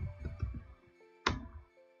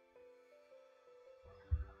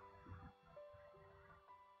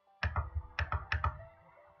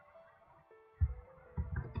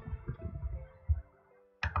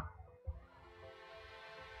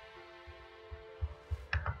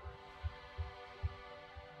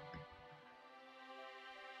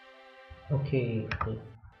 Okay,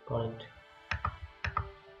 got it.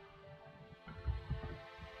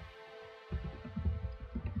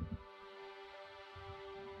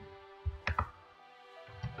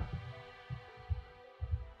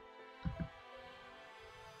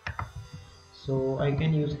 So I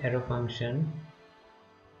can use arrow function.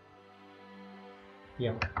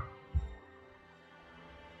 Yeah.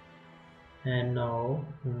 And now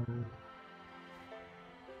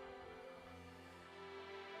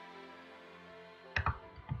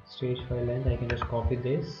stage file length, I can just copy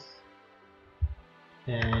this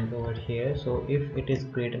and over here. So if it is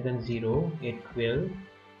greater than 0, it will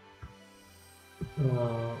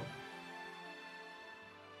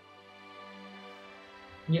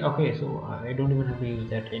yeah, okay, so I don't even have to use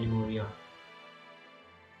that anymore. Yeah,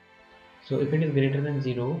 so if it is greater than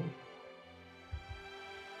 0,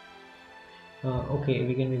 okay,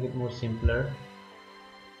 we can make it more simpler,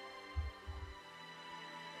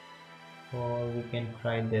 or we can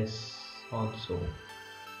try this also.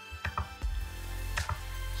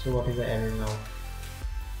 So what is the error now?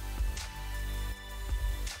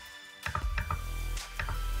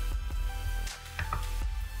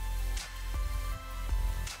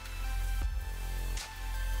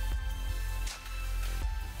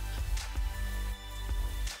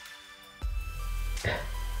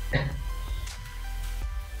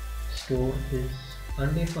 Store is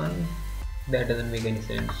undefined. That doesn't make any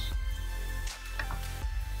sense.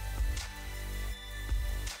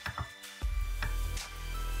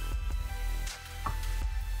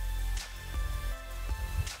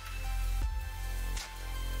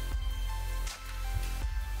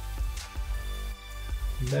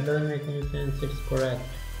 That doesn't make any sense. It's correct.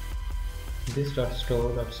 This dot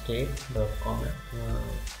store dot state dot comment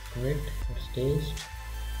commit dot staged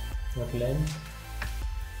dot length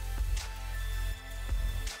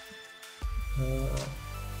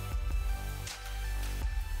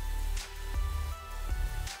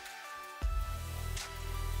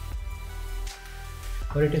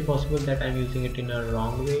or it is possible that I'm using it in a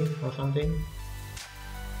wrong way or something.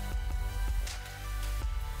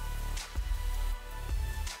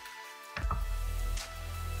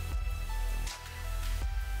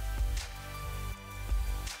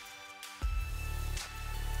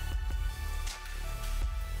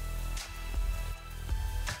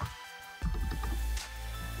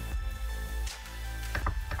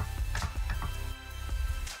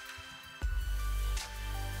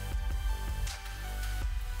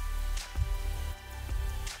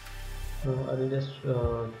 I will just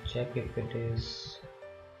check if it is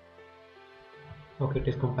okay. It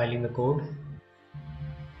is compiling the code.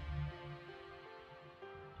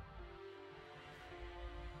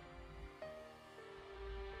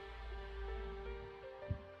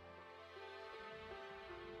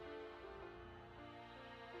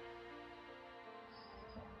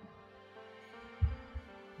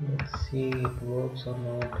 Let's see it works or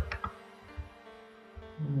not.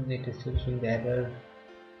 It is still showing the error.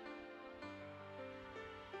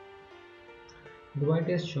 Why it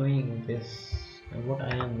is showing this and what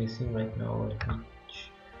I am missing right now? Let me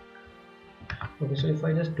okay, so if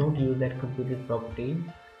I just don't use that computed property,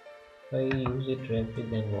 if I use it directly,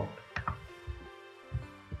 then what?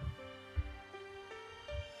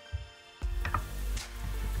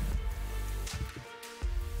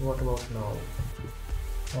 What about now?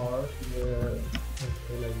 Or okay,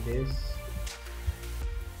 like this.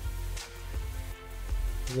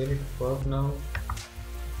 Will it work now?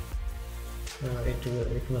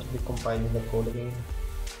 It must be compiling the code again.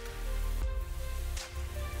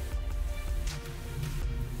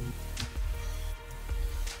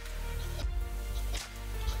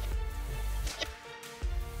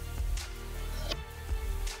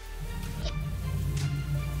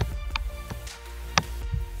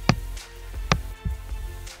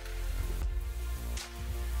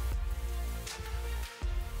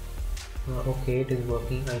 Okay, it is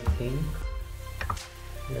working, I think.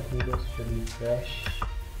 Let me just refresh.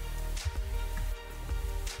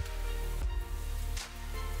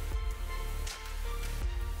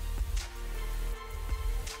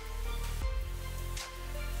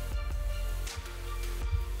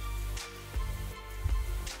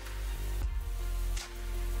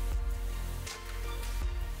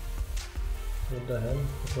 What the hell?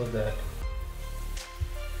 What was that?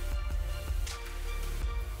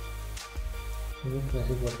 Which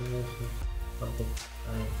message button is okay.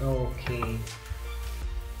 Okay.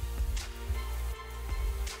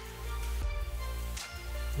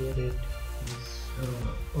 Here it is.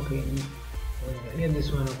 Okay. Yeah,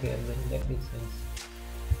 this one. Okay, that makes sense.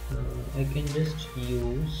 I can just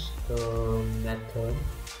use the method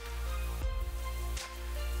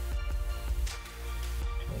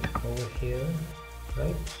like over here,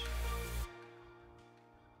 right?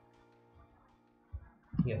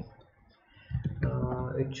 Yeah.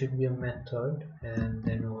 It should be a method, and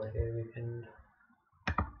then over here we can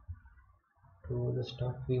do the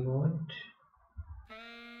stuff we want.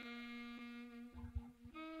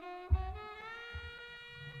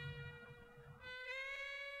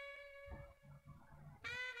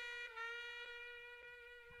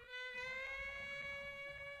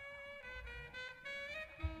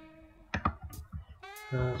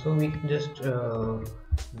 So we can just do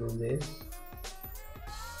this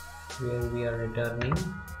where we are returning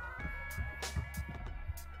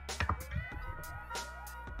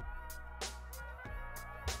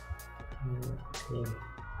okay.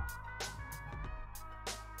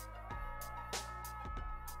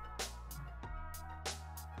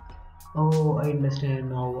 Oh, I understand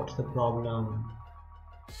now what's the problem.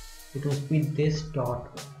 It must be this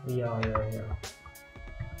dot. Yeah.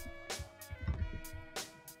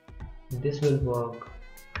 This will work.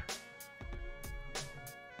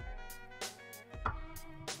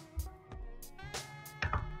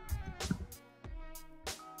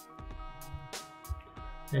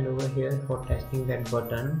 And over here for testing that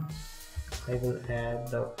button, I will add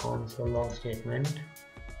the console log statement.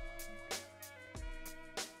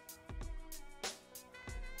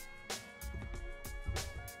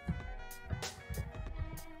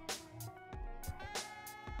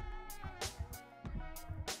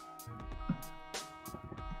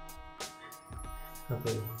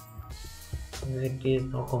 Okay, it is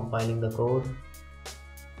now compiling the code.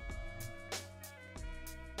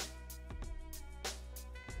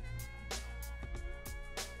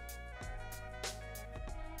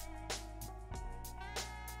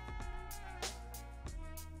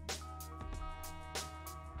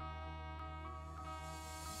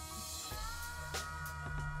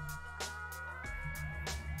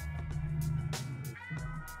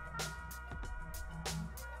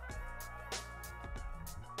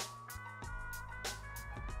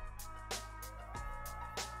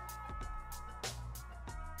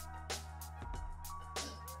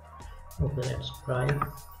 Okay, let's try.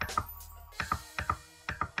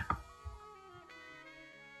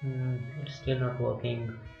 It's still not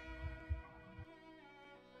working.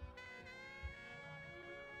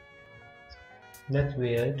 That's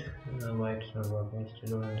weird. Why it's not working? I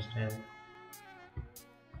still don't understand.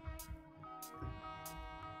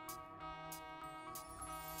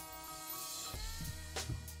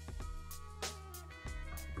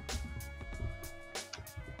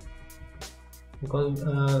 because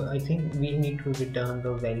I think we need to return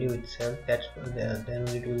the value itself. That's then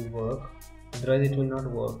it will work, otherwise it will not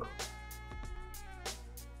work.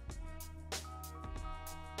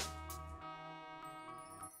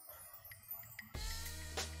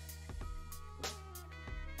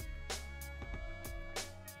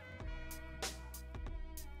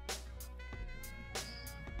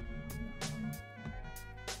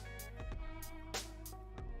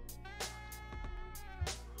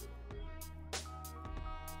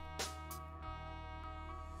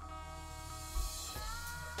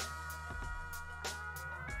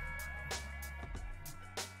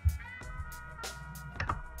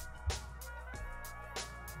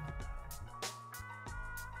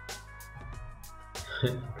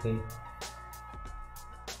 Okay,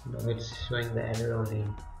 now it's showing the error only,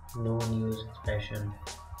 no unused expression.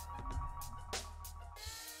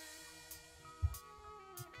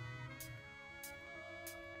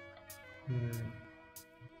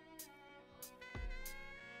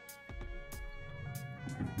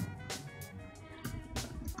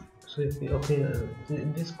 So if we, okay,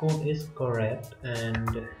 this code is correct,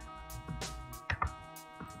 and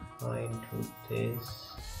I do this.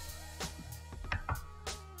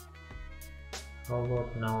 How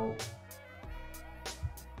about now?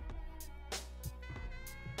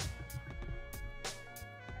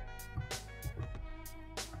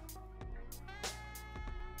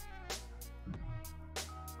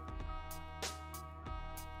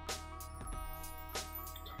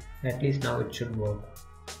 At least now it should work.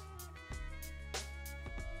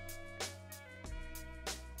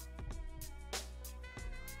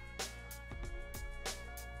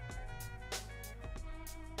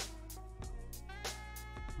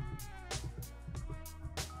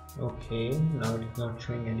 Okay, now it is not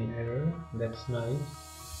showing any error. That's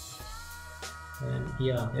nice. And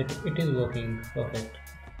yeah, it is working perfect.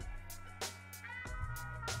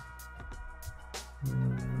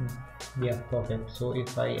 Yeah, perfect. So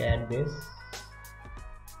if I add this,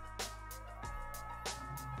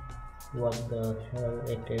 what the hell,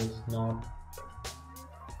 it is not,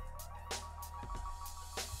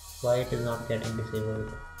 why it is not getting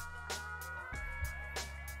disabled?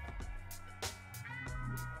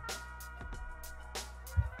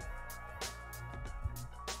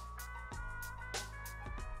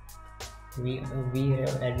 We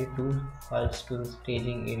have added 2 files to the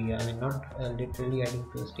staging area. I mean, not literally adding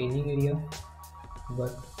to the staging area, but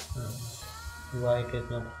why it is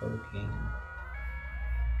not working?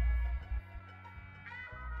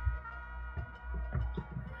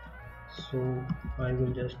 So I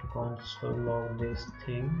will just console log this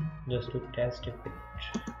thing just to test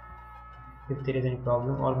if there is any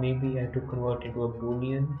problem, or maybe I have to convert it to a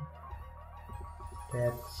boolean.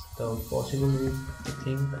 That's the possible way, I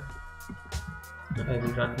think. I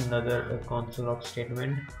will run another console log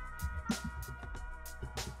statement,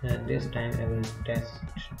 and this time I will test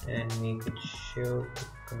and make it sure to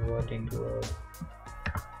convert into a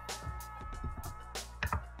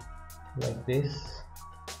like this.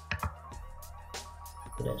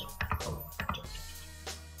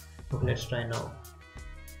 Let's try now.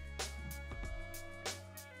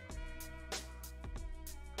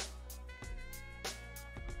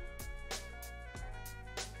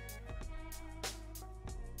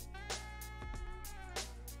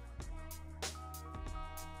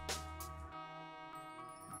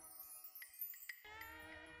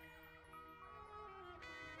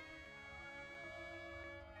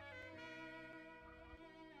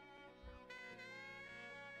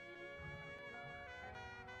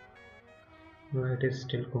 No, it is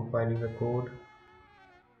still compiling the code.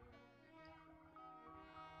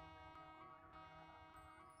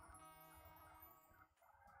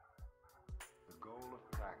 The goal of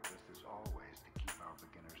practice is always to keep our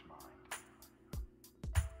beginner's mind.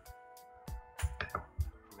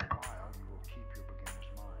 For a while, you will keep your beginner's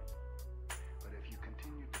mind. But if you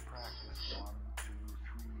continue to practice 1, 2,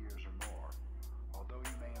 3 years or more, although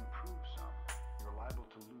you may improve some, you're liable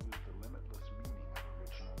to lose the limitless meaning of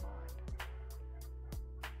original mind.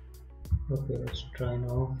 Okay, let's try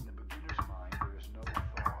now. In the beginner's mind, there is no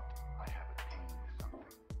thought, I have attained something.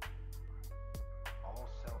 All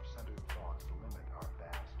self-centered thoughts limit our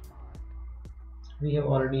vast mind. We have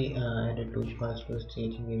already added 2 files to the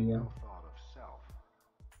staging area. No thought of self.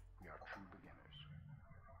 We are true beginners.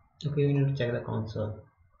 Okay, we need to check the console.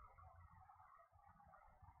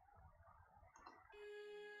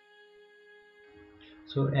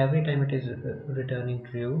 So every time it is returning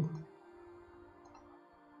true,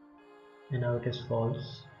 and now it is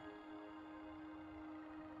false.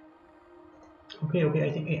 Okay, I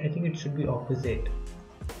think it should be opposite.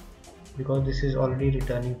 because this is already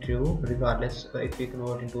returning true regardless if we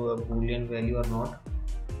convert into a boolean value or not.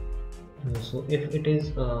 So if it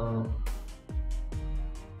is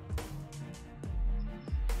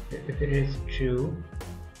true,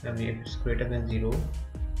 I mean if it's greater than 0,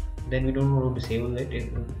 then we don't want to disable it. If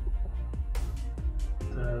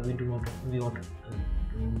we want to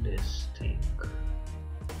do this thing.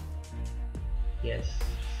 Yes,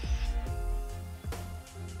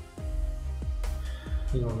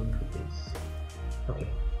 we want to do this. Okay,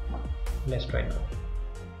 let's try now.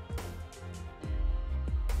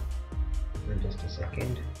 Just a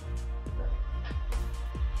second.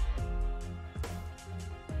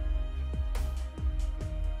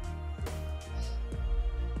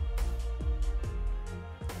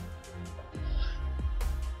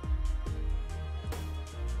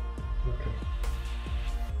 Okay,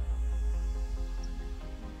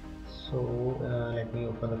 so let me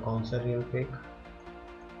open the console real quick,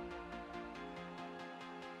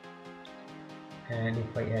 and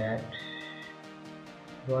if I add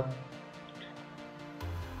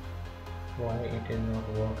why it is not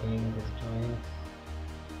working this time.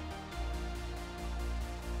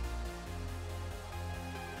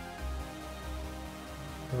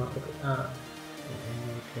 Okay,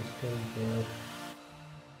 it is still there.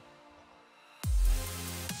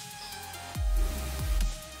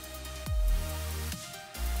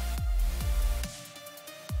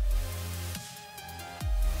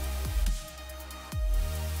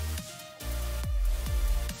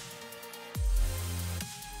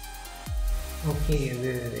 Okay,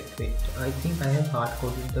 wait. I think I have hard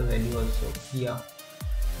coded the value also. Yeah,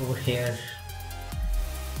 over here.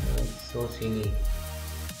 It's so silly.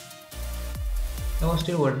 I was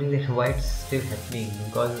still wondering that why it's still happening,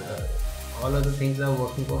 because all other things are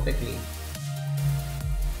working perfectly.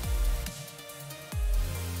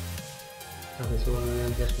 Okay, so we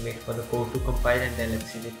will just wait for the code to compile and then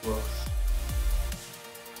let's see if it works.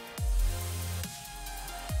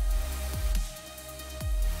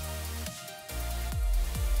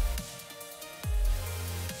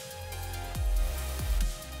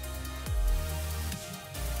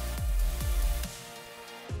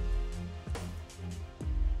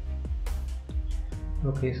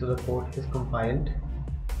 Okay, so the code is compiled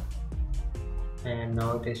and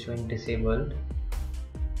now it is showing disabled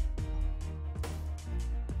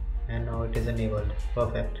and now it is enabled.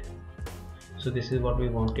 Perfect. So this is what we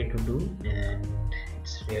wanted to do and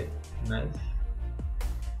it's really nice.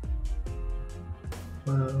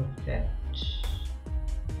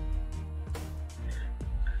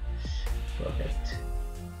 Perfect.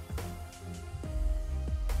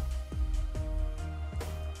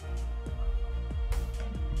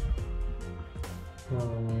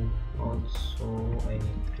 Also I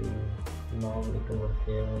need to log it over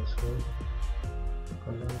there also.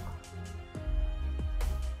 Color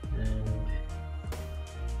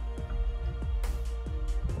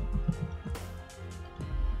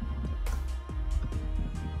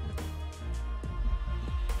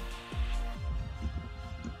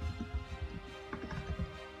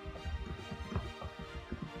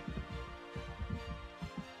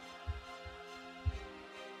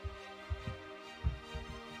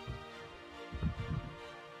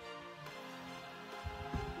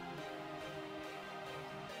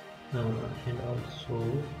and also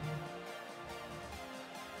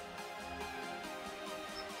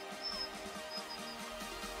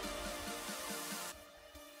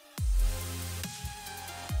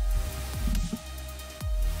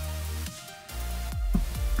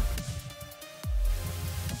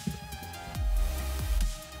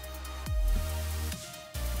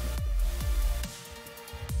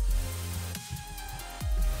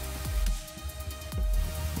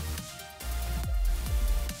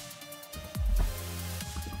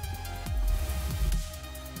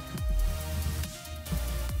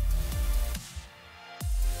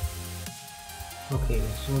okay,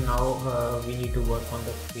 so now we need to work on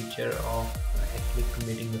the feature of actually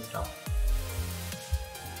committing the stuff.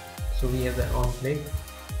 So we have the on click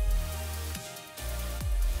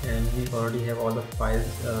and we already have all the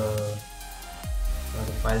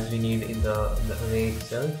files we need in the array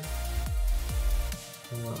itself.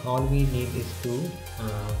 All we need is to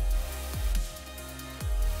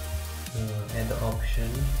add the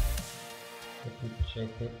option. Let me check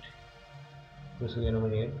it. This will get over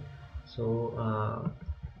here. So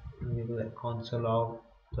we will console of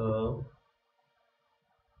the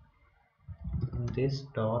this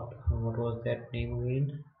dot, what was that name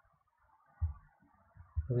again?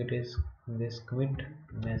 It is this commit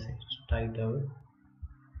message title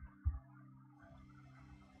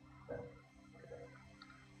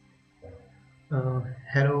Hello,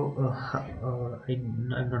 I'm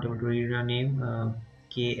not able to read your name.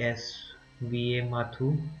 KSVA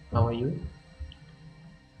Mathu. How are you?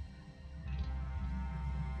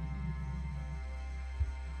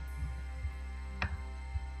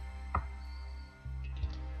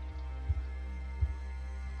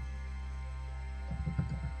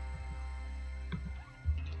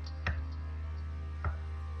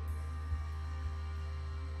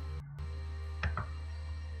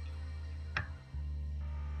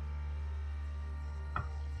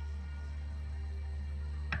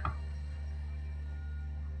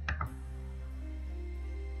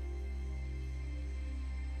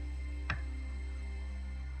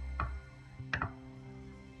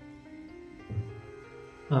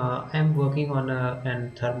 I'm working on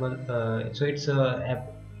an thermal. So it's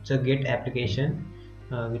a Git application,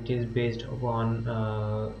 which is based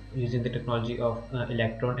upon using the technology of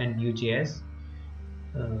Electron and Vue.js.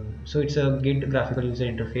 So it's a Git graphical user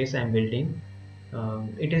interface I'm building.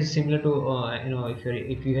 It is similar to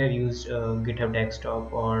if you have used GitHub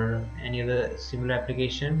Desktop or any other similar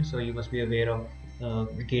application, so you must be aware of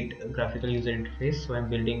Git graphical user interface. So I'm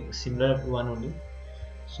building similar one only.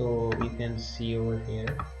 So you can see over here.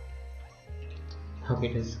 Okay,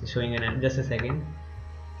 it is showing in just a second.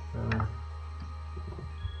 uh,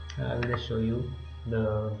 I will just show you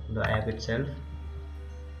the app itself.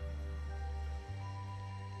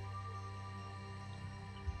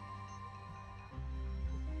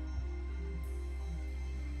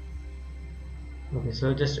 Okay,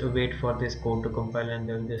 so just wait for this code to compile and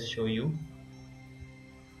I will just show you.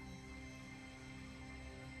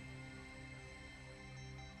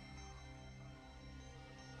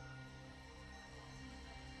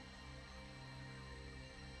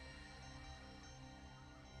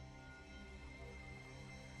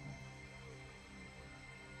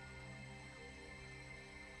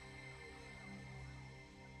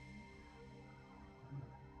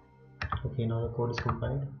 Okay, now the code is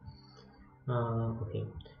compiled. Okay,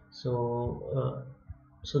 so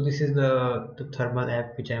so this is the thermal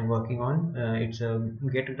app which I am working on. It's a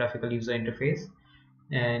Git graphical user interface,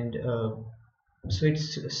 and so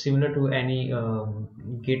it's similar to any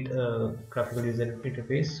Git graphical user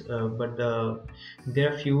interface, but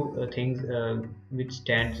there are few things which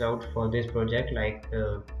stands out for this project, like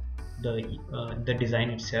the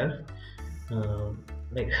design itself. uh,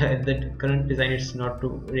 like the current design is not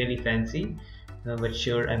too really fancy, but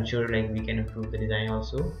I'm sure like we can improve the design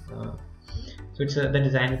also. So it's the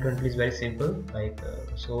design currently is very simple, like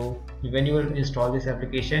so when you will install this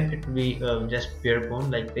application, it will be just bare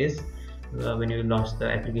bone like this when you launch the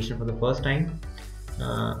application for the first time.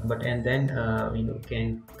 But and then you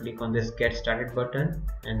can click on this get started button,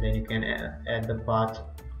 and then you can add the path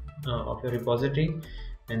of your repository,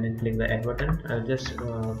 and then click the add button. I'll just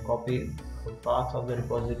copy the path of the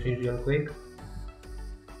repository real quick.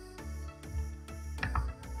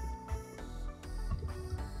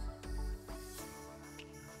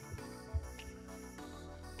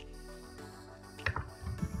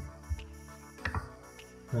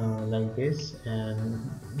 Like this, and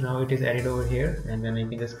now it is added over here, and then you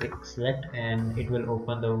can just click select, and it will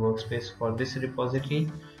open the workspace for this repository,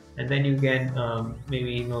 and then you can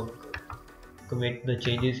maybe commit the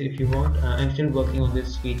changes if you want. I'm still working on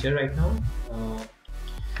this feature right now,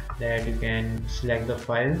 that you can select the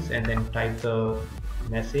files and then type the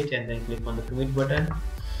message and then click on the commit button.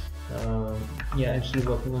 Yeah, I'm still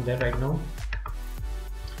working on that right now.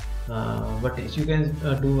 But you can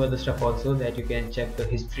do other stuff also, that you can check the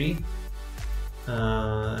history,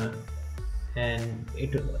 and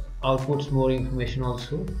it outputs more information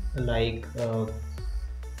also, like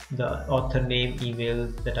the author name, email,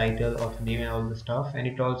 the title, author name, and all the stuff, and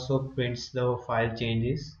it also prints the file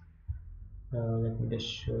changes. Let me just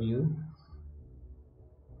show you.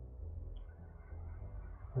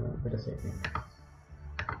 Wait a second.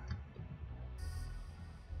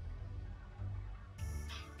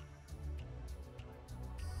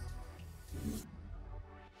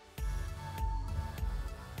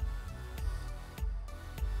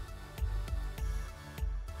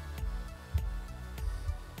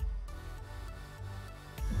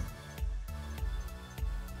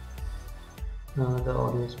 The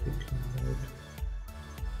audio is pretty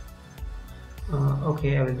loud.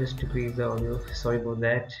 Okay, I will just decrease the audio. Sorry about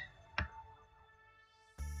that.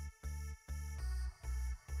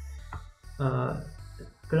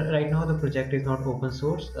 Right now the project is not open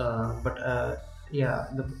source, but yeah,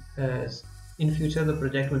 in future the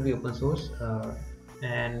project will be open source,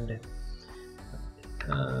 and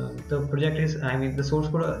the project is, I mean, the source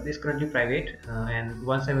code is currently private, and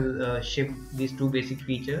once I will ship these two basic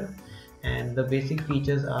features, and the basic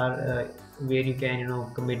features are where you can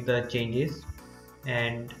commit the changes,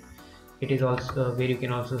 and it is also where you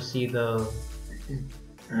can also see the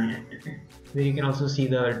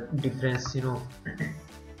difference,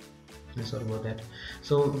 sorry about that.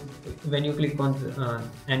 So when you click on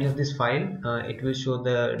any of this file, it will show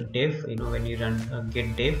the diff, when you run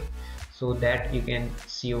git diff, so that you can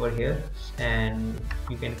see over here and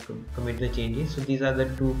you can commit the changes. So these are the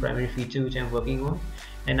two primary features which I'm working on,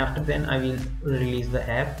 and after then I will release the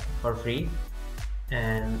app for free.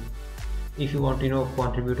 And if you want to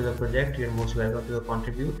contribute to the project, you're most welcome to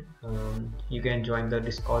contribute. You can join the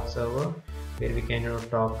Discord server where we can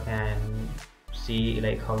talk and see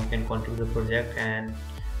like how you can contribute to the project and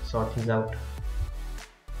sort things out.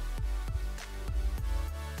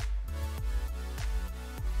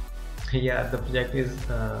 Yeah, the project is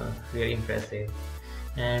really impressive,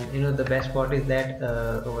 and the best part is that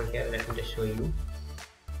over here, let me just show you.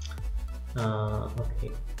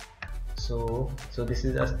 Okay, so this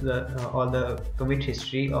is just the all the commit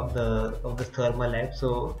history of the thermal app.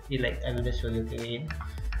 So I will just show you again.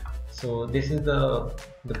 So this is the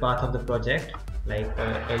path of the project.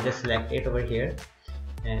 I'll just select it over here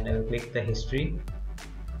and I will click the history,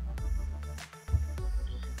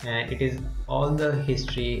 and it is all the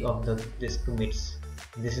history of this commits.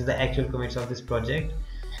 This is the actual commits of this project,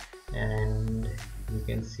 and you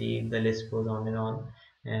can see the list goes on and on.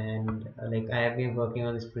 And I have been working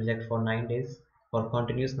on this project for 9 days, for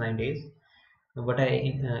continuous 9 days, but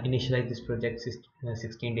I initialized this project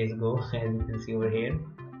 16 days ago as you can see over here.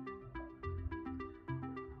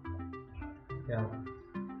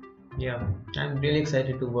 Yeah, I'm really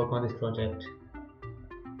excited to work on this project.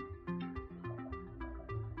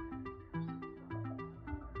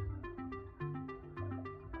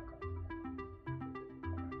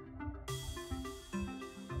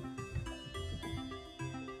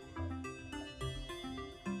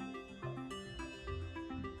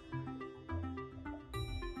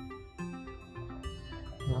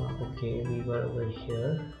 Okay, we were over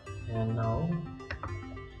here, and now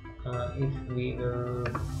if we will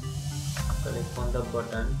click on the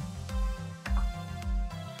button,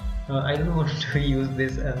 I don't want to use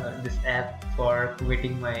this app for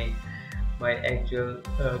committing my actual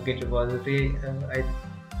Git repository. I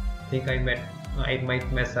think I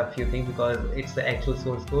might mess up few things because it's the actual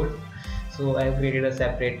source code. So I have created a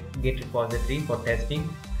separate Git repository for testing,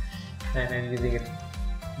 and I'm using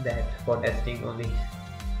that for testing only.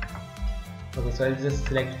 Okay, so I'll just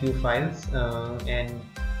select few files and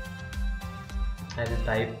I will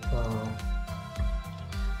type.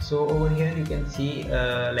 So over here you can see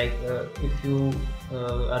if you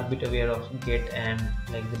are a bit aware of Git and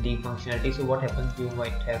the D functionality. So what happens, you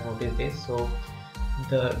might have noticed this. So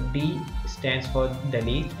the D stands for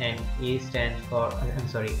delete, and A stands for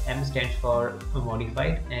M stands for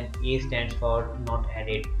modified, and A stands for not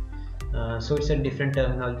added. So it's a different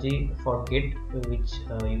terminology for Git, which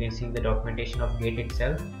you can see in the documentation of Git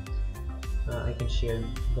itself. I can share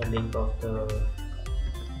the link of the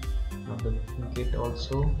Git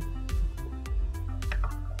also.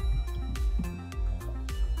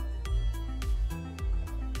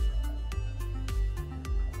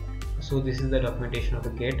 So this is the documentation of the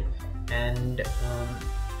Git, and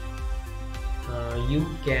you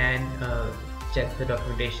can check the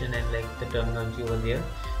documentation and the terminology over there.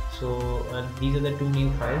 So these are the two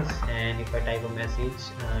new files, and if I type a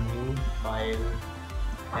message, new file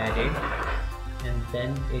added, and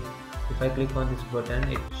then if I click on this button,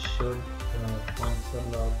 it should console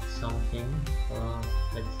log something.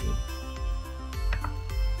 Let's see.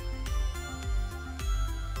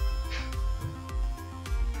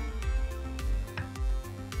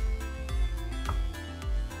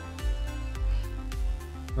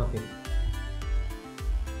 Okay.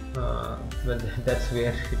 Well, that's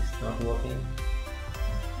where it's not working.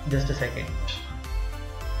 Just a second.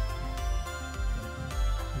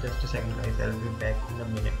 Just a second, guys. I'll be back in a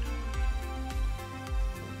minute.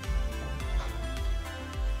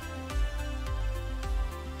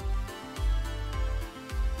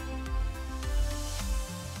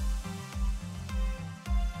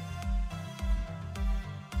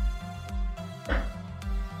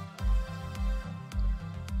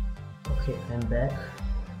 Okay, I'm back.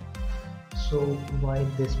 So why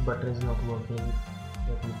this button is not working?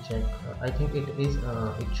 Let me check. I think it is.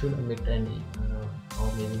 It should emit any,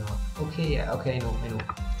 or maybe not. Okay, yeah. Okay, I know.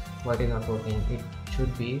 Why it is not working? It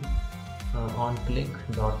should be on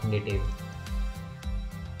click.native.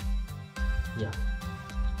 Yeah,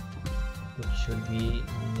 it should be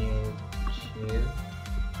native.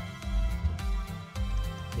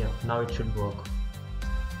 Yeah, now it should work.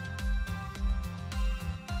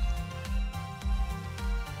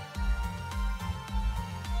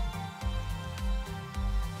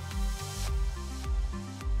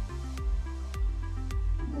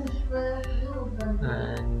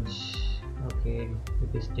 and okay,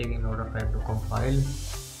 it is taking a lot of time to compile.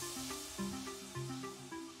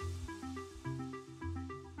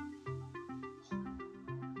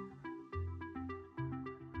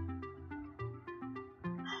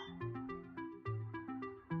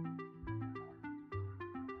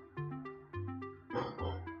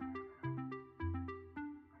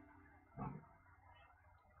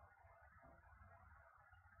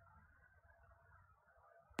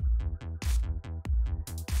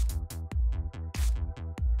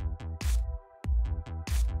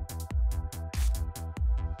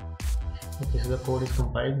 Okay, so the code is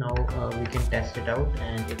compiled. Now we can test it out,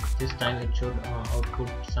 and this time it should output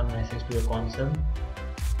some message to the console,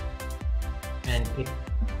 and it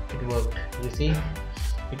worked. You see,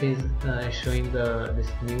 it is showing this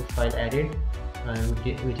new file added,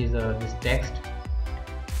 which is this text.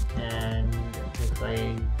 And if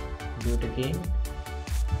I do it again,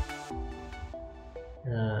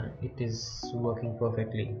 it is working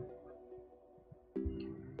perfectly.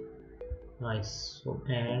 Nice. So,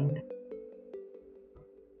 and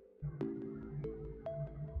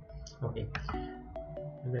okay,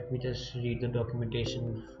 let me just read the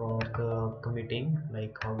documentation for the committing,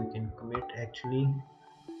 like how we can commit actually.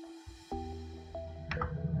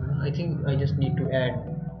 I think I just need to add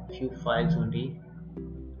few files only.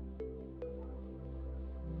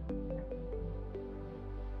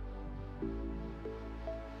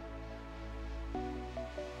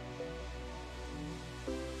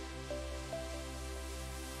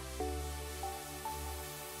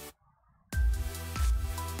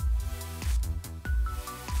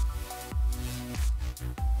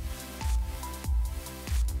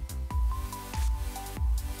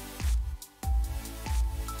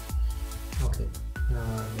 Okay,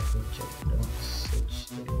 let me check the switch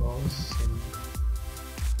the logs and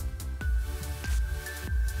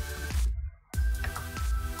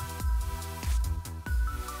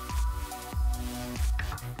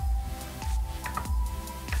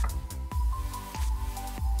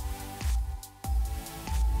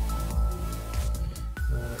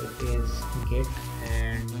it is git,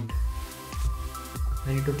 and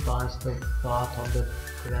I need to pass the path of the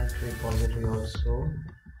current repository also,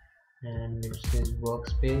 and it says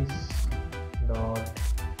workspace dot,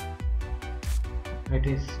 it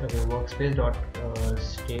is okay, workspace dot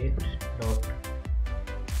state dot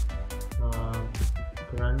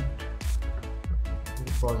current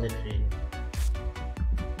repository.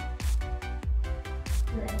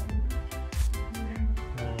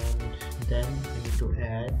 And then I need to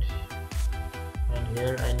add, and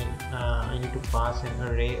here I need to pass an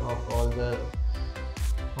array of all the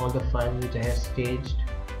files which I have staged,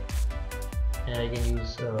 and I can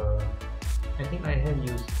use I think I have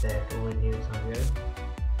used that over here somewhere.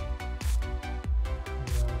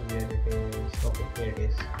 Where it is? Okay, here it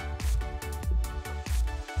is.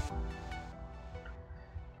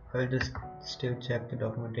 I'll just still check the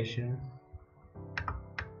documentation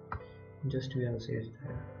just to be on the safe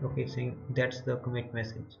side. Okay, saying that's the commit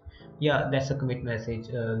message. Yeah, that's the commit message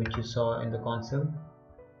which you saw in the console.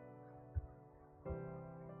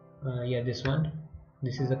 Yeah, this one.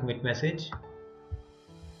 This is the commit message.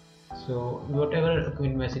 So whatever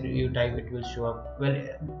commit message you type, it will show up. Well,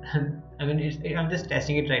 I mean, I'm just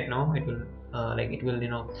testing it right now. It will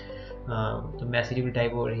the message you will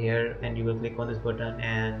type over here, and you will click on this button,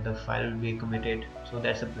 and the file will be committed. So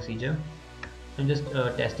that's the procedure. I'm just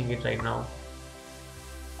testing it right now.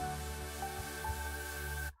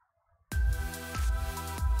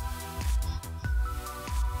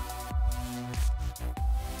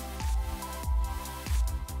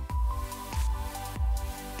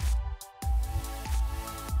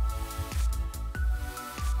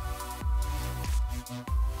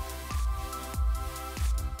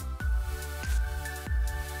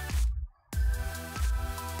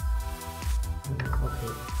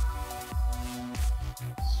 Okay,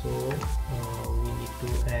 so we need to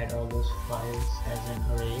add all those files as an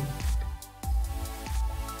array.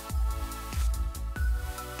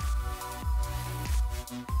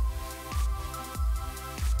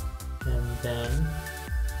 And then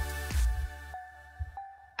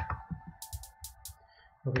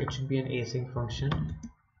okay, it should be an async function.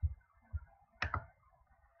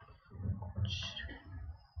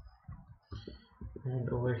 And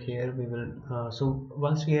over here we will so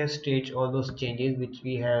once we have staged all those changes which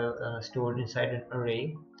we have stored inside an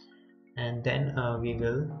array, and then we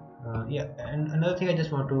will yeah, and another thing I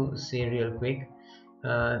just want to say real quick,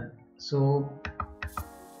 I'm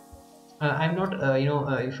not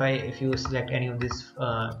if you select any of these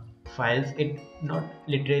files, it not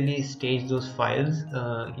literally stage those files.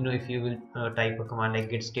 If you will type a command like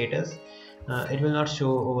git status, it will not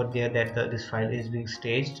show over there that this file is being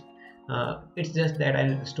staged. It's just that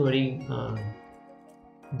I'm storing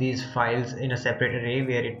these files in a separate array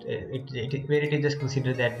where where it is just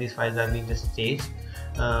considered that these files are being just staged.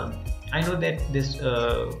 I know that this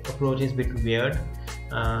approach is a bit weird,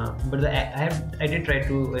 but I did try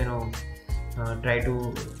to try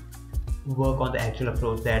to work on the actual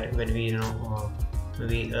approach, that when we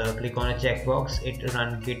click on a checkbox, it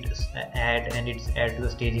run git add and it's add to the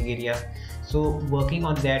staging area. So working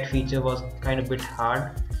on that feature was kind of bit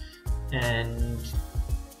hard, and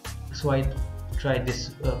so I tried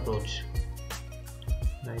this approach.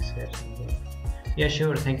 Nice. Yeah,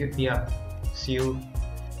 sure, thank you. Yeah, see you,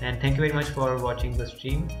 and thank you very much for watching the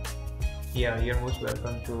stream. Yeah, you're most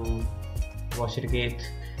welcome to watch it again.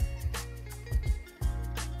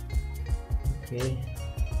 Okay,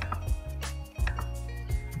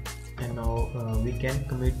 and now we can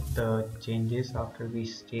commit the changes after we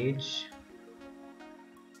stage.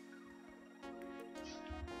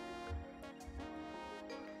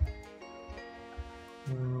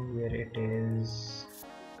 Where it is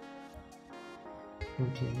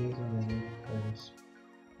changes and then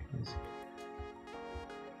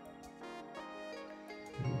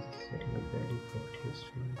setting a value for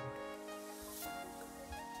history,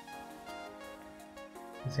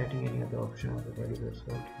 setting any other option of the value that's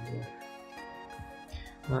out here.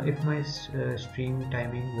 If my stream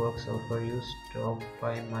timing works out for you, stop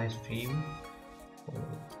by my stream.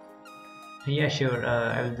 Yeah, sure.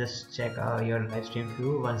 I will just check your live stream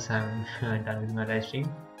view once I'm done with my live stream.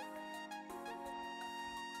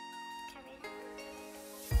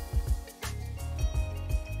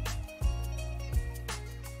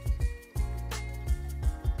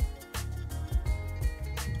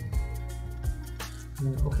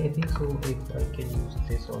 Okay, I think so. If I can use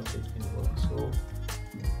this also, it can work. So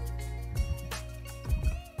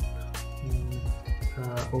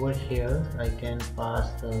over here I can pass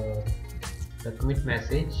the commit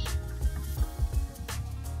message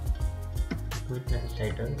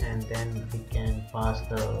title, and then we can pass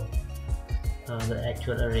the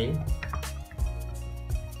actual array.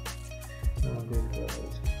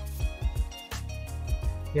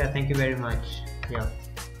 Yeah, thank you very much. Yeah,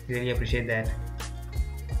 really appreciate that.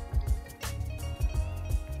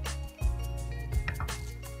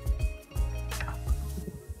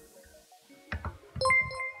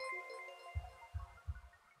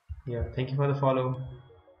 Yeah, thank you for the follow.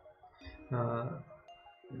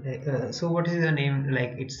 So what is the name?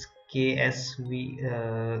 Like it's KSIV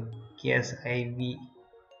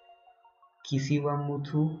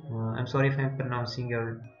Kisiwamuthu. I'm sorry if I'm pronouncing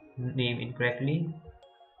your name incorrectly.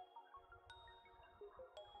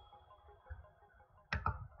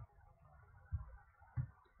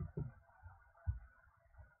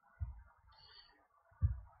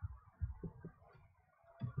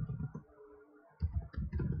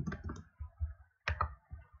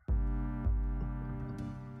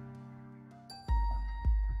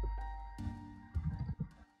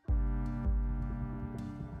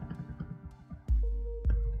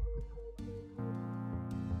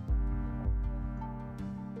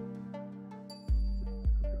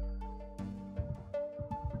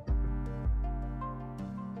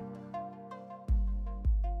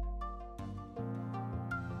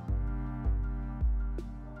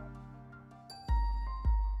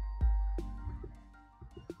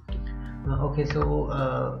 Okay,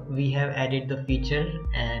 so we have added the feature,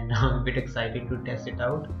 and I'm a bit excited to test it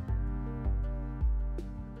out.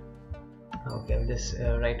 Okay, I'll just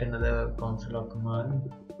write another console log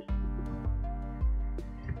command.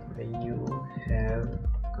 You have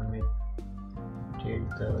committed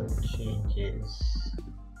the changes.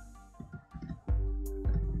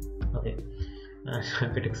 Okay, I'm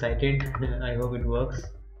a bit excited. I hope it works.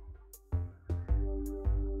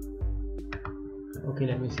 Okay,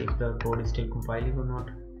 let me see if the code is still compiling or not.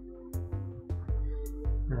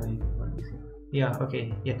 Yeah,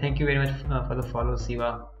 okay. Yeah, thank you very much for the follow,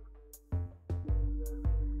 Siva.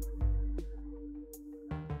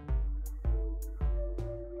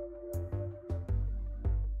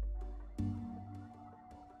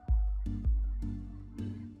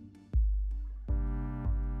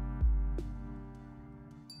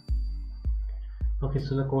 Okay,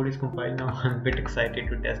 so the code is compiled now. I'm a bit excited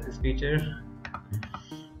to test this feature.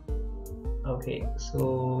 Okay,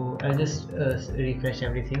 so I'll just refresh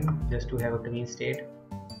everything just to have a clean state.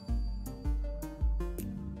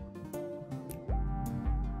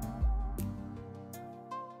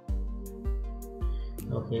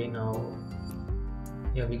 Okay, now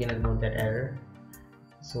yeah, we can ignore that error.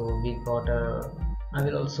 So we got a, I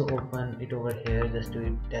will also open it over here just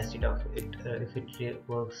to test it out if it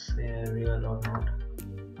works real or not.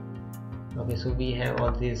 Okay, so we have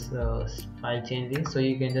all these file changes, so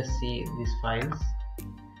you can just see these files.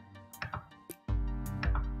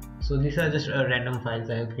 So these are just random files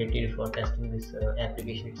I have created for testing this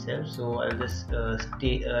application itself. So I'll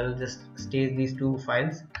just stage these two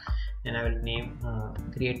files, and I will name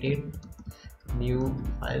created new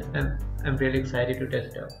files, and I'm really excited to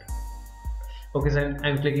test it out. Okay, so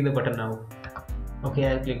I'm clicking the button now. Okay,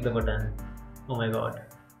 I'll click the button. Oh my god,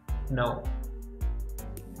 no,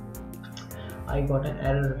 I got an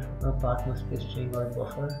error. A path must be a string or a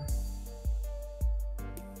buffer.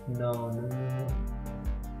 No.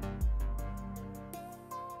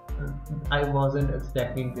 I wasn't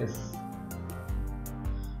expecting this.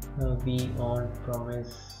 Be on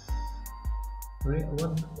promise.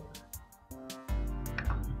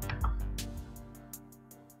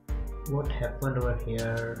 What happened over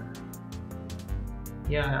here?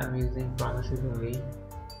 Yeah, I'm using promises only.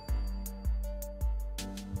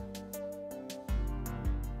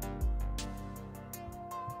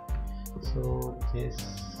 So this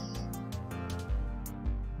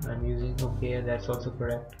I'm using, okay, that's also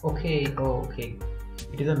correct. Okay, oh, okay,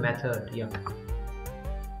 it is a method. Yeah,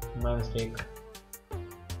 my mistake.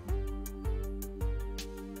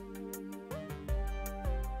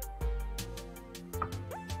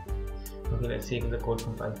 Okay, let's see if the code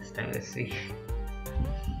compiles this time. Let's see.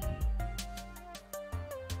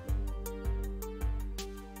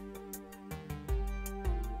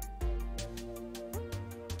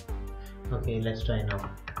 Okay, let's try now.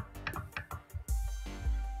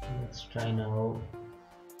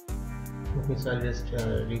 Okay, so I'll just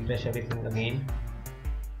refresh everything again.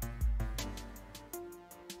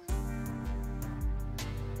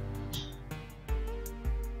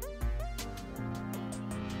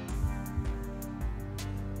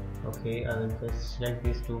 Okay, I will just select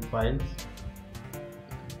these two files,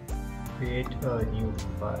 create a new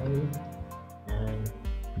file, and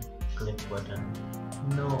click button.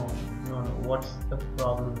 No, what's the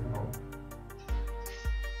problem now?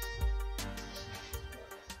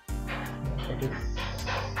 It is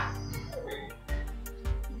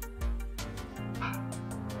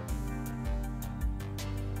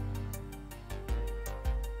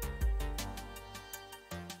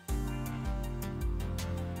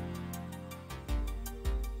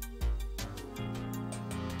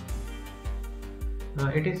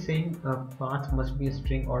it is saying a path must be a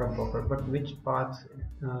string or a buffer, but which path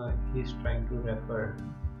he is trying to refer?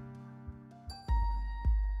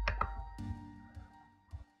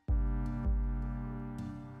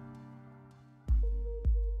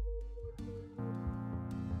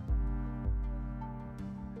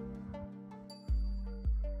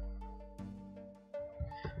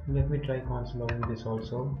 Let me try console logging this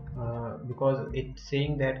also, because it's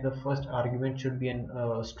saying that the first argument should be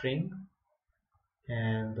a string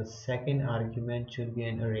and the second argument should be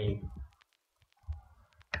an array.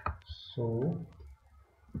 So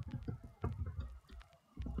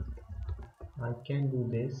I can do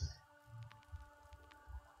this.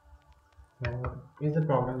 Is the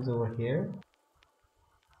problem is over here?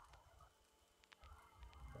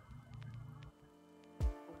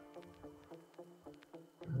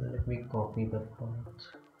 Let me copy the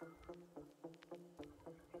path.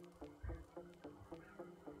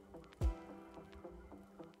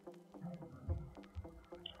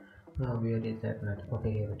 Now where is that net?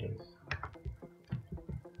 Okay, here it is.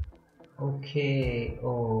 Okay,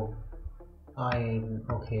 oh,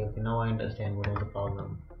 okay, now I understand what was the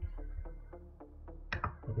problem.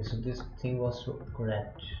 Okay, so this thing was so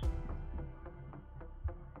correct.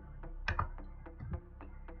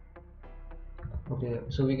 Okay,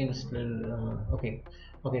 so we can still okay,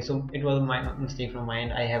 so it was my mistake from my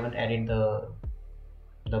end. I haven't added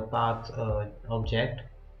the path object.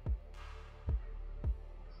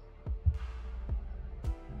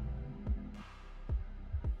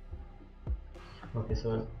 Okay,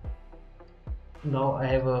 so now I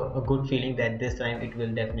have a good feeling that this time it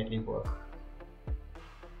will definitely work.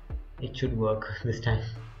 It should work this time.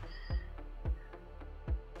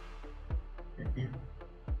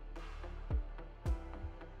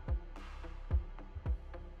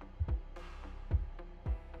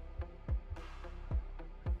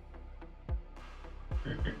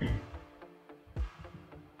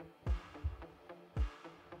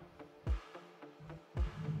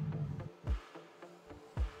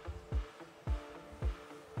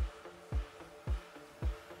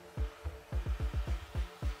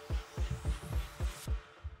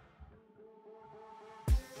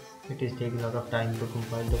 It is taking a lot of time to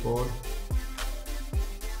compile the code.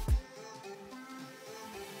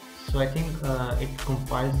 So I think it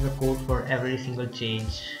compiles the code for every single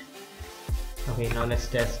change. Okay, now let's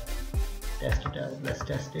test it out. Let's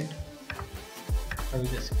test it. I will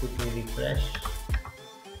just quickly refresh.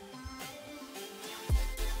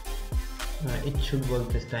 It should work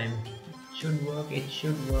this time. It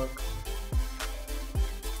should work.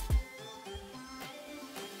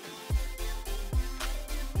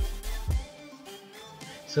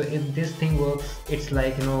 So if this thing works, it's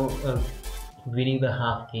like, you know, winning the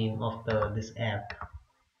half game of this app.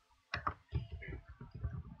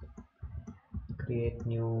 Create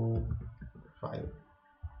new file.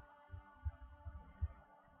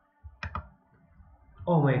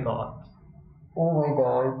 Oh my god. Oh my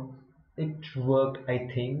god. It worked, I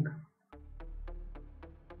think.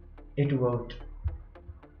 It worked.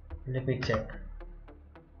 Let me check.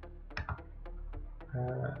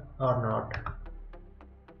 Or not.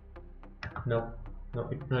 No,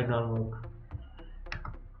 it did not work.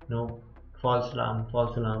 No, false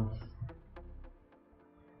alarm.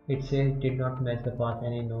 It says did not match the path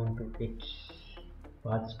any known to fit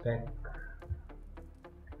path spec.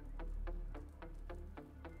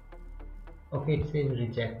 Okay, it says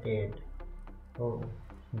rejected. Oh,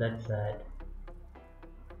 that's sad.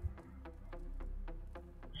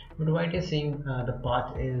 But why it is saying the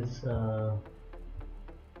path is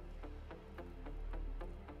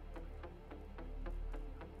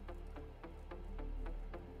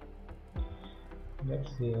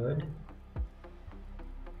that's weird.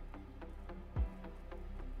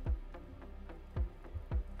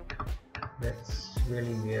 That's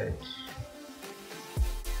really weird.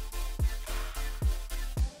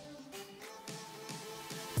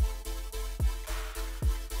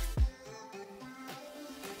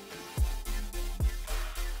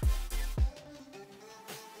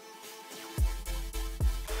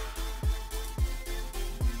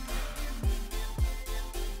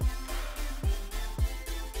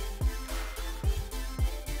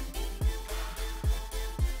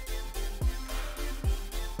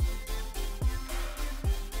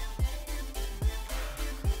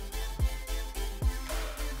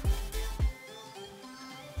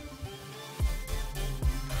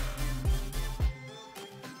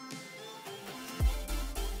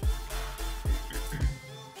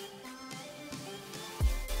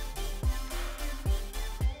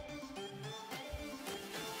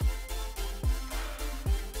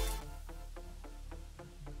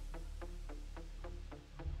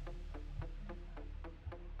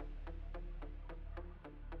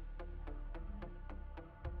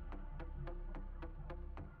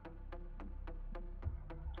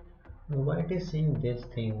 Why it is saying this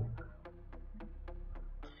thing?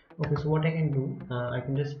 Okay, so what I can do, I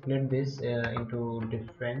can just split this into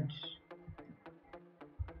different.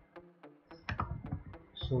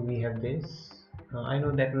 So we have this. I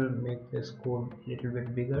know that will make this code a little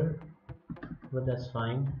bit bigger, but that's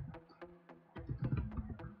fine.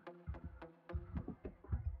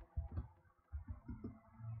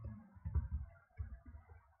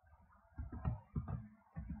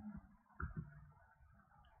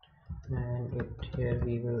 And here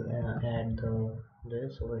we will add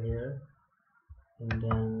this over here, and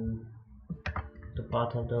then the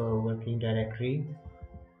path of the working directory,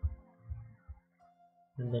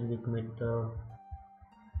 and then we commit the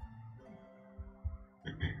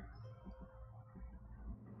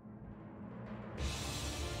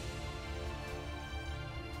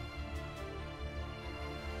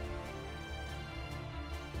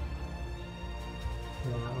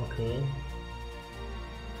okay.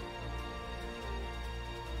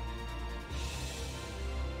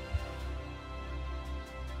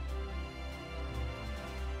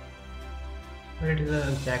 But it is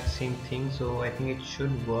the exact same thing, so I think it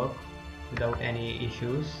should work without any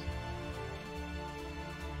issues.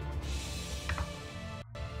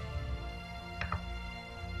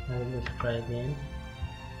 I will just try again.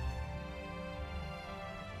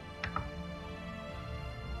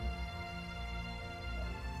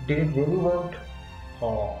 Did it really work?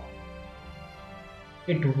 Oh,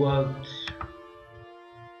 it worked.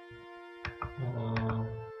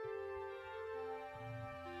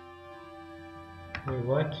 Wait,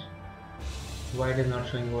 what? Why it is not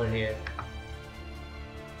showing over here?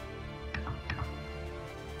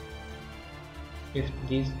 If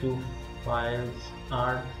these two files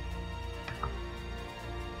are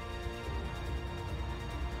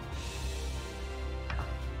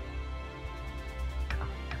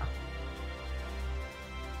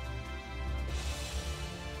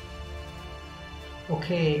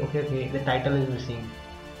okay, the title is missing.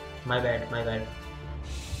 My bad.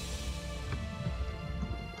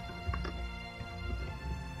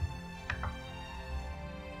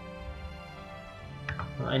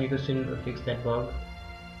 I need to still fix that bug.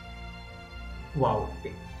 Wow,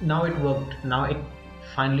 now it worked. Now it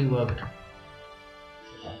finally worked.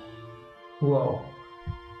 Wow.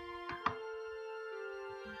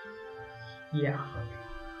 Yeah,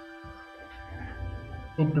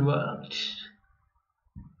 it worked.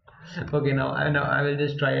 Okay, now I will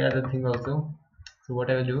just try other thing also. So what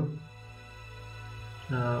I will do?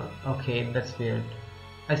 Okay, that's weird.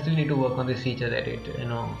 I still need to work on this feature that it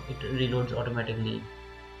reloads automatically.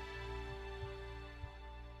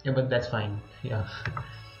 Yeah, but that's fine. Yeah.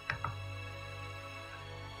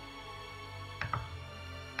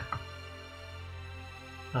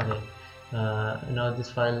 Okay. Now this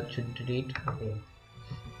file should delete. Okay.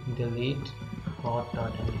 Delete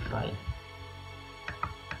auth.md5.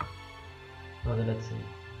 Okay, let's see.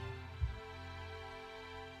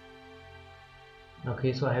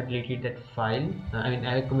 Okay, so I have deleted that file. I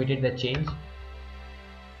have committed that change.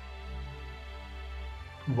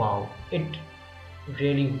 Wow, it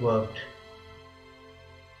really worked.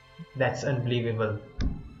 That's unbelievable.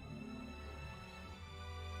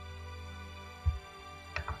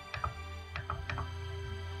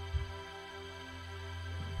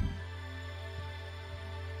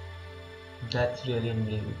 That's really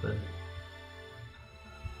unbelievable.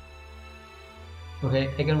 Okay,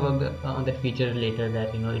 I can work on that feature later,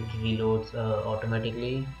 that it reloads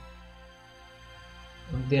automatically.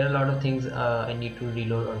 There are a lot of things I need to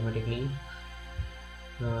reload automatically.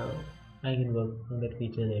 I can work on that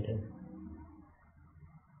feature later.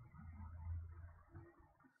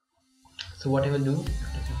 So what I will do,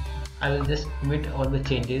 I will just commit all the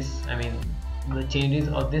changes, the changes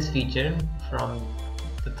of this feature from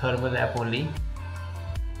the thermal app only.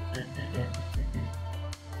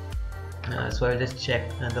 So I'll just check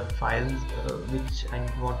the files which I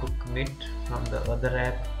want to commit from the other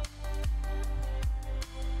app.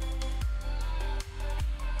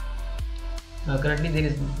 Currently there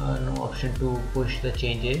is no option to push the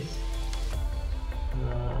changes,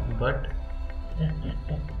 but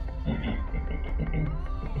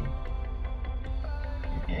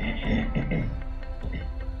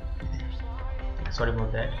sorry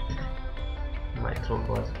about that, my throat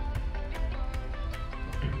was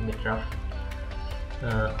a bit rough.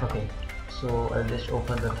 Okay, so I'll just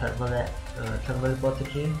open the thermal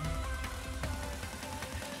repository.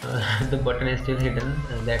 The button is still hidden,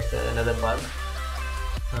 and that's another bug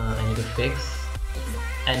I need to fix.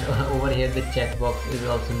 And over here the checkbox is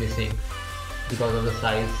also missing because of the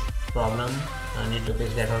size problem. I need to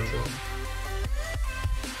fix that also.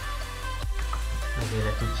 Okay,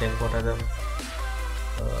 let me check what are the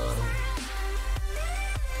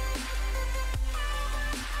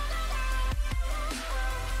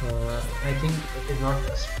I think it is not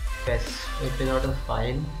a it is not a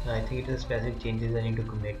file. I think it is specific changes I need to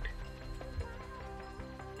commit.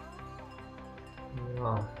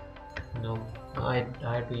 Wow. No, I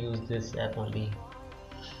have to use this app only.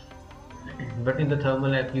 But in the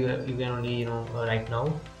thermal app you can only right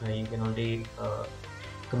now you can only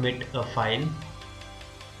commit a file.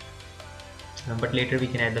 But later we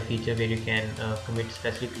can add the feature where you can commit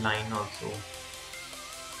specific line also.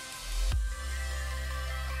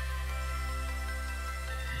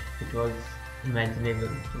 It was imaginable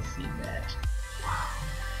to see that. Wow.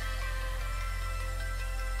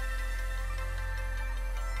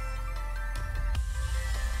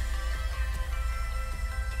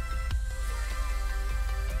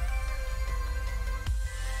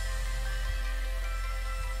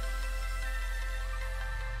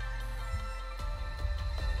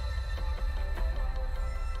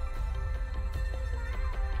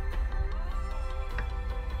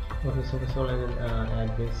 Okay, so first of all I will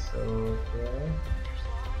add this there.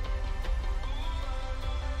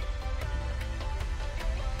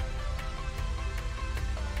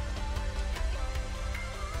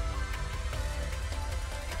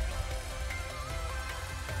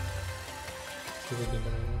 So we can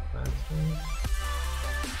transfer.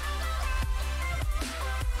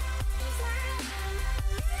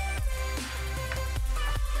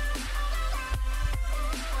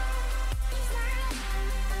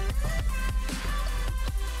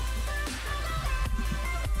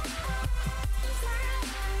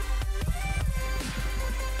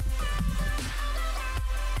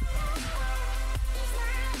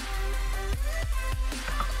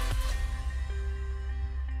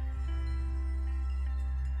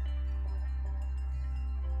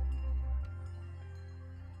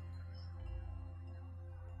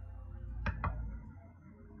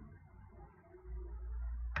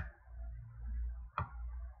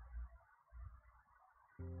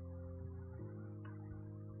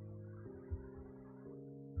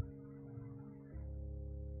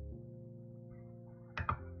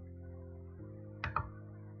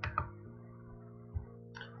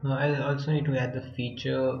 I also need to add the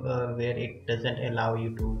feature where it doesn't allow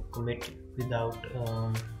you to commit without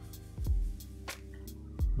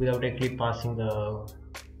actually passing the.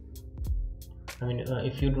 I mean,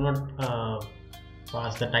 if you do not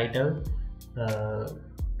pass the title, uh,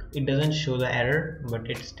 it doesn't show the error, but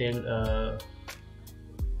it still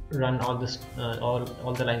run all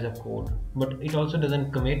the lines of code. But it also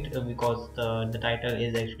doesn't commit because the title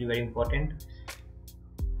is actually very important.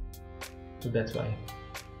 So that's why.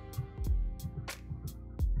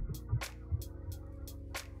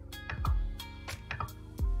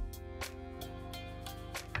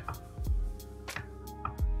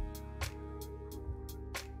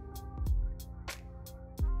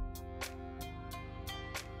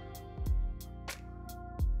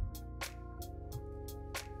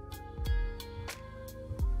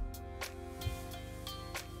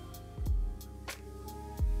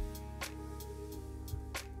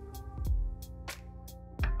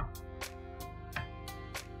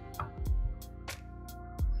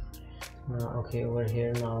 Okay, over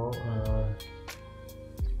here now.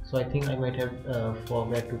 So I think I might have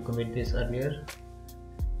forgot to commit this earlier.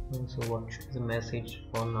 So what should be the message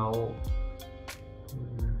for now?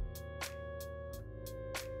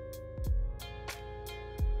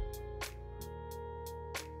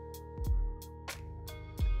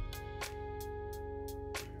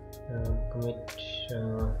 Commit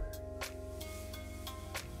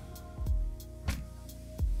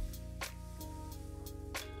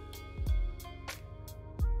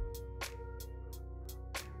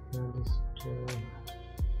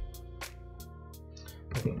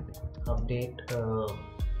okay, update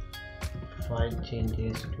file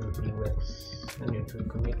changes to Vuex. I need to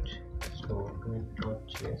commit store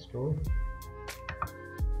commit.js store.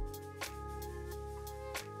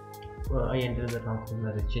 I entered the wrong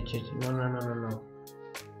message. No.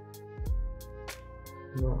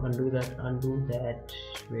 No, undo that.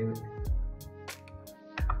 Wait.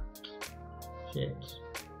 Shit.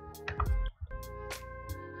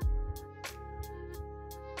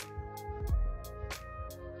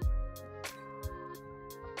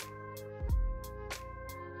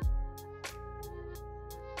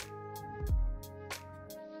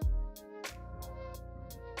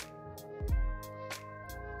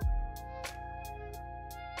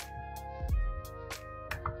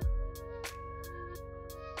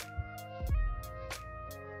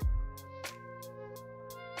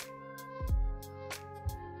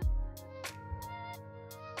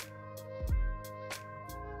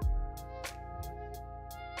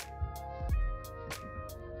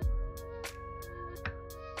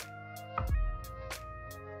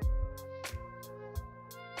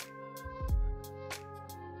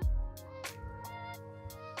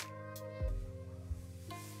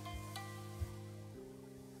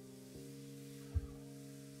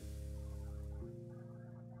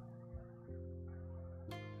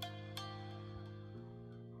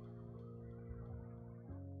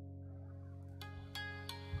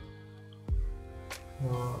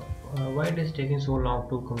 Why it is taking so long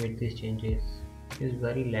to commit these changes? It is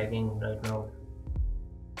very lagging right now.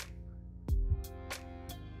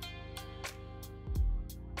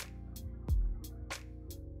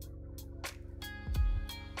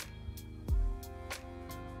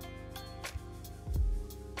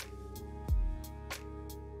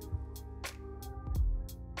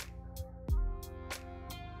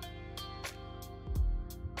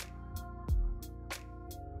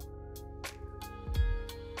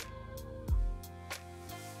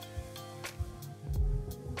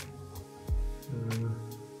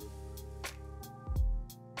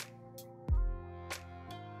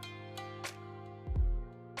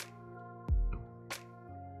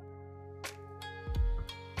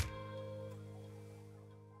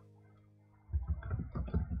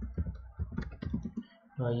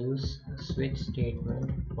 Use switch statement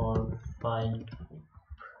for file.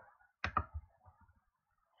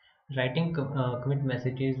 Writing commit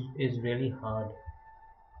messages is really hard.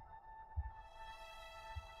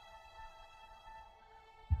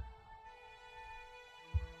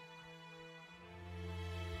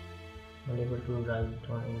 Unable to write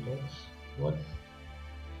on index. What?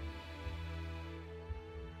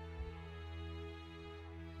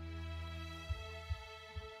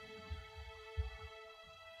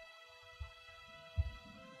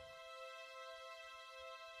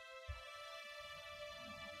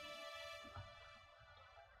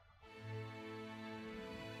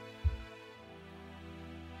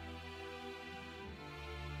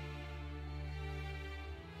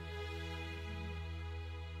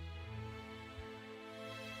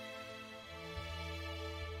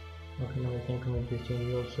 Okay, now I can commit this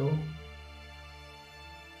change also.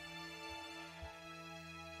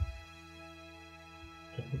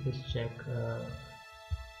 check.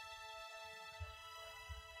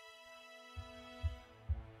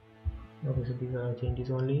 Okay, so these are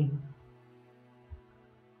changes only,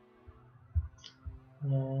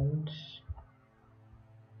 and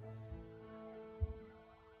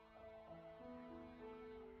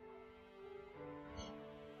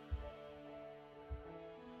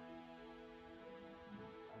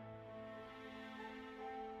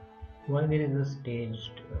why there is a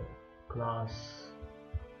staged class?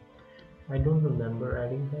 I don't remember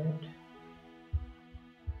adding that.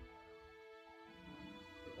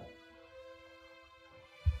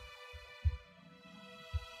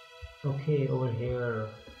 Okay, over here.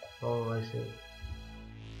 Oh, I see.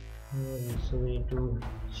 So we need to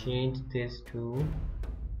change this to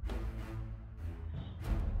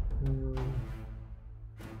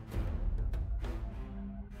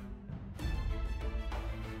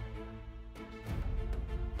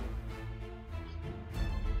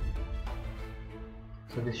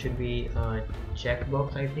so this should be a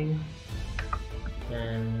checkbox, I think,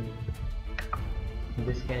 and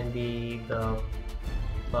this can be the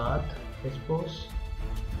path, I suppose.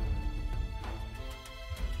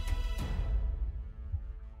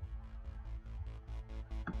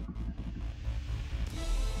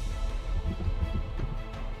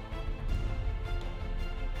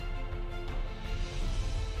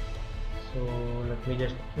 So let me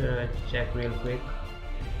just check real quick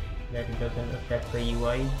that it doesn't affect the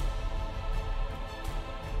UI.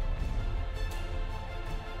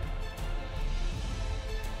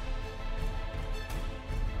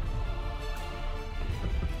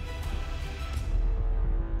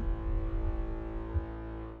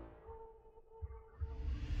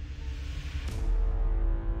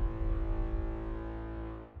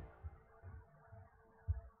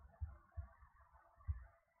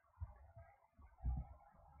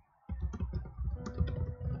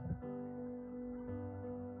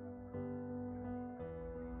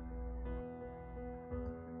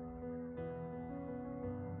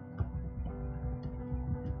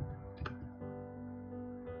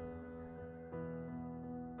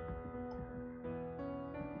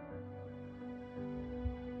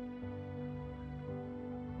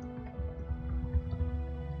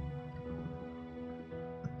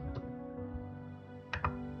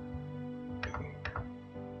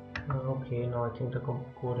 Okay, now I think the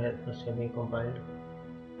code must have been compiled.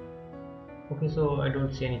 Okay, so I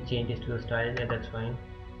don't see any changes to the style. Yeah, that's fine.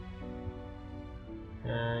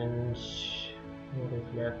 And what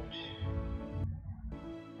is left?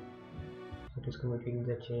 It is committing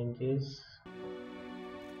the changes.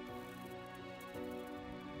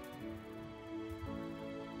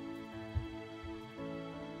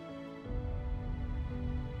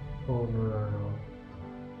 Oh no.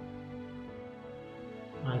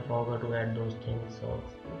 I forgot to add those things, so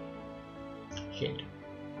shit.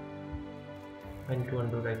 I need to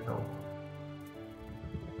undo right now.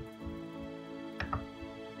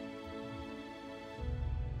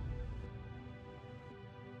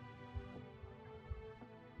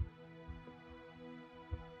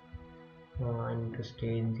 I need to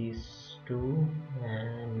stage these two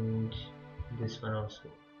and this one also.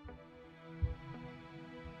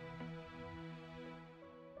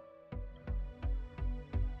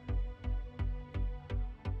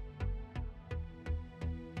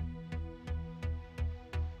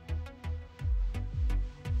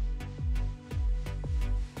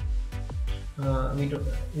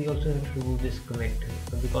 We also have to do this commit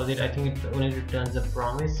because I think it only returns a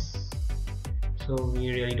promise, so we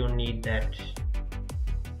really don't need that.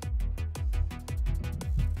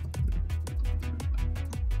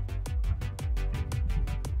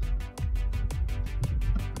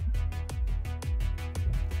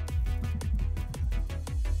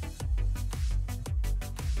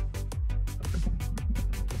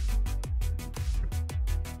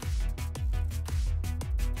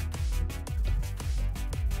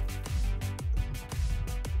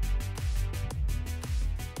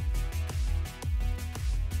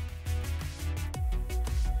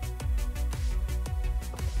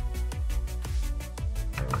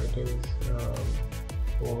 It is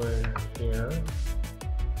over here.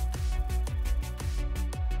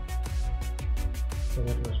 So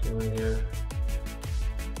it must be over here.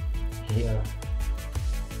 Yeah.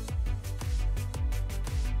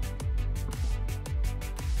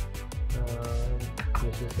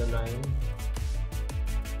 This is the line.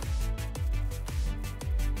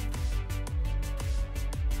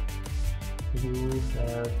 You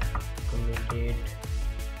have committed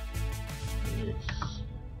this.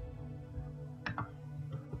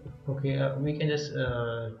 Okay, we can just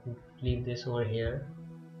leave this over here.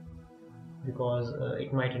 because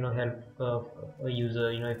it might help a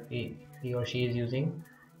user, if he or she is using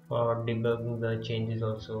for debugging the changes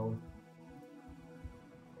also.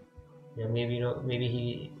 Yeah, maybe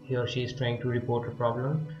maybe he or she is trying to report a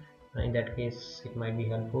problem. In that case, it might be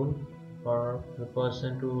helpful for the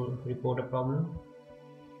person to report a problem.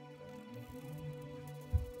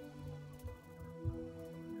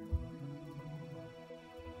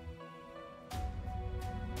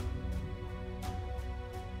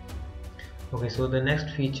 Okay, so the next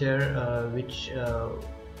feature which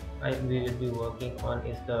we will be working on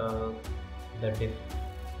is the diff,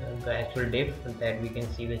 the actual diff, that we can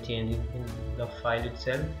see the changes in the file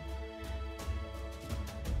itself,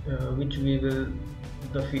 which we will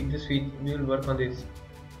we will work on this.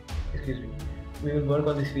 Excuse me. We will work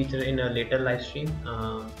on this feature in a later live stream.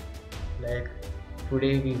 Like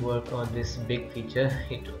today, we work on this big feature.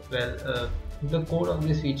 The code of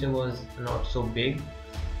this feature was not so big.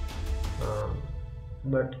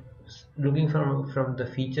 But looking from the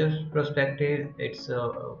features perspective, it's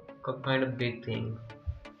a kind of big thing.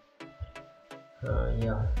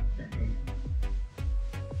 Yeah.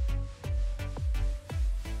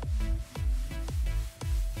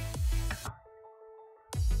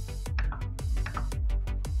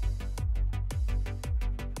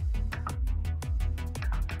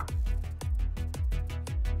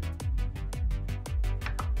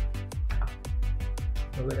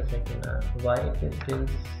 Wait a second, why it is still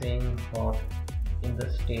saying hot in the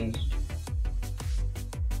staged?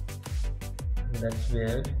 That's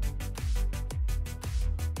weird,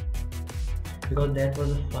 because that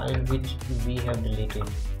was a file which we have deleted.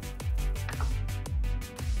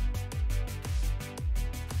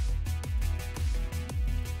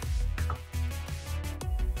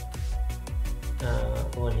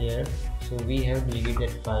 Over here, so we have deleted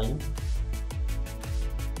that file.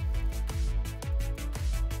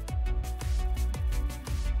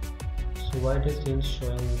 So why it is still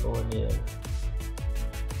showing over here?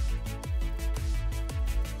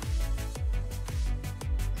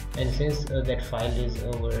 And since that file is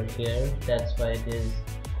over here, that's why it is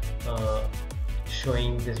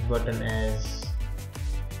showing this button as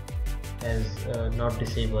not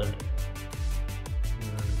disabled.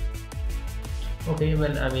 Okay,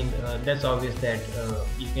 well, I mean, that's obvious that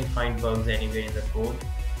you can find bugs anywhere in the code,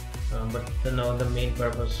 but now the main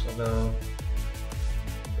purpose of the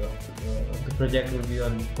project will be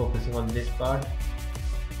on focusing on this part,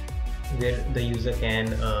 where the user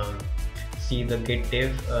can see the git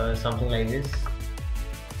diff, something like this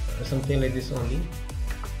only.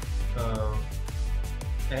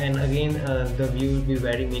 And again, the view will be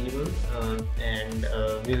very minimal, and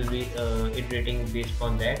we will be iterating based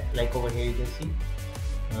on that, like over here you can see.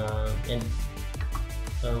 And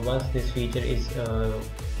once this feature is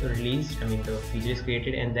released, I mean the feature is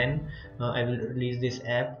created, and then I will release this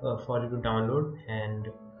app for you to download. And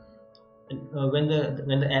when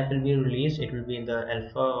the app will be released, it will be in the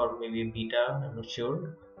alpha or maybe beta, I'm not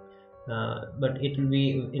sure, but it will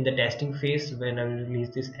be in the testing phase when I will release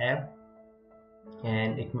this app.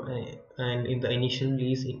 And in the initial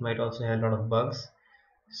release, it might also have a lot of bugs,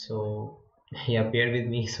 so yeah, bear with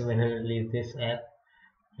me. So when I release this app,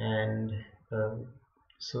 and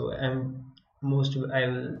so I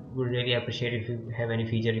would really appreciate if you have any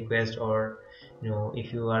feature request, or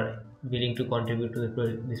if you are willing to contribute to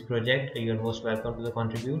this project, you are most welcome to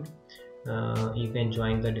contribute. You can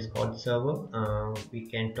join the Discord server. We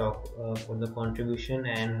can talk for the contribution,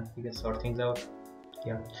 and we can sort things out.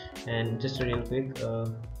 Yeah, and just real quick,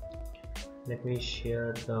 let me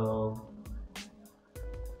share the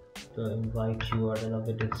invite URL of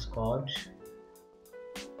the Discord.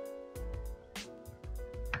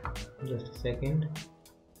 Just a second.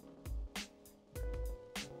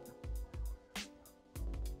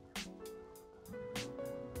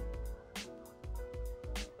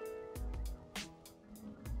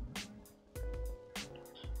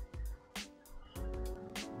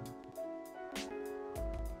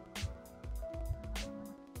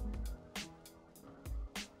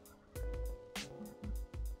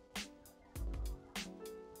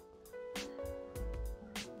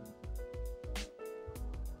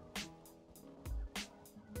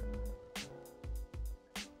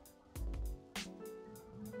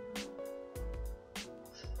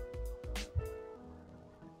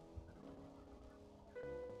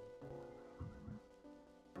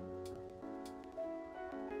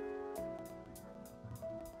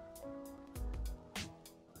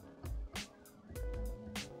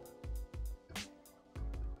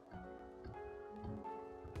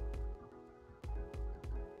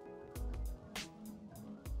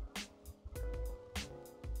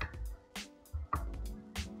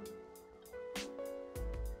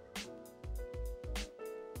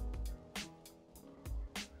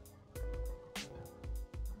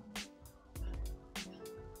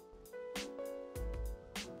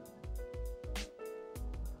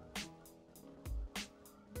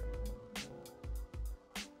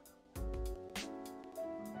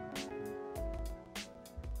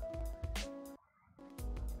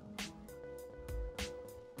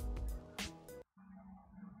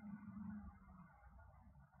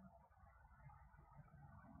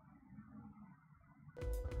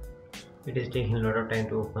 It is taking a lot of time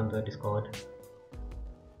to open the Discord.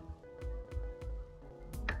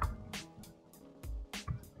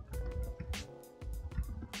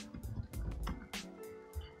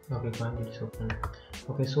 Okay, fine, it's open.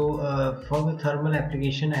 Okay, so for the thermal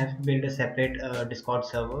application, I have built a separate Discord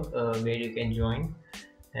server where you can join,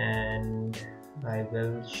 and I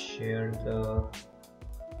will share the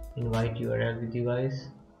invite URL with you guys.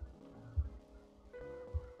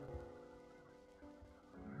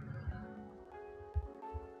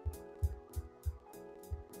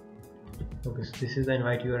 Okay, so this is the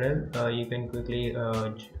invite URL. You can quickly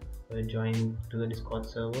join to the Discord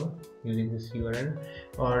server using this URL,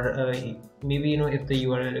 or maybe if the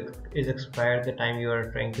URL is expired the time you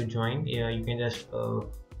are trying to join, you can just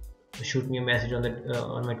shoot me a message on the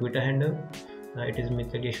on my Twitter handle. It is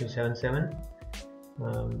mythicissue77.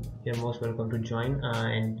 You're most welcome to join,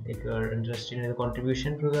 and if you are interested in the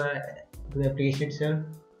contribution to the application itself,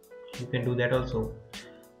 you can do that also.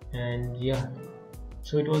 And yeah,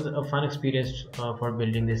 so it was a fun experience for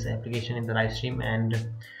building this application in the live stream, and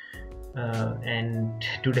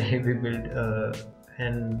today we built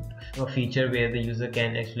a feature where the user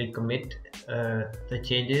can actually commit the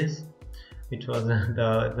changes, which was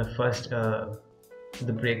the first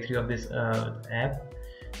the breakthrough of this app.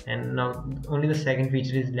 And now only the second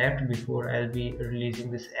feature is left before I'll be releasing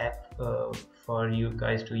this app for you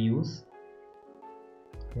guys to use.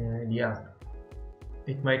 And yeah,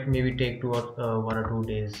 it might maybe take 1 or 2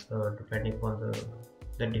 days depending on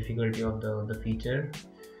the difficulty of the feature,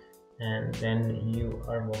 and then you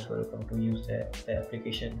are most welcome to use the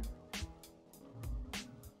application.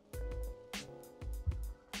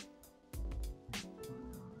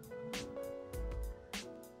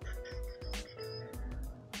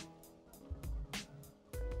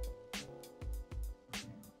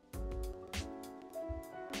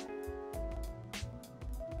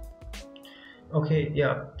 Okay,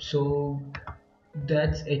 yeah, so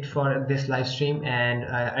that's it for this live stream, and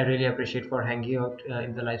I really appreciate for hanging out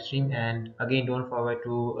in the live stream. And again, don't forget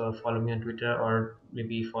to follow me on Twitter, or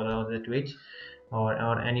maybe follow the Twitch,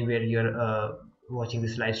 or anywhere you're watching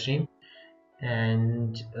this live stream.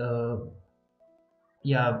 And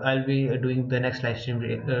yeah, I'll be doing the next live stream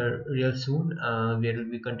real soon, where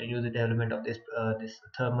we continue the development of this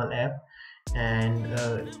thermal app. And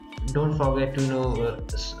don't forget to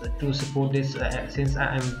to support this, since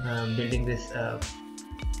I'm building this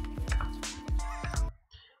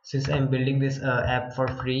app for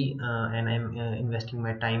free, and I'm investing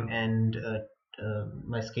my time and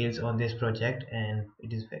my skills on this project, and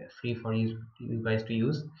it is free for you guys to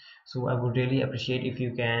use. So I would really appreciate if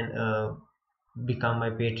you can become my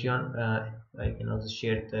Patreon. I can also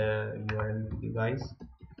share the URL with you guys.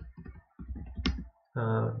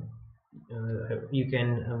 uh, you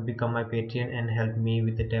can become my Patreon and help me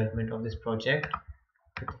with the development of this project.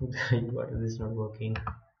 I think the URL is not working.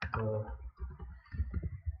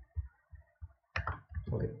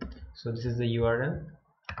 Okay, so this is the URL.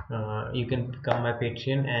 You can become my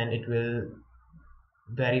Patreon, and it will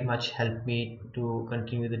very much help me to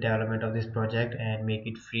continue the development of this project and make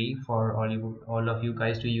it free for all of you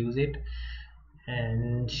guys to use it.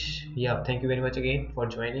 And yeah, thank you very much again for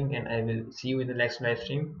joining, and I will see you in the next live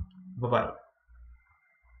stream. Bye bye.